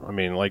 Arnold. I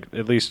mean, like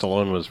at least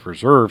Stallone was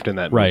preserved in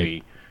that Right.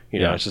 movie. You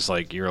know, Yeah. it's just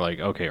like you're like,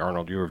 okay,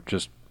 Arnold,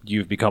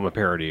 you've become a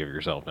parody of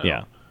yourself now.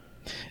 Yeah.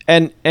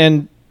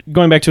 And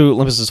going back to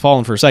Olympus Has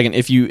Fallen for a second,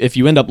 if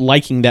you end up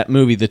liking that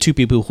movie, the 2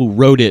 people who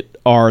wrote it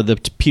are the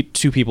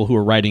 2 people who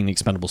are writing The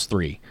Expendables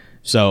 3.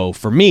 So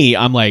for me,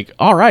 I'm like,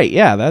 all right,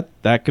 yeah,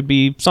 that could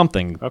be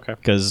something. Okay.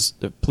 Because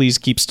please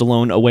keep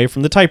Stallone away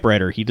from the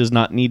typewriter. He does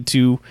not need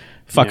to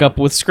fuck up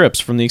with scripts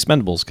from The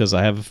Expendables, because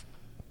I have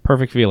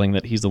perfect feeling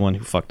that he's the one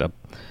who fucked up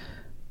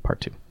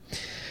part 2.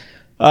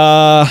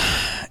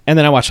 And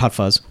then I watched Hot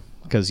Fuzz,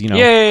 because,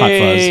 Yay! Hot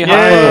Fuzz.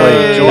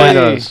 Finally, join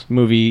That us.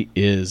 movie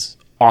is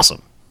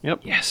awesome.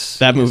 Yep. yes,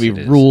 That movie Yes,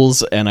 it is.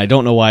 rules, and I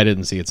don't know why I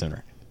didn't see it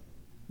sooner.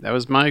 That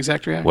was my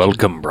exact reaction.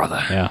 Welcome,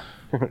 brother. Yeah.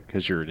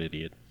 Because you're an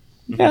idiot.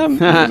 Yeah,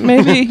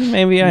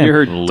 maybe I am.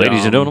 You're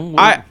Ladies and dumb.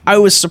 gentlemen, I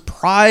was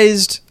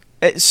surprised,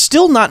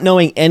 still not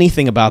knowing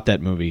anything about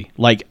that movie.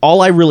 Like,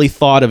 all I really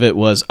thought of it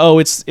was, oh,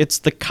 it's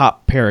the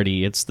cop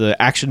parody, it's the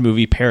action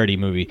movie parody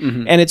movie,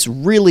 and it's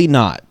really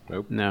not.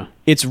 No.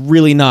 It's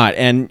really not,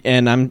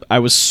 and I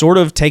was sort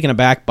of taken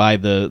aback by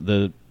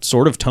the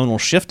sort of tonal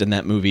shift in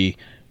that movie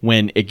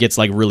when it gets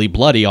like really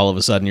bloody. All of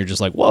a sudden, you're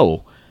just like,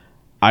 whoa,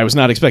 I was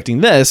not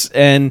expecting this,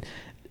 and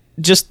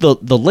just the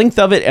length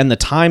of it and the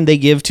time they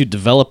give to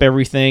develop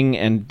everything,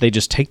 and they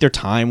just take their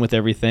time with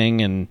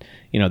everything, and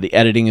the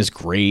editing is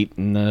great,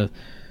 and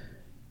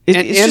it's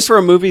And just for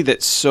a movie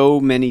that so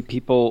many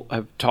people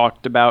have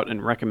talked about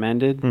and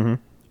recommended,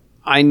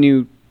 I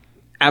knew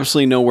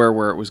absolutely nowhere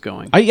where it was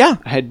going. yeah.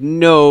 I had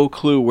no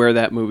clue where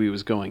that movie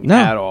was going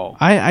at all.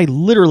 I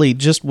literally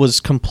just was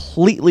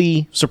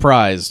completely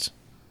surprised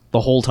the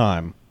whole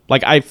time.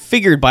 Like, I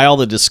figured by all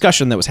the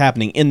discussion that was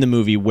happening in the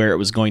movie where it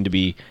was going to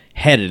be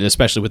headed,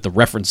 especially with the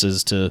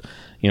references to,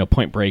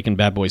 Point Break and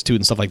Bad Boys 2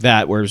 and stuff like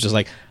that, where it was just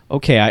like,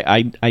 okay,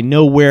 I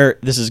know where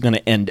this is going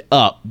to end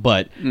up,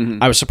 but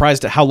I was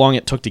surprised at how long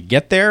it took to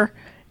get there,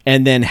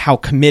 and then how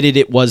committed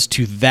it was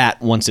to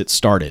that once it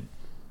started.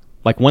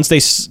 Like, once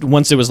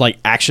it was like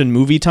action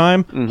movie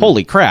time,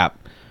 holy crap.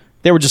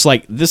 They were just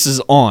like, this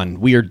is on.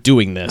 We are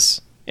doing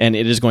this, and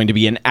it is going to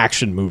be an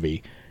action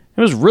movie.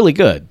 It was really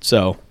good,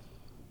 so...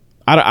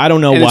 I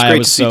don't know And why it's great I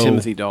was to see so...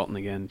 Timothy Dalton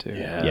again, too.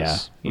 Yeah,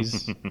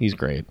 he's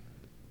great.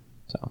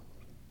 So,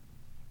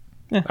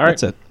 yeah, All right.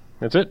 that's it.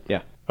 That's it?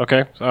 Yeah.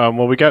 Okay.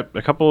 Well, we got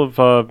a couple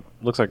of,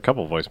 looks like a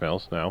couple of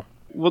voicemails now.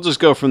 We'll just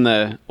go from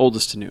the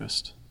oldest to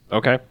newest.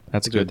 Okay.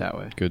 That's Do it good. that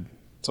way. Good.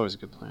 It's always a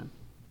good plan.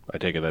 I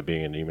take it that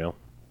being an email.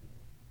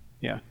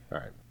 Yeah. All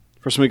right.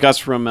 First one we got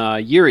from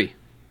Yuri.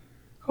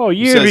 Oh,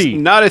 He says, Yuri!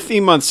 not a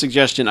theme month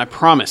suggestion, I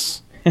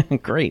promise.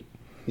 Great.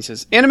 He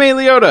says, Anime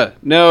Leota.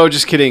 No,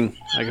 just kidding.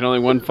 I can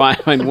only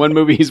find one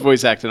movie he's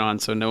voice acted on,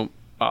 so no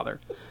bother.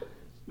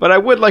 But I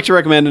would like to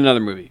recommend another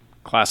movie.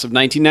 Class of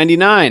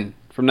 1999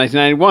 from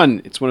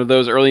 1991. It's one of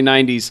those early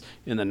 90s,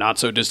 in the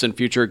not-so-distant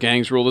future,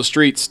 gangs rule the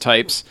streets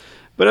types,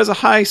 but as a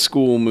high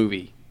school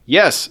movie.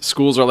 Yes,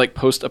 schools are like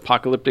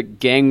post-apocalyptic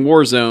gang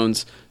war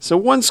zones, so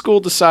one school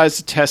decides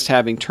to test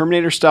having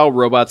Terminator-style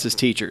robots as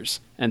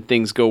teachers, and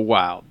things go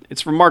wild.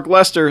 It's from Mark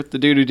Lester, the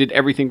dude who did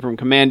everything from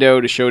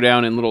Commando to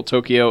Showdown in Little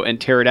Tokyo and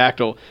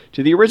Pterodactyl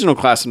to the original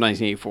Class of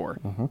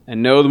 1984.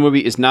 And no, the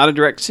movie is not a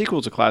direct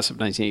sequel to Class of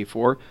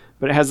 1984,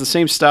 but it has the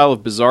same style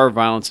of bizarre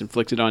violence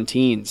inflicted on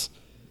teens.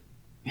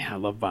 Yeah, I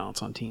love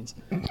violence on teens.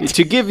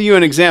 To give you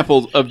an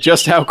example of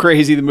just how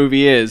crazy the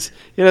movie is,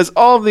 it has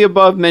all of the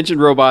above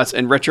mentioned robots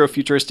and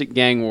retro-futuristic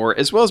gang war,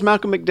 as well as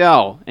Malcolm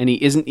McDowell, and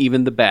he isn't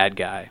even the bad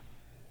guy.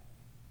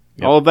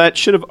 Yep. All of that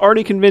should have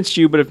already convinced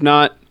you, but if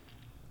not,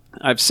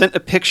 I've sent a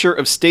picture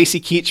of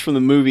Stacy Keach from the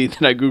movie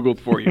that I Googled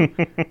for you.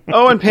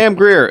 Oh, and Pam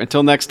Grier.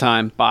 Until next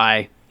time,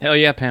 bye. Hell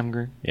yeah, Pam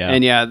Grier. Yeah.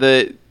 And yeah,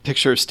 the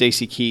picture of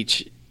Stacy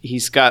Keach,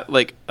 he's got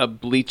like a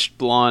bleached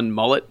blonde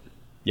mullet,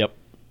 Yep.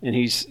 and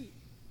he's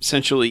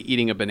essentially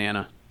eating a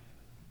banana.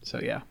 So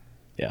yeah.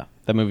 Yeah.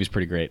 That movie's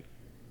pretty great.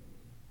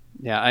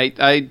 Yeah,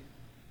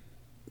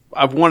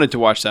 I've wanted to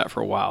watch that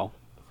for a while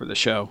for the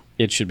show.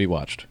 It should be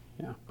watched.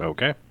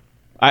 Okay.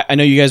 I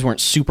know you guys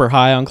weren't super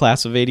high on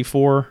Class of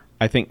 '84.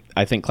 I think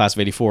Class of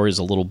 '84 is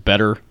a little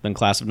better than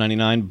Class of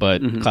 '99,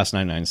 but Class of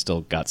 '99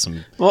 still got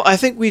some. Well, I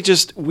think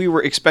we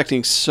were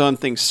expecting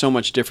something so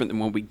much different than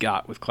what we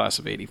got with Class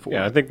of '84.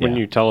 Yeah, I think when Yeah.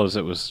 you tell us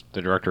it was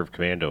the director of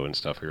Commando and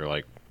stuff, you're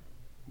like,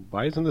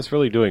 why isn't this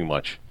really doing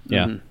much?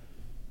 Yeah.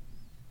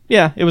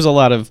 Yeah, it was a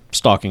lot of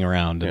stalking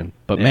around,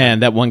 but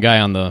man, that one guy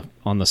on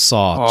the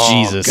saw, Oh,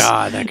 Jesus,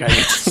 God, that guy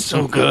is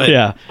so good.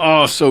 yeah,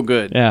 Oh, so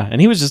good. yeah, and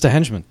he was just a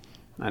henchman.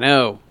 I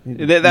know. That's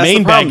Main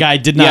the bad problem. guy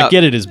did not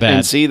get it as bad.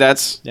 And see,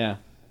 that's Yeah,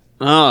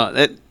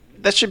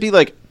 that should be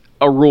like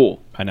a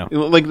rule. I know.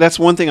 Like that's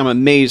one thing I'm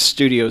amazed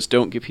studios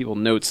don't give people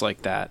notes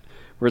like that,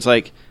 where it's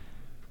like,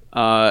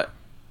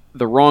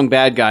 the wrong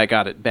bad guy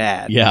got it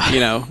bad. Yeah. You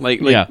know,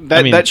 like Yeah, that.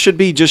 I mean- that should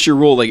be just your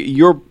rule. Like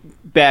your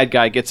bad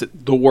guy gets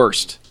it the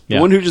worst. The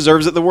Yeah. one who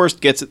deserves it the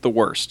worst gets it the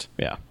worst.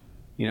 yeah.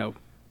 You know,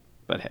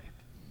 but hey,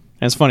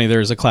 And it's funny.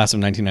 There's a Class of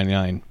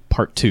 1999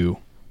 Part 2,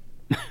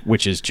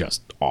 which is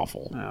just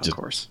awful, of just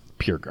course,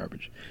 pure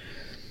garbage.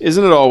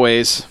 isn't it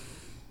always?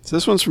 So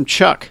this one's from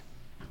Chuck.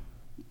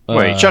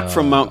 Wait, Chuck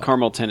from Mount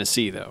Carmel,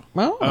 Tennessee, though.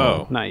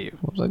 Oh, Not you.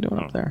 what was I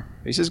doing up there?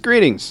 He says,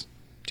 "Greetings,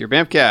 dear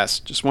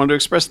Bamfcast. Just wanted to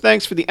express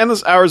thanks for the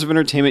endless hours of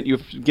entertainment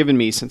you've given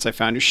me since I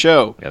found your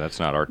show. Yeah, that's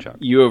not our Chuck.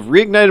 You have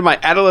reignited my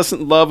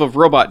adolescent love of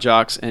robot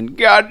jocks and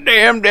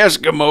goddamn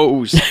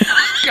Eskimos.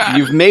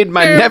 You've made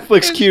my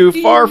Netflix queue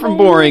far from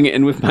boring,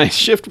 and with my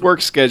shift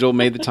work schedule,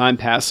 made the time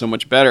pass so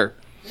much better.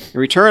 In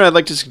return, I'd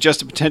like to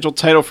suggest a potential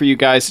title for you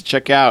guys to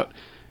check out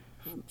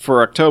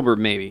for October,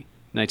 maybe.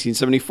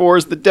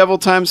 1974's The Devil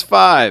Times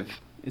 5.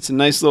 It's a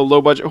nice little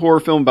low-budget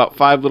horror film about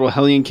 5 little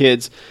hellion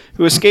kids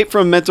who escape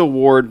from a mental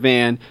ward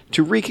van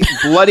to wreak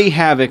bloody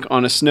havoc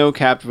on a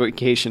snow-capped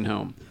vacation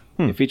home.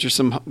 It features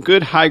some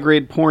good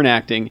high-grade porn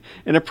acting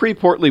and a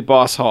pre-portly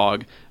boss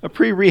hog, a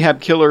pre-rehab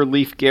killer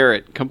Leif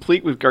Garrett,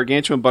 complete with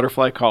gargantuan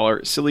butterfly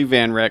collar, silly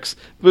Van Rex,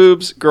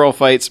 boobs, girl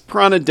fights,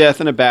 piranha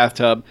death in a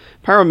bathtub,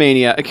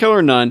 pyromania, a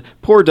killer nun,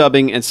 poor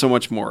dubbing, and so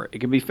much more.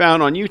 It can be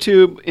found on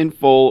YouTube in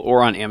full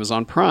or on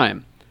Amazon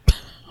Prime.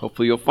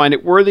 Hopefully you'll find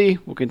it worthy.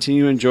 We'll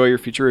continue to enjoy your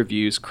future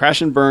reviews.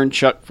 Crash and Burn,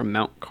 Chuck from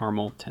Mount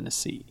Carmel,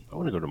 Tennessee. I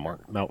want to go to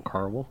Mount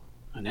Carmel.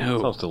 I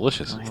know. Sounds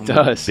delicious. It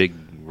does. Big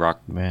rock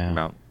Man.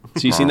 mount.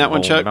 So you seen that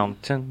one, Chuck?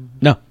 Mountain.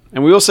 No.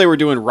 And we will say we're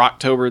doing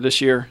Rocktober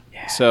this year.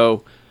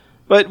 So,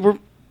 but we're... All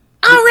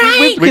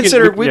right! We We've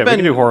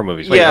can do horror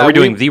movies. Wait, Yeah, are we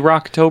doing we- the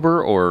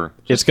Rocktober or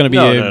It's going to be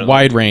No.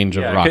 wide range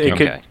of Yeah, rock. it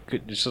Okay.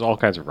 could just all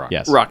kinds of rock.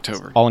 Yes.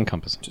 Rocktober. All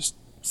encompassing. Just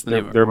it's the There,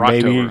 name of it. there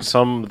may be Rocktober.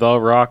 some The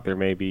Rock. There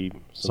may be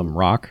Some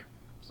rock.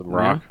 some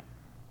Rock.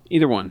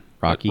 Either one.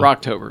 Rocky.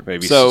 Rocktober.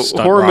 Maybe so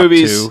Stunt horror Rock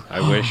movies. 2,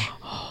 I wish.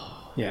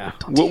 Yeah,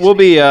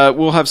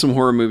 we'll have some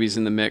horror movies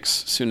in the mix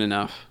soon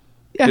enough.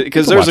 Yeah,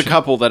 Because we'll there's a watch it.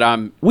 couple that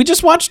I'm. We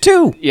just watched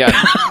 2. Yeah,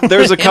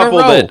 there's a In a couple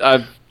row. that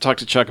I've talked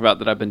to Chuck about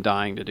that I've been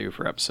dying to do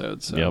for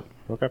episodes. So. Yep.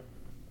 Okay.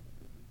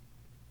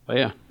 But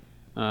yeah,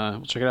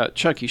 we'll check it out.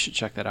 Chuck, you should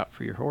check that out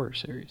for your horror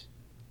series.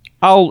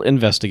 I'll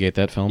investigate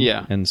that film.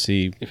 Yeah. And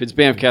see If it's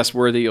Bamcast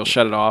worthy, you'll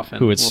shut it off and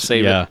who it's. we'll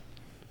save yeah. it.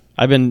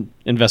 I've been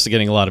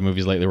investigating a lot of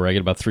movies lately where I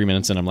get about 3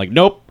 minutes and I'm like,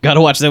 nope, got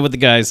to watch that with the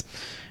guys.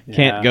 Yeah.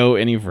 Can't go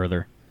any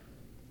further.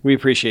 We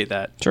appreciate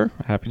that. Sure.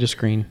 Happy to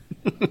screen.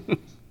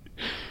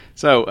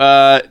 So,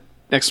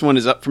 next one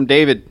is up from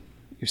David,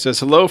 who says,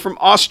 hello from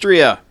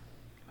Austria.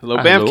 Hello,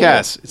 Hello.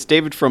 Bamcast. It's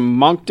David from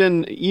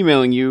Moncton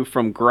emailing you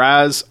from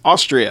Graz,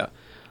 Austria.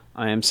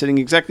 I am sitting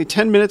exactly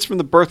 10 minutes from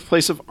the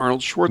birthplace of Arnold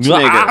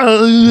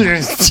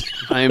Schwarzenegger.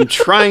 I am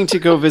trying to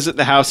go visit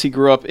the house he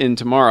grew up in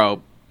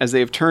tomorrow, as they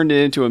have turned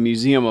it into a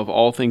museum of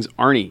all things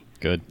Arnie.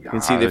 Good. You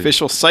can see the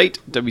official site,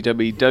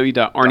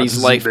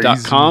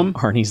 www.arnieslife.com.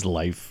 Arnie's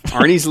life.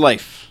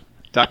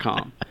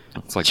 arnieslife.com.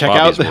 it's like Check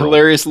Bobby's out the World.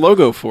 hilarious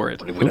logo for it.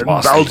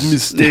 About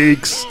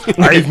mistakes,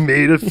 I've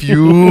made a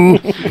few.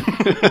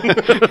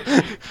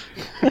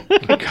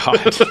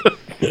 God.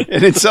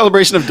 And in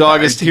celebration of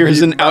Dogist,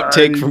 here's an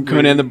outtake from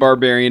Conan the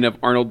Barbarian of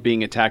Arnold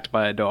being attacked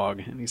by a dog.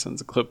 And he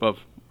sends a clip of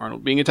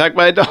Arnold being attacked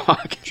by a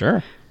dog.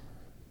 Sure.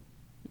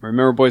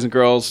 Remember, boys and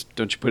girls,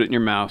 don't you put it in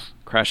your mouth.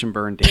 Crash and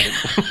burn, David.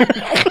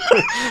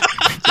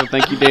 So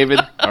thank you, David.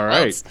 All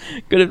right.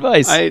 Good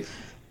advice. I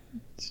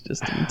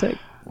just didn't take.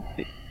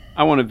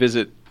 I want to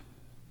visit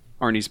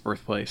Arnie's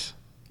birthplace.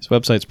 His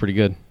website's pretty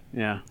good.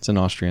 Yeah. It's in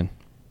Austrian.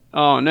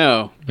 Oh,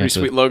 no. Pretty Yes,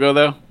 sweet logo,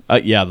 though.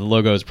 Yeah, the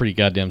logo is pretty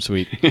goddamn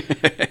sweet.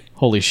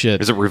 Holy shit.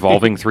 Is it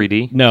revolving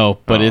 3D? No,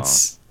 but Oh.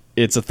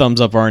 it's a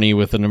thumbs up Arnie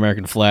with an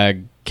American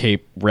flag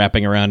cape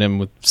wrapping around him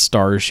with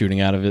stars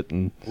shooting out of it,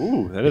 and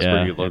Ooh, that is a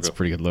pretty good logo. it's a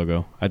pretty good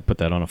logo. I'd put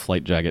that on a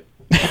flight jacket.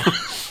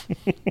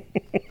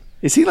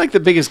 Is he like the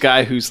biggest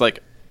guy who's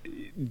like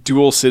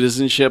dual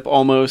citizenship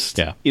almost?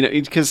 Yeah. You know,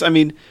 because I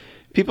mean,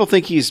 people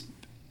think he's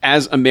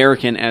as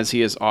American as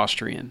he is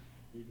Austrian.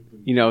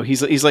 You know,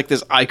 he's like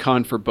this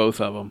icon for both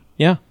of them.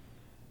 Yeah,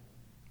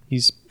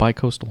 he's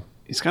bi-coastal.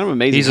 It's kind of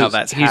amazing how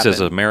that's he's as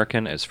happened.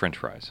 American as French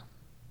fries,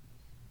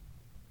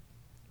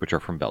 which are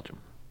from Belgium.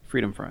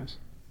 Freedom fries.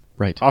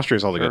 Right.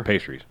 Austria's all the Sure. good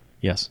pastries.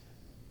 Yes.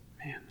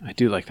 Man, I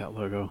do like that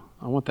logo.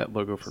 I want that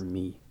logo for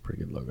me.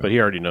 Pretty good logo. But he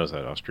already knows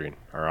that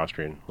our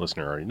Austrian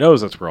listener already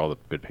knows that's where all the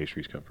good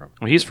pastries come from.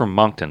 Well, he's from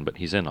Moncton, but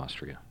he's in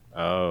Austria.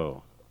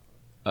 Oh.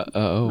 I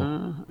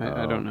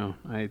don't know.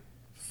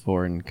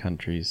 Foreign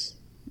countries.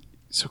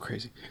 So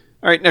crazy.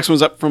 All right, next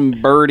one's up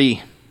from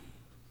Birdie.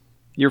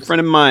 Your friend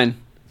of mine,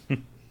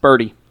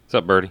 Birdie. What's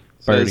up, Birdie?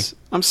 Says,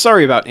 I'm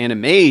sorry about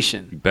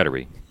animation. You better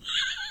be.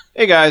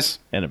 Hey guys,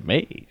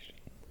 Animation.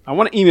 I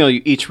want to email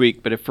you each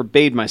week, but I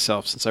forbade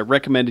myself since I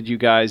recommended you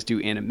guys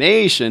do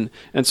animation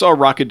and saw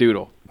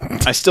Rockadoodle.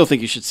 I still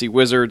think you should see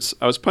Wizards.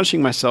 I was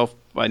punishing myself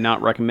by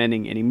not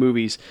recommending any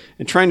movies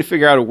and trying to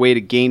figure out a way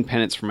to gain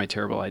penance for my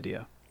terrible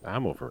idea.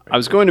 I'm over it. I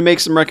was going to make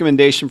some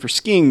recommendation for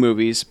skiing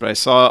movies, but I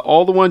saw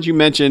all the ones you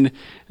mentioned,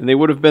 and they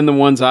would have been the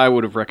ones I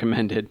would have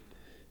recommended.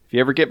 If you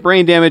ever get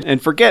brain damage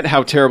and forget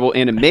how terrible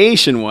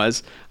animation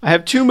was, I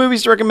have 2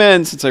 movies to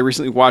recommend since I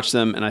recently watched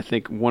them, and I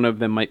think one of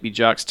them might be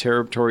Jock's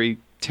Territory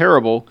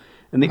Terrible,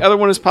 and the other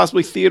one is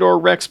possibly Theodore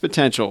Rex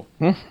Potential.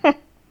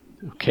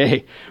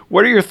 Okay,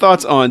 what are your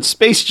thoughts on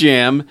Space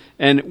Jam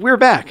and We're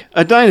Back,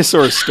 a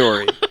Dinosaur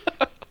Story?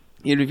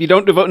 If you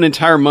don't devote an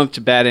entire month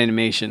to bad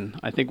animation,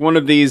 I think one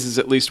of these is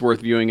at least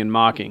worth viewing and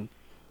mocking.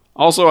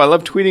 Also, I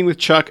love tweeting with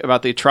Chuck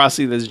about the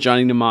atrocity that is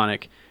Johnny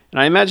Mnemonic, and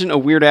I imagine a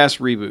weird-ass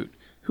reboot.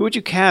 Who would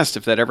you cast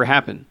if that ever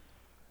happened?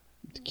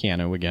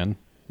 Keanu again.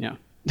 Yeah.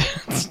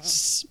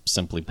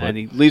 Simply put. And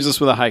he leaves us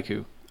with a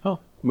haiku. Oh.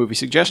 Movie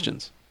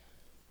suggestions.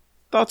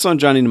 Thoughts on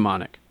Johnny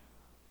Mnemonic?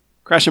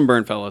 Crash and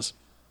burn, fellas.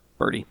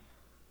 Birdie.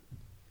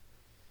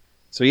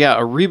 So yeah,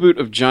 a reboot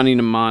of Johnny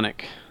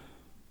Mnemonic.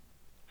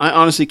 I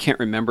honestly can't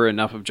remember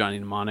enough of Johnny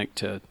Mnemonic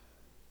to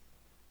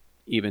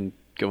even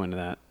go into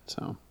that.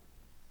 So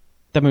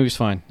That movie's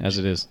fine as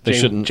it is. They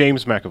shouldn't.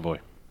 James McAvoy.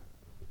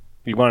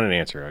 If you want an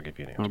answer, I'll give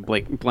you an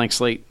answer. blank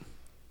slate.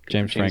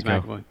 James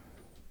Franco. McAvoy.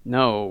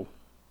 No.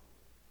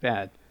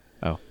 Bad.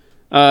 Oh.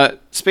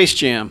 Space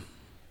Jam.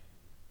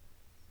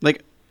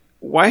 Like,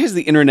 why has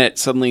the internet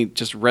suddenly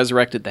just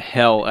resurrected the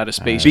hell out of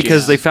Space Jam?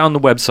 Because they found the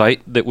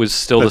website that was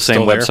still That's the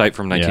same still there? website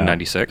from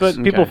 1996. But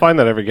people Okay. find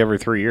that every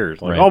 3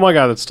 years. Like, Right. oh my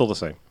god, it's still the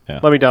same. Yeah.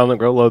 Let me download,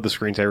 go load the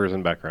screensavers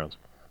and backgrounds.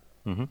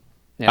 Yeah,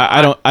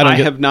 I don't I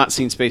get- have not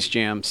seen Space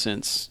Jam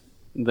since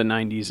the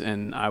 90s,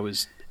 and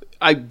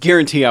I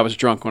guarantee I was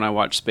drunk when I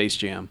watched Space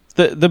Jam.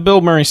 The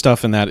Bill Murray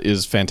stuff in that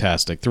is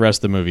fantastic. The rest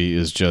of the movie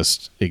is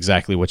just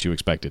exactly what you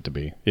expect it to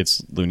be.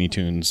 It's Looney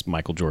Tunes,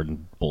 Michael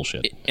Jordan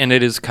bullshit. And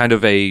it is kind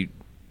of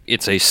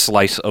it's a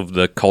slice of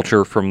the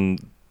culture from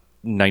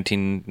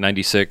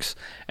 1996,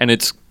 and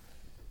it's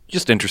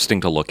just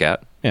interesting to look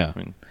at. Yeah. I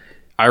mean,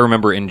 I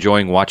remember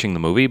enjoying watching the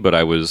movie, but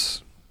I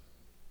was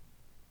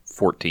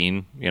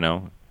 14,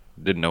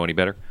 didn't know any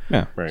better.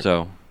 Yeah. Right.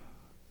 So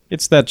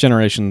It's that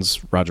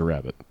generation's Roger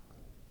Rabbit.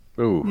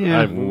 Ooh,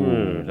 Yeah.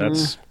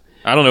 that's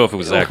I don't know if it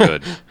was that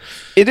good.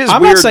 It is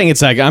I'm weird. not saying it's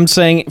that good. I'm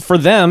saying for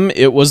them,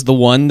 it was the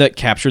one that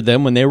captured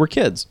them when they were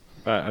kids.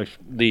 I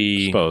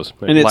The suppose.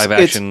 And it's- live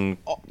action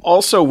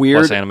also weird.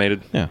 plus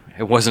animated, Yeah.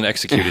 it wasn't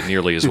executed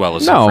nearly as well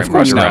as No, San of Fran course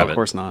Roger not. No, Rabbit. of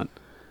course not.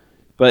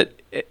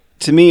 But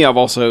to me, I've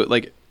also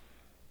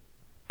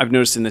I've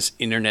noticed in this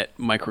internet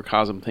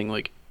microcosm thing,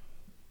 like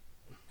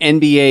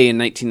NBA in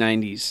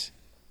 1990s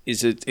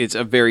it's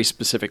a very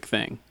specific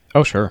thing.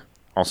 Oh, sure.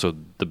 Also,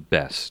 the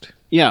best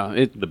Yeah.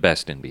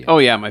 NBA. Oh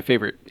yeah, my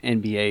favorite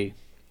NBA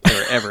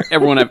player ever.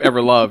 Everyone I've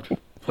ever loved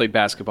played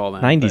basketball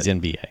then. 90s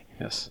but- NBA.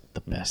 Yes.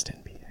 The best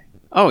NBA.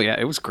 Oh yeah,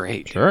 it was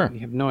great. Sure.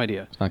 You have no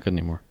idea. It's not good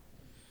anymore.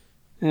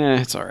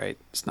 It's all right.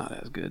 It's not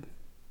as good.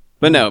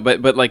 But no,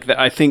 but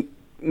I think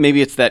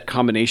maybe it's that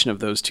combination of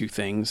those two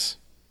things,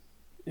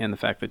 and the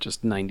fact that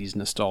just '90s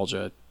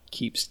nostalgia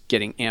keeps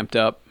getting amped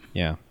up.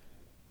 Yeah.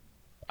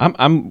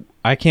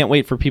 I can't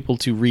wait for people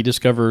to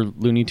rediscover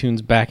Looney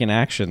Tunes back in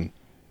action,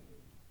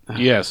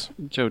 yes.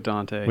 Joe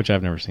Dante. which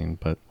I've never seen,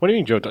 but What do you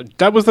mean, Joe?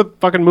 That was the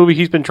fucking movie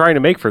he's been trying to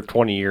make for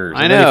 20 years.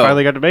 I and then know. he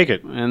finally got to make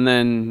it. and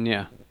then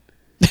yeah,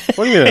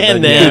 What do you mean?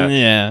 and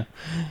then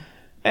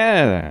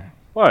yeah.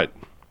 What?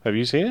 Have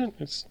you seen it?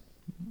 It's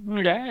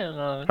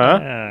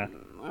huh?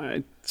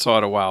 I saw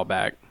it a while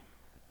back.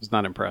 Was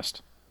not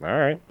impressed. All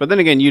right. But then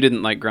again, you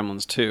didn't like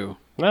Gremlins 2.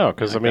 No,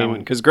 because I mean,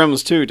 because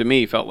Gremlins 2 to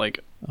me felt like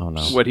Oh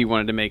no. what he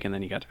wanted to make, and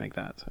then he got to make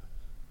that. So.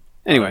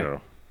 I Anyway, don't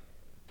know.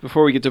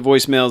 before we get to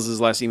voicemails, this is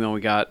the last email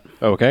we got.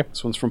 Okay.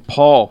 This one's from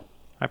Paul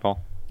Hi,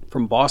 Paul.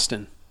 from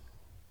Boston.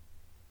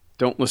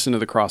 Don't listen to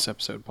the Cross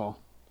episode, Paul.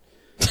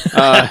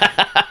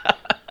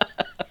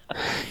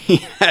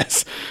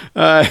 Yes.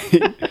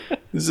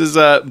 This is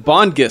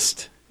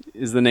Bondgist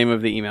is the name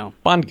of the email.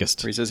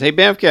 Bondgist. Where he says, "Hey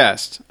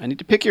Bamfcast, I need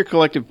to pick your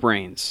collective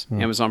brains.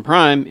 Amazon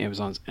Prime,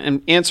 Amazon's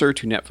answer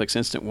to Netflix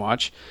Instant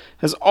Watch,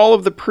 has all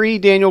of the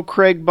pre-Daniel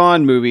Craig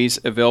Bond movies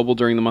available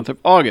during the month of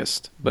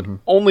August, but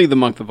only the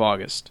month of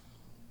August.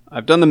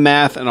 I've done the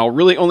math, and I'll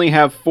really only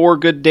have 4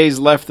 good days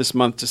left this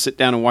month to sit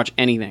down and watch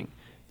anything.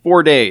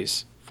 4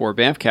 days. 4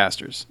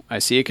 Bamfcasters. I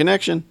see a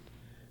connection.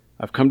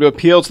 I've come to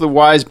appeal to the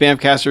wise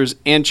Bamfcasters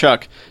and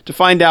Chuck to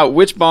find out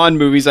which Bond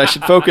movies I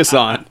should focus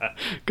on.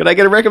 Could I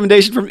get a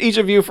recommendation from each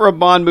of you for a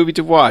Bond movie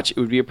to watch? It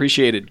would be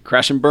appreciated.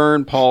 Crash and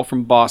Burn, Paul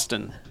from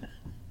Boston."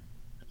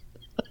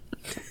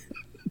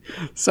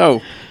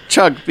 So,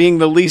 Chuck, being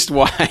the least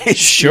wise.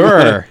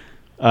 Sure.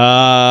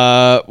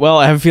 Well,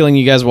 I have a feeling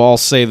you guys will all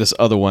say this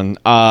other one.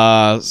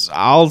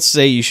 I'll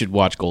say you should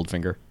watch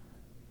Goldfinger.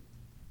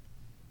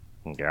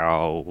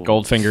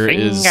 Goldfinger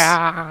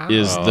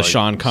is the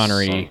Sean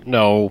Connery.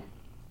 No.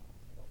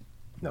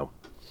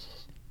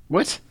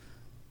 What?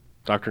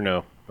 Dr.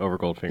 No over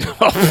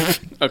Goldfinger.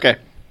 Okay.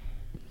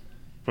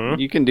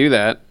 You can do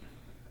that.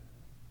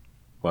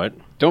 What?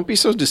 Don't be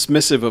so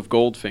dismissive of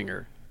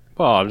Goldfinger.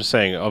 Well, I'm just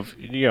saying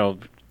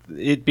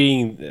it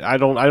being. I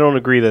don't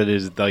agree that it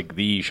is like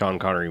the Sean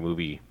Connery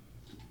movie.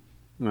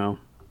 Well,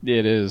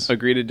 It is.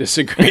 agree to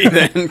disagree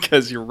then,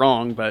 because you're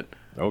wrong, but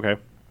Okay.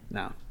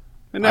 no.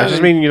 I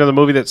just mean, the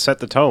movie that set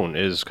the tone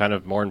is kind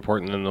of more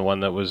important than the one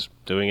that was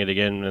doing it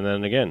again and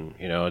then again.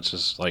 It's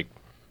just like,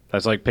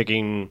 that's like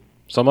picking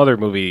some other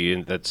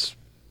movie that's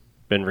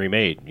been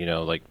remade,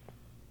 like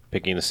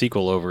picking the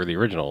sequel over the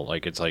original.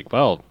 Like, it's like,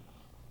 well,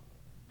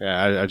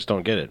 yeah, I just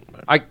don't get it.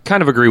 But, I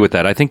kind of agree with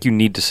that. I think you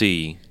need to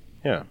see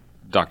yeah.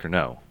 Dr.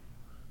 No.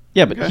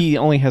 Yeah, but he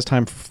only has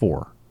time for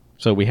 4.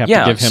 So we have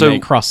Yeah, to give him so- a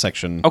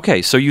cross-section.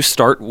 Okay, so you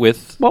start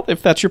with... Well,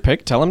 if that's your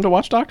pick, tell him to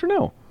watch Dr.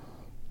 No.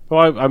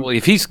 Well, Well,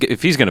 if he's going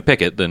to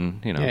pick it, then,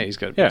 Yeah, he's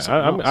got to yeah, pick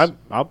something else.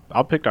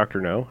 I'll pick Dr.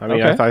 No. I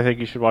mean, Okay. I think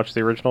you should watch the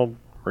original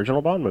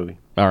Bond movie.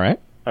 All right.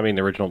 I mean,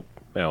 the original,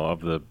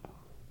 of the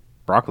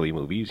Broccoli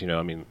movies.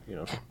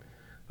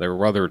 There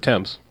were other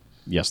attempts.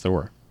 Yes, there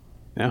were.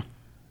 Yeah.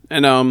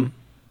 And I'm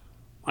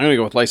going to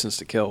go with License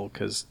to Kill,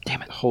 because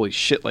holy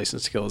shit,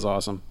 License to Kill is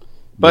awesome.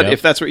 But Yep.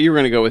 if that's what you were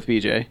going to go with,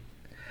 BJ.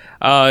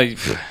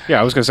 Yeah,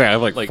 I was gonna say I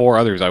have like 4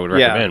 others I would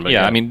Yeah. recommend. But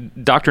yeah, I mean,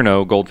 Dr.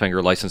 No,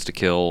 Goldfinger, License to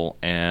Kill,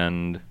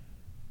 and...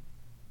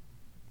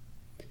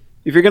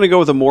 If you're going to go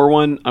with a more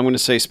one, I'm going to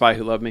say Spy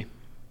Who Loved Me.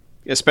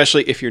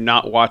 Especially if you're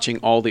not watching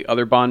all the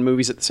other Bond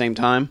movies at the same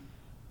time.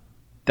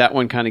 That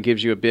one kind of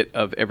gives you a bit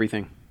of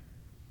everything.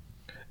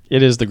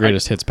 It is the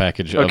greatest hits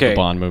package of Okay. the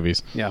Bond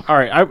movies. Yeah. all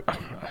right,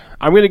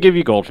 I'm gonna give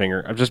you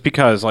Goldfinger just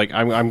because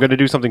I'm gonna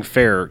do something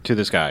fair to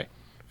this guy,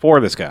 for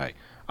this guy.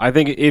 I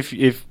think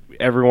if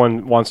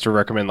everyone wants to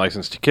recommend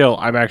License to Kill,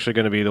 I'm actually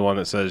going to be the one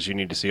that says you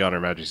need to see On Her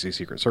Majesty's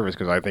Secret Service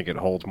because I think it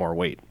holds more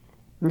weight.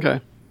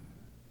 Okay.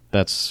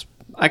 That's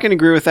I can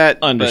agree with that.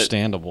 but,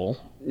 understandable.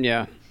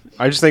 yeah.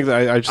 I just think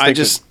that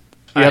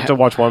you have to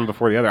watch one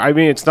before the other. I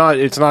mean, it's not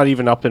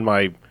even up in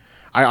my.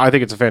 I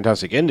think it's a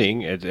fantastic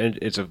ending.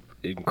 It's an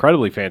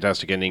incredibly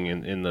fantastic ending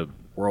in the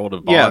world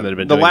of Bond Yeah, that have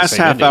been the doing last same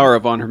half ending. hour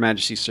of On Her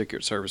Majesty's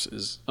Secret Service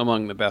is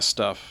among the best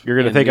stuff. You're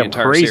going to in think the I'm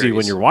entire crazy series.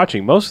 when you're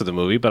watching most of the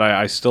movie, but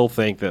I still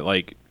think that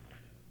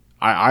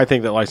I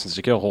think that License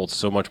to Kill holds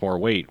so much more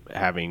weight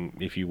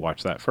if you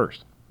watch that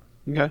first.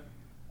 Okay.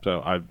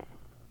 So I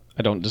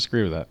don't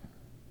disagree with that.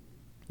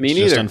 Me It's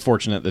neither. just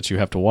unfortunate that you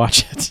have to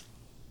watch it.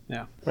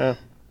 Yeah.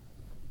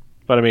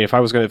 but I mean, if I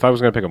was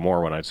gonna pick a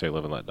more one, I'd say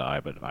Live and Let Die.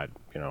 But I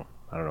don't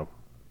know.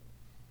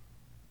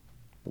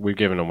 We've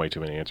given them way too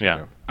many answers. Yeah.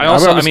 now. I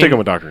I'm mean- sticking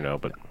with Dr. No,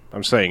 but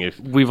I'm saying if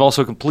We've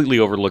also completely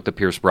overlooked the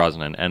Pierce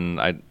Brosnan,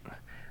 and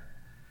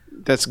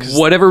That's because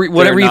Whatever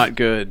they're you- not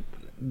good.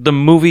 the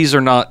movies are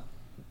not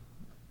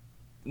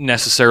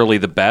necessarily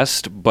the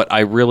best, but I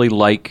really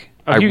like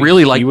he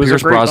was a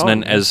Pierce great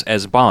Brosnan Bond.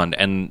 as Bond,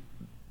 and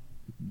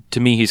to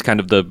me, he's kind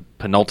of the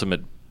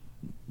penultimate,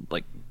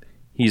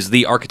 he's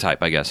the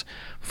archetype, I guess,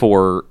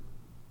 for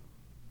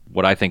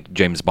what I think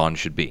James Bond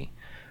should be.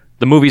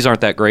 The movies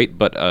aren't that great,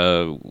 but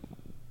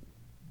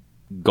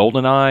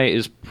GoldenEye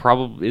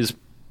is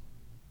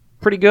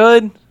pretty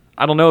good.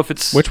 I don't know if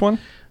it's Which one?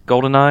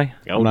 GoldenEye.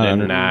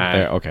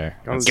 There, okay.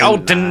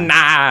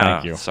 GoldenEye.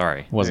 Thank you.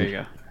 Sorry. Wasn't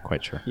There you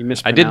quite sure. You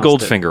I did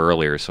mispronounced Goldfinger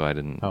earlier, so I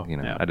didn't.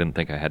 yeah. I didn't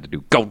think I had to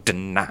do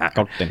GoldenEye.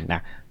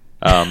 Goldeneye.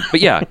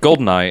 But yeah,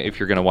 GoldenEye. If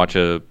you're gonna watch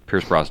a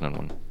Pierce Brosnan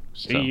one.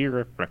 see your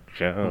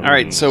reflection. All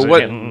right, so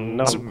what?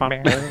 No. So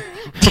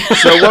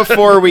what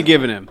 4 are we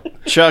giving him?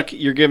 Chuck,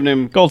 you're giving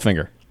him,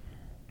 Goldfinger.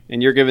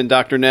 and you're giving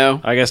Dr.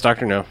 No. I guess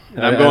Dr. No.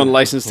 And I'm going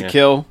License to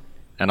Kill.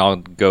 And I'll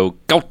go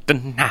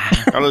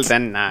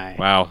GoldenEye.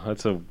 Wow,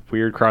 that's a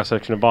weird cross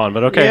section of Bond,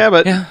 but okay. Yeah,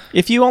 but Yeah.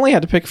 If you only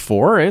had to pick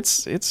 4,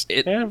 it's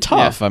Yeah.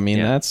 tough. I mean,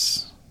 Yeah.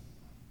 that's.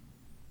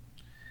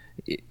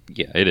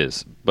 Yeah, it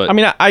is. But I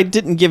mean, I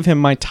didn't give him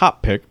my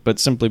top pick, but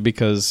simply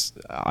because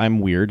I'm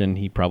weird and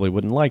he probably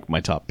wouldn't like my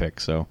top pick.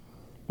 So,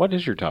 What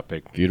is your top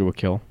pick? View to a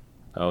Kill.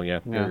 Oh yeah,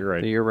 yeah, you're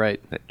right. You're right.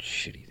 that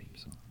shitty theme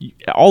song.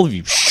 All of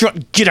you,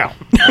 get out.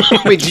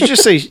 Wait, did you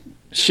just say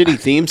shitty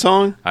theme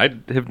song? I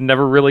have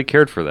never really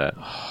cared for that.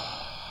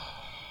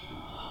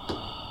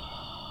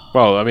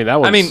 Well, I mean that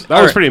was all was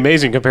right. pretty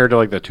amazing compared to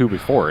like the two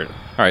before it. All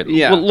right.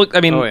 Yeah. Well, look, I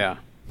mean, Oh yeah.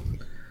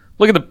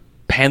 look at the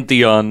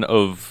pantheon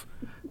of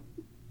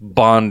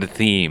Bond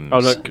themes. Oh,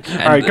 no.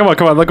 All right, come on,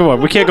 look, come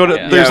on. We can't go to.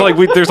 Yeah. There's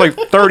like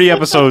 30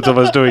 episodes of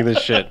us doing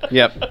this shit.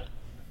 Yep.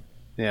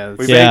 Yeah.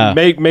 We Yeah.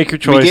 make your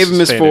choice. gave him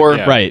his standard, 4.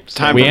 yeah. Right.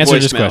 Time we for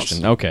answered this voicemails.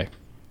 question. Okay.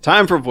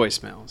 Time for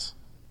voicemails.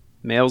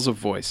 Mails of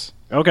voice.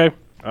 Okay.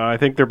 I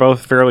think they're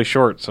both fairly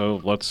short,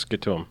 so let's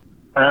get to them.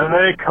 And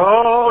they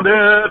called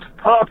it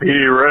puppy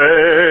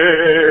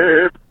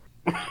rape.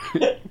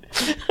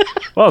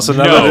 Well, so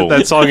now No.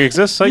 that song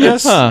exists, I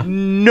guess. Huh.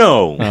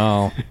 No.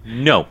 Oh.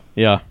 No.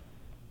 Yeah.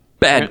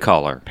 Bad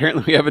caller.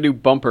 Apparently, we have a new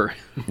bumper.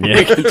 Yeah.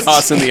 We can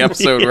toss in the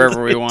episode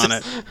wherever we want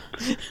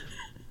it.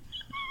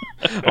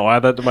 I'll add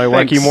that to my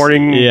Thanks. wacky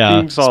morning Yeah.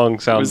 theme song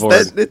Was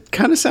soundboard. that, it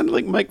kind of sounded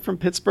like Mike from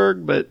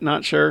Pittsburgh, but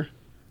not sure.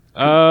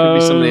 Could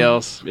be somebody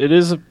else. It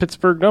is a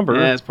Pittsburgh number.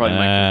 Yeah, it's probably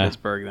Mike Uh, from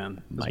Pittsburgh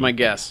then. That's my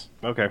guess.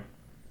 Okay.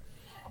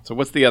 So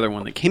what's the other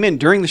one that came in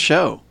during the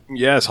show?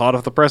 Yes, hot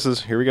off the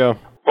presses. Here we go.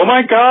 Oh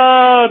my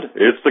God!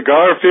 It's the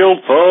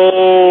Garfield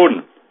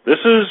phone. This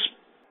is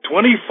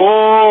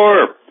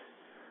 24.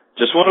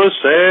 Just wanted to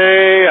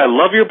say I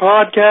love your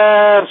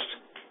podcast.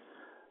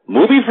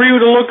 Movie for you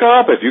to look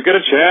up if you get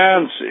a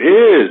chance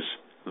is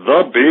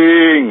The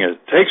Being. It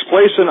takes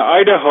place in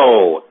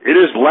Idaho. It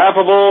is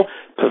laughable,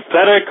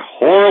 pathetic,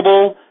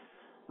 horrible.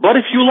 But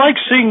if you like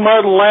seeing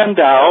Martin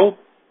Landau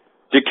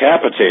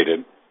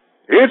decapitated,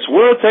 it's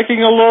worth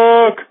taking a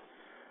look.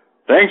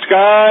 Thanks,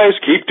 guys.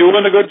 Keep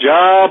doing a good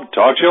job.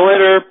 Talk to you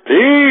later.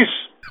 Peace.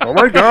 Oh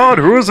my God,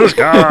 who is this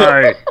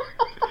guy?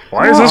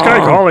 Why is this guy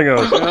calling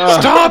us?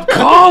 Stop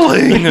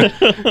calling!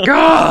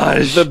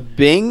 Gosh! The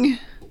Bing?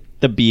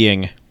 The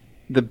being.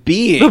 The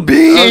Being.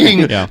 Being!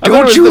 Yeah. I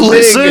thought it was Don't you The Bing.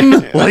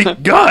 listen?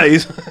 Like,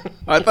 guys.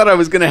 I thought I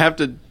was going to have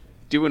to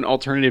do an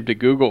alternative to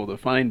Google to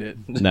find it.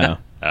 No.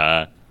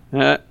 Uh,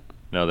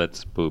 No,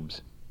 that's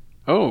boobs.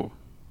 oh.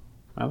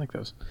 I like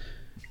those.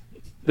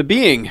 The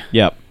Being.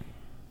 Yep.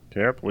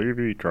 Can't believe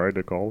he tried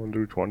to call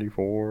into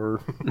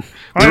 24.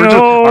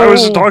 I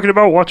was just talking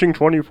about watching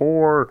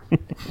 24.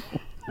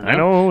 I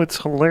know,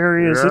 it's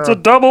hilarious. It's a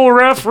double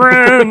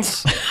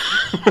reference.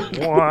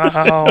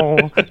 Wow.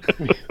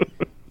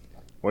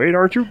 Wait,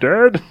 aren't you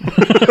dead?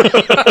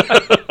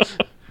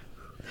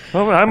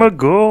 Oh, I'm a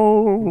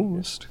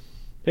ghost.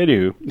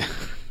 Anywho.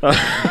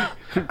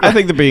 I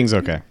think the being's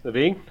okay. The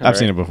Being? I've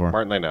seen it before.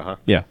 Martin Landau, huh?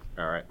 Yeah.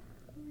 All right.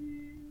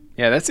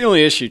 Yeah, that's the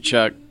only issue,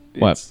 Chuck.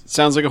 What?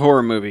 Sounds like a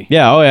horror movie.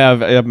 Yeah. Oh,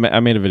 yeah. I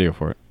made a video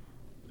for it.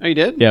 Oh, you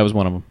did? Yeah, it was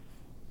one of them.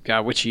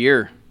 God, which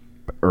year?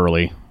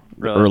 Early.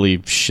 Really? Early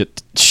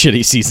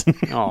shitty season.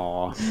 Aw.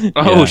 Oh, Yeah.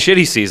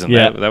 shitty season.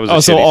 Yeah. That was oh,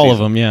 a so shitty all season. of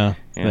them. Yeah.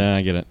 Yeah. Yeah,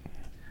 I get it.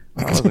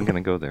 I wasn't going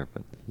to go there,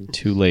 but you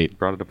Too late.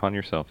 brought it upon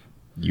yourself.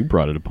 You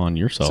brought it upon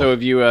yourself. So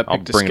have you I'll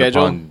picked a bring it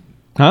schedule? upon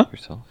huh?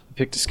 yourself.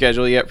 Picked a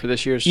schedule yet for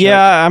this year's show?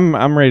 Yeah,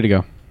 I'm ready to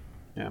go.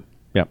 Yeah.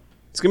 Yep.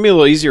 It's gonna be a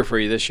little easier for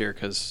you this year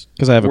because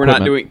 'Cause I have we're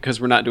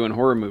equipment. not doing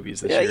horror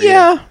movies this year.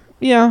 Yeah.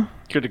 Yeah.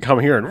 Good to come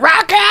here and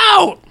rock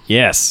out!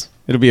 Yes.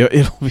 It'll be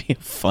a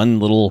fun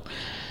little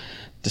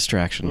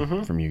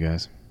distraction from you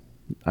guys.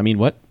 I mean,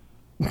 what?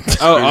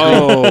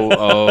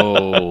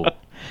 Oh.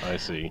 I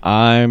see.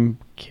 I'm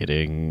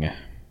kidding.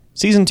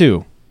 Season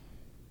 2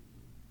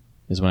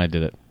 is when I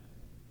did it.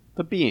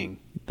 The Being.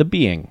 The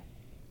Being.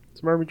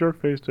 Smarmy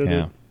Jerkface did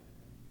Yeah. it.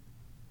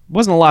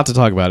 Wasn't a lot to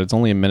talk about. It's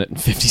only a minute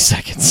and 50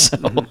 seconds.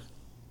 So.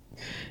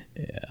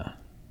 Yeah.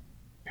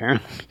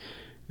 Apparently,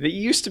 they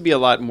used to be a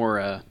lot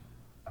more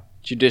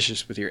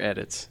judicious with your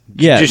edits.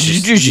 Yeah.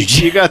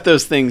 You got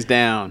those things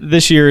down.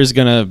 This year is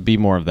going to be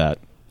more of that.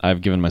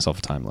 I've given myself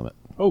a time limit.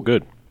 Oh,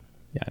 good.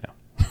 Yeah, I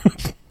know.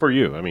 For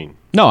you, I mean.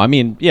 No, I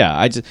mean, yeah,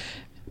 I just,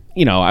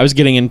 I was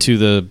getting into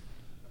the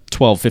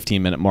 12,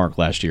 15 minute mark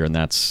last year, and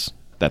that's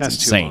too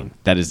insane. long.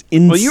 That is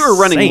insane. Well, you were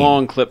running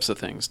long clips of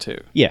things too.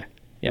 Yeah.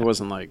 Yeah. It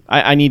wasn't like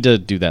I need to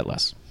do that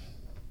less.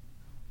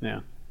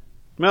 yeah.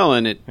 Well,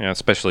 and it Yeah,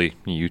 especially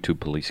YouTube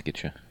police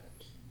get you.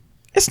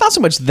 It's not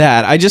so much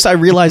that. I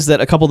realized that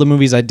a couple of the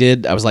movies I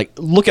did, I was like,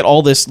 look at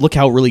all this, look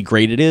how really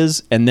great it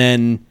is, and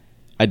then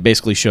I'd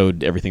basically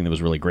showed everything that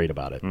was really great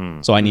about it.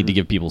 So I need to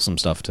give people some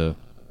stuff to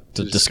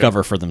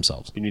discover for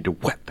themselves. You need to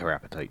whet their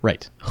appetite.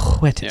 Right.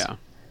 Wet it. yeah.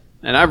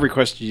 And I've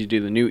requested you to do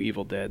the new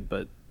Evil Dead,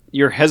 but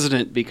you're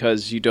hesitant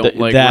because you don't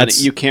like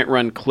that's- you can't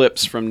run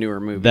clips from newer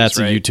movies. That's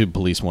right? a YouTube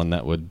police one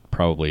that would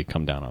probably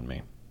come down on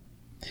me.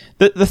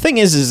 The thing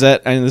is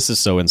that, and this is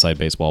so inside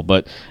baseball,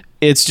 but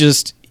it's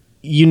just,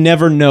 you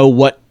never know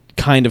what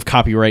kind of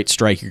copyright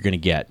strike you're going to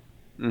get.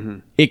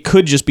 It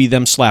could just be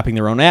them slapping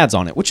their own ads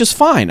on it, which is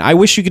fine. I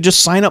wish you could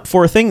just sign up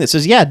for a thing that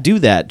says, yeah, do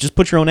that. Just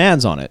put your own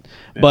ads on it.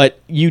 Yeah. But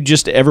you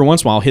just, every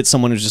once in a while, hit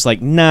someone who's just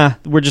like, nah,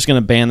 we're just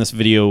going to ban this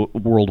video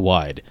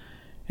worldwide.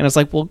 And it's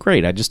like, well,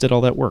 great. I just did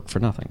all that work for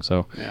nothing.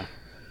 So, Yeah.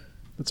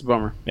 That's a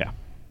bummer. yeah.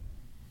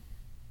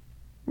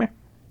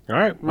 All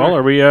right. Well,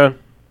 are we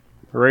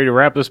ready to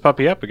wrap this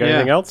puppy up? We got Yeah.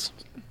 anything else?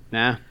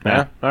 Nah.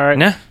 Yeah. All right.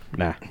 Nah.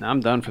 Nah. I'm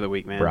done for the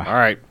week, man. All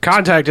right.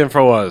 Contact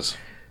info was.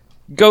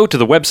 Go to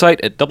the website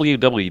at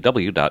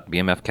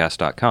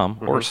www.bmfcast.com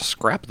or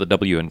scrap the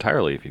W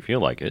entirely if you feel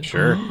like it.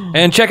 Sure.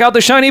 And check out the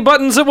shiny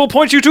buttons that will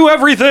point you to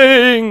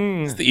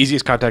everything. It's the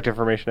easiest contact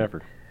information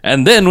ever.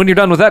 And then when you're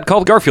done with that, call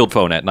the Garfield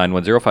phone at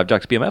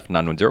 910-5JOCKS-BMF,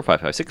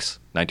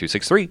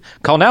 910-556-9263.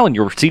 Call now and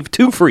you'll receive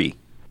 2 free.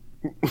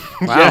 Wow.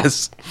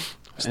 Yes.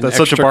 An That's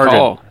such a extra bargain.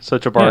 call.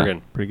 Such a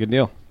bargain. Pretty good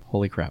deal.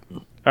 Holy crap.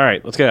 All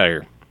right. Let's get out of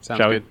here. Sounds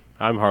Shall good. we?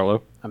 I'm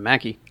Harlow. I'm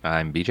Mackie.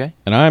 I'm BJ,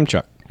 And I'm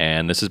Chuck.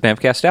 and this is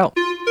Bamfcast Out.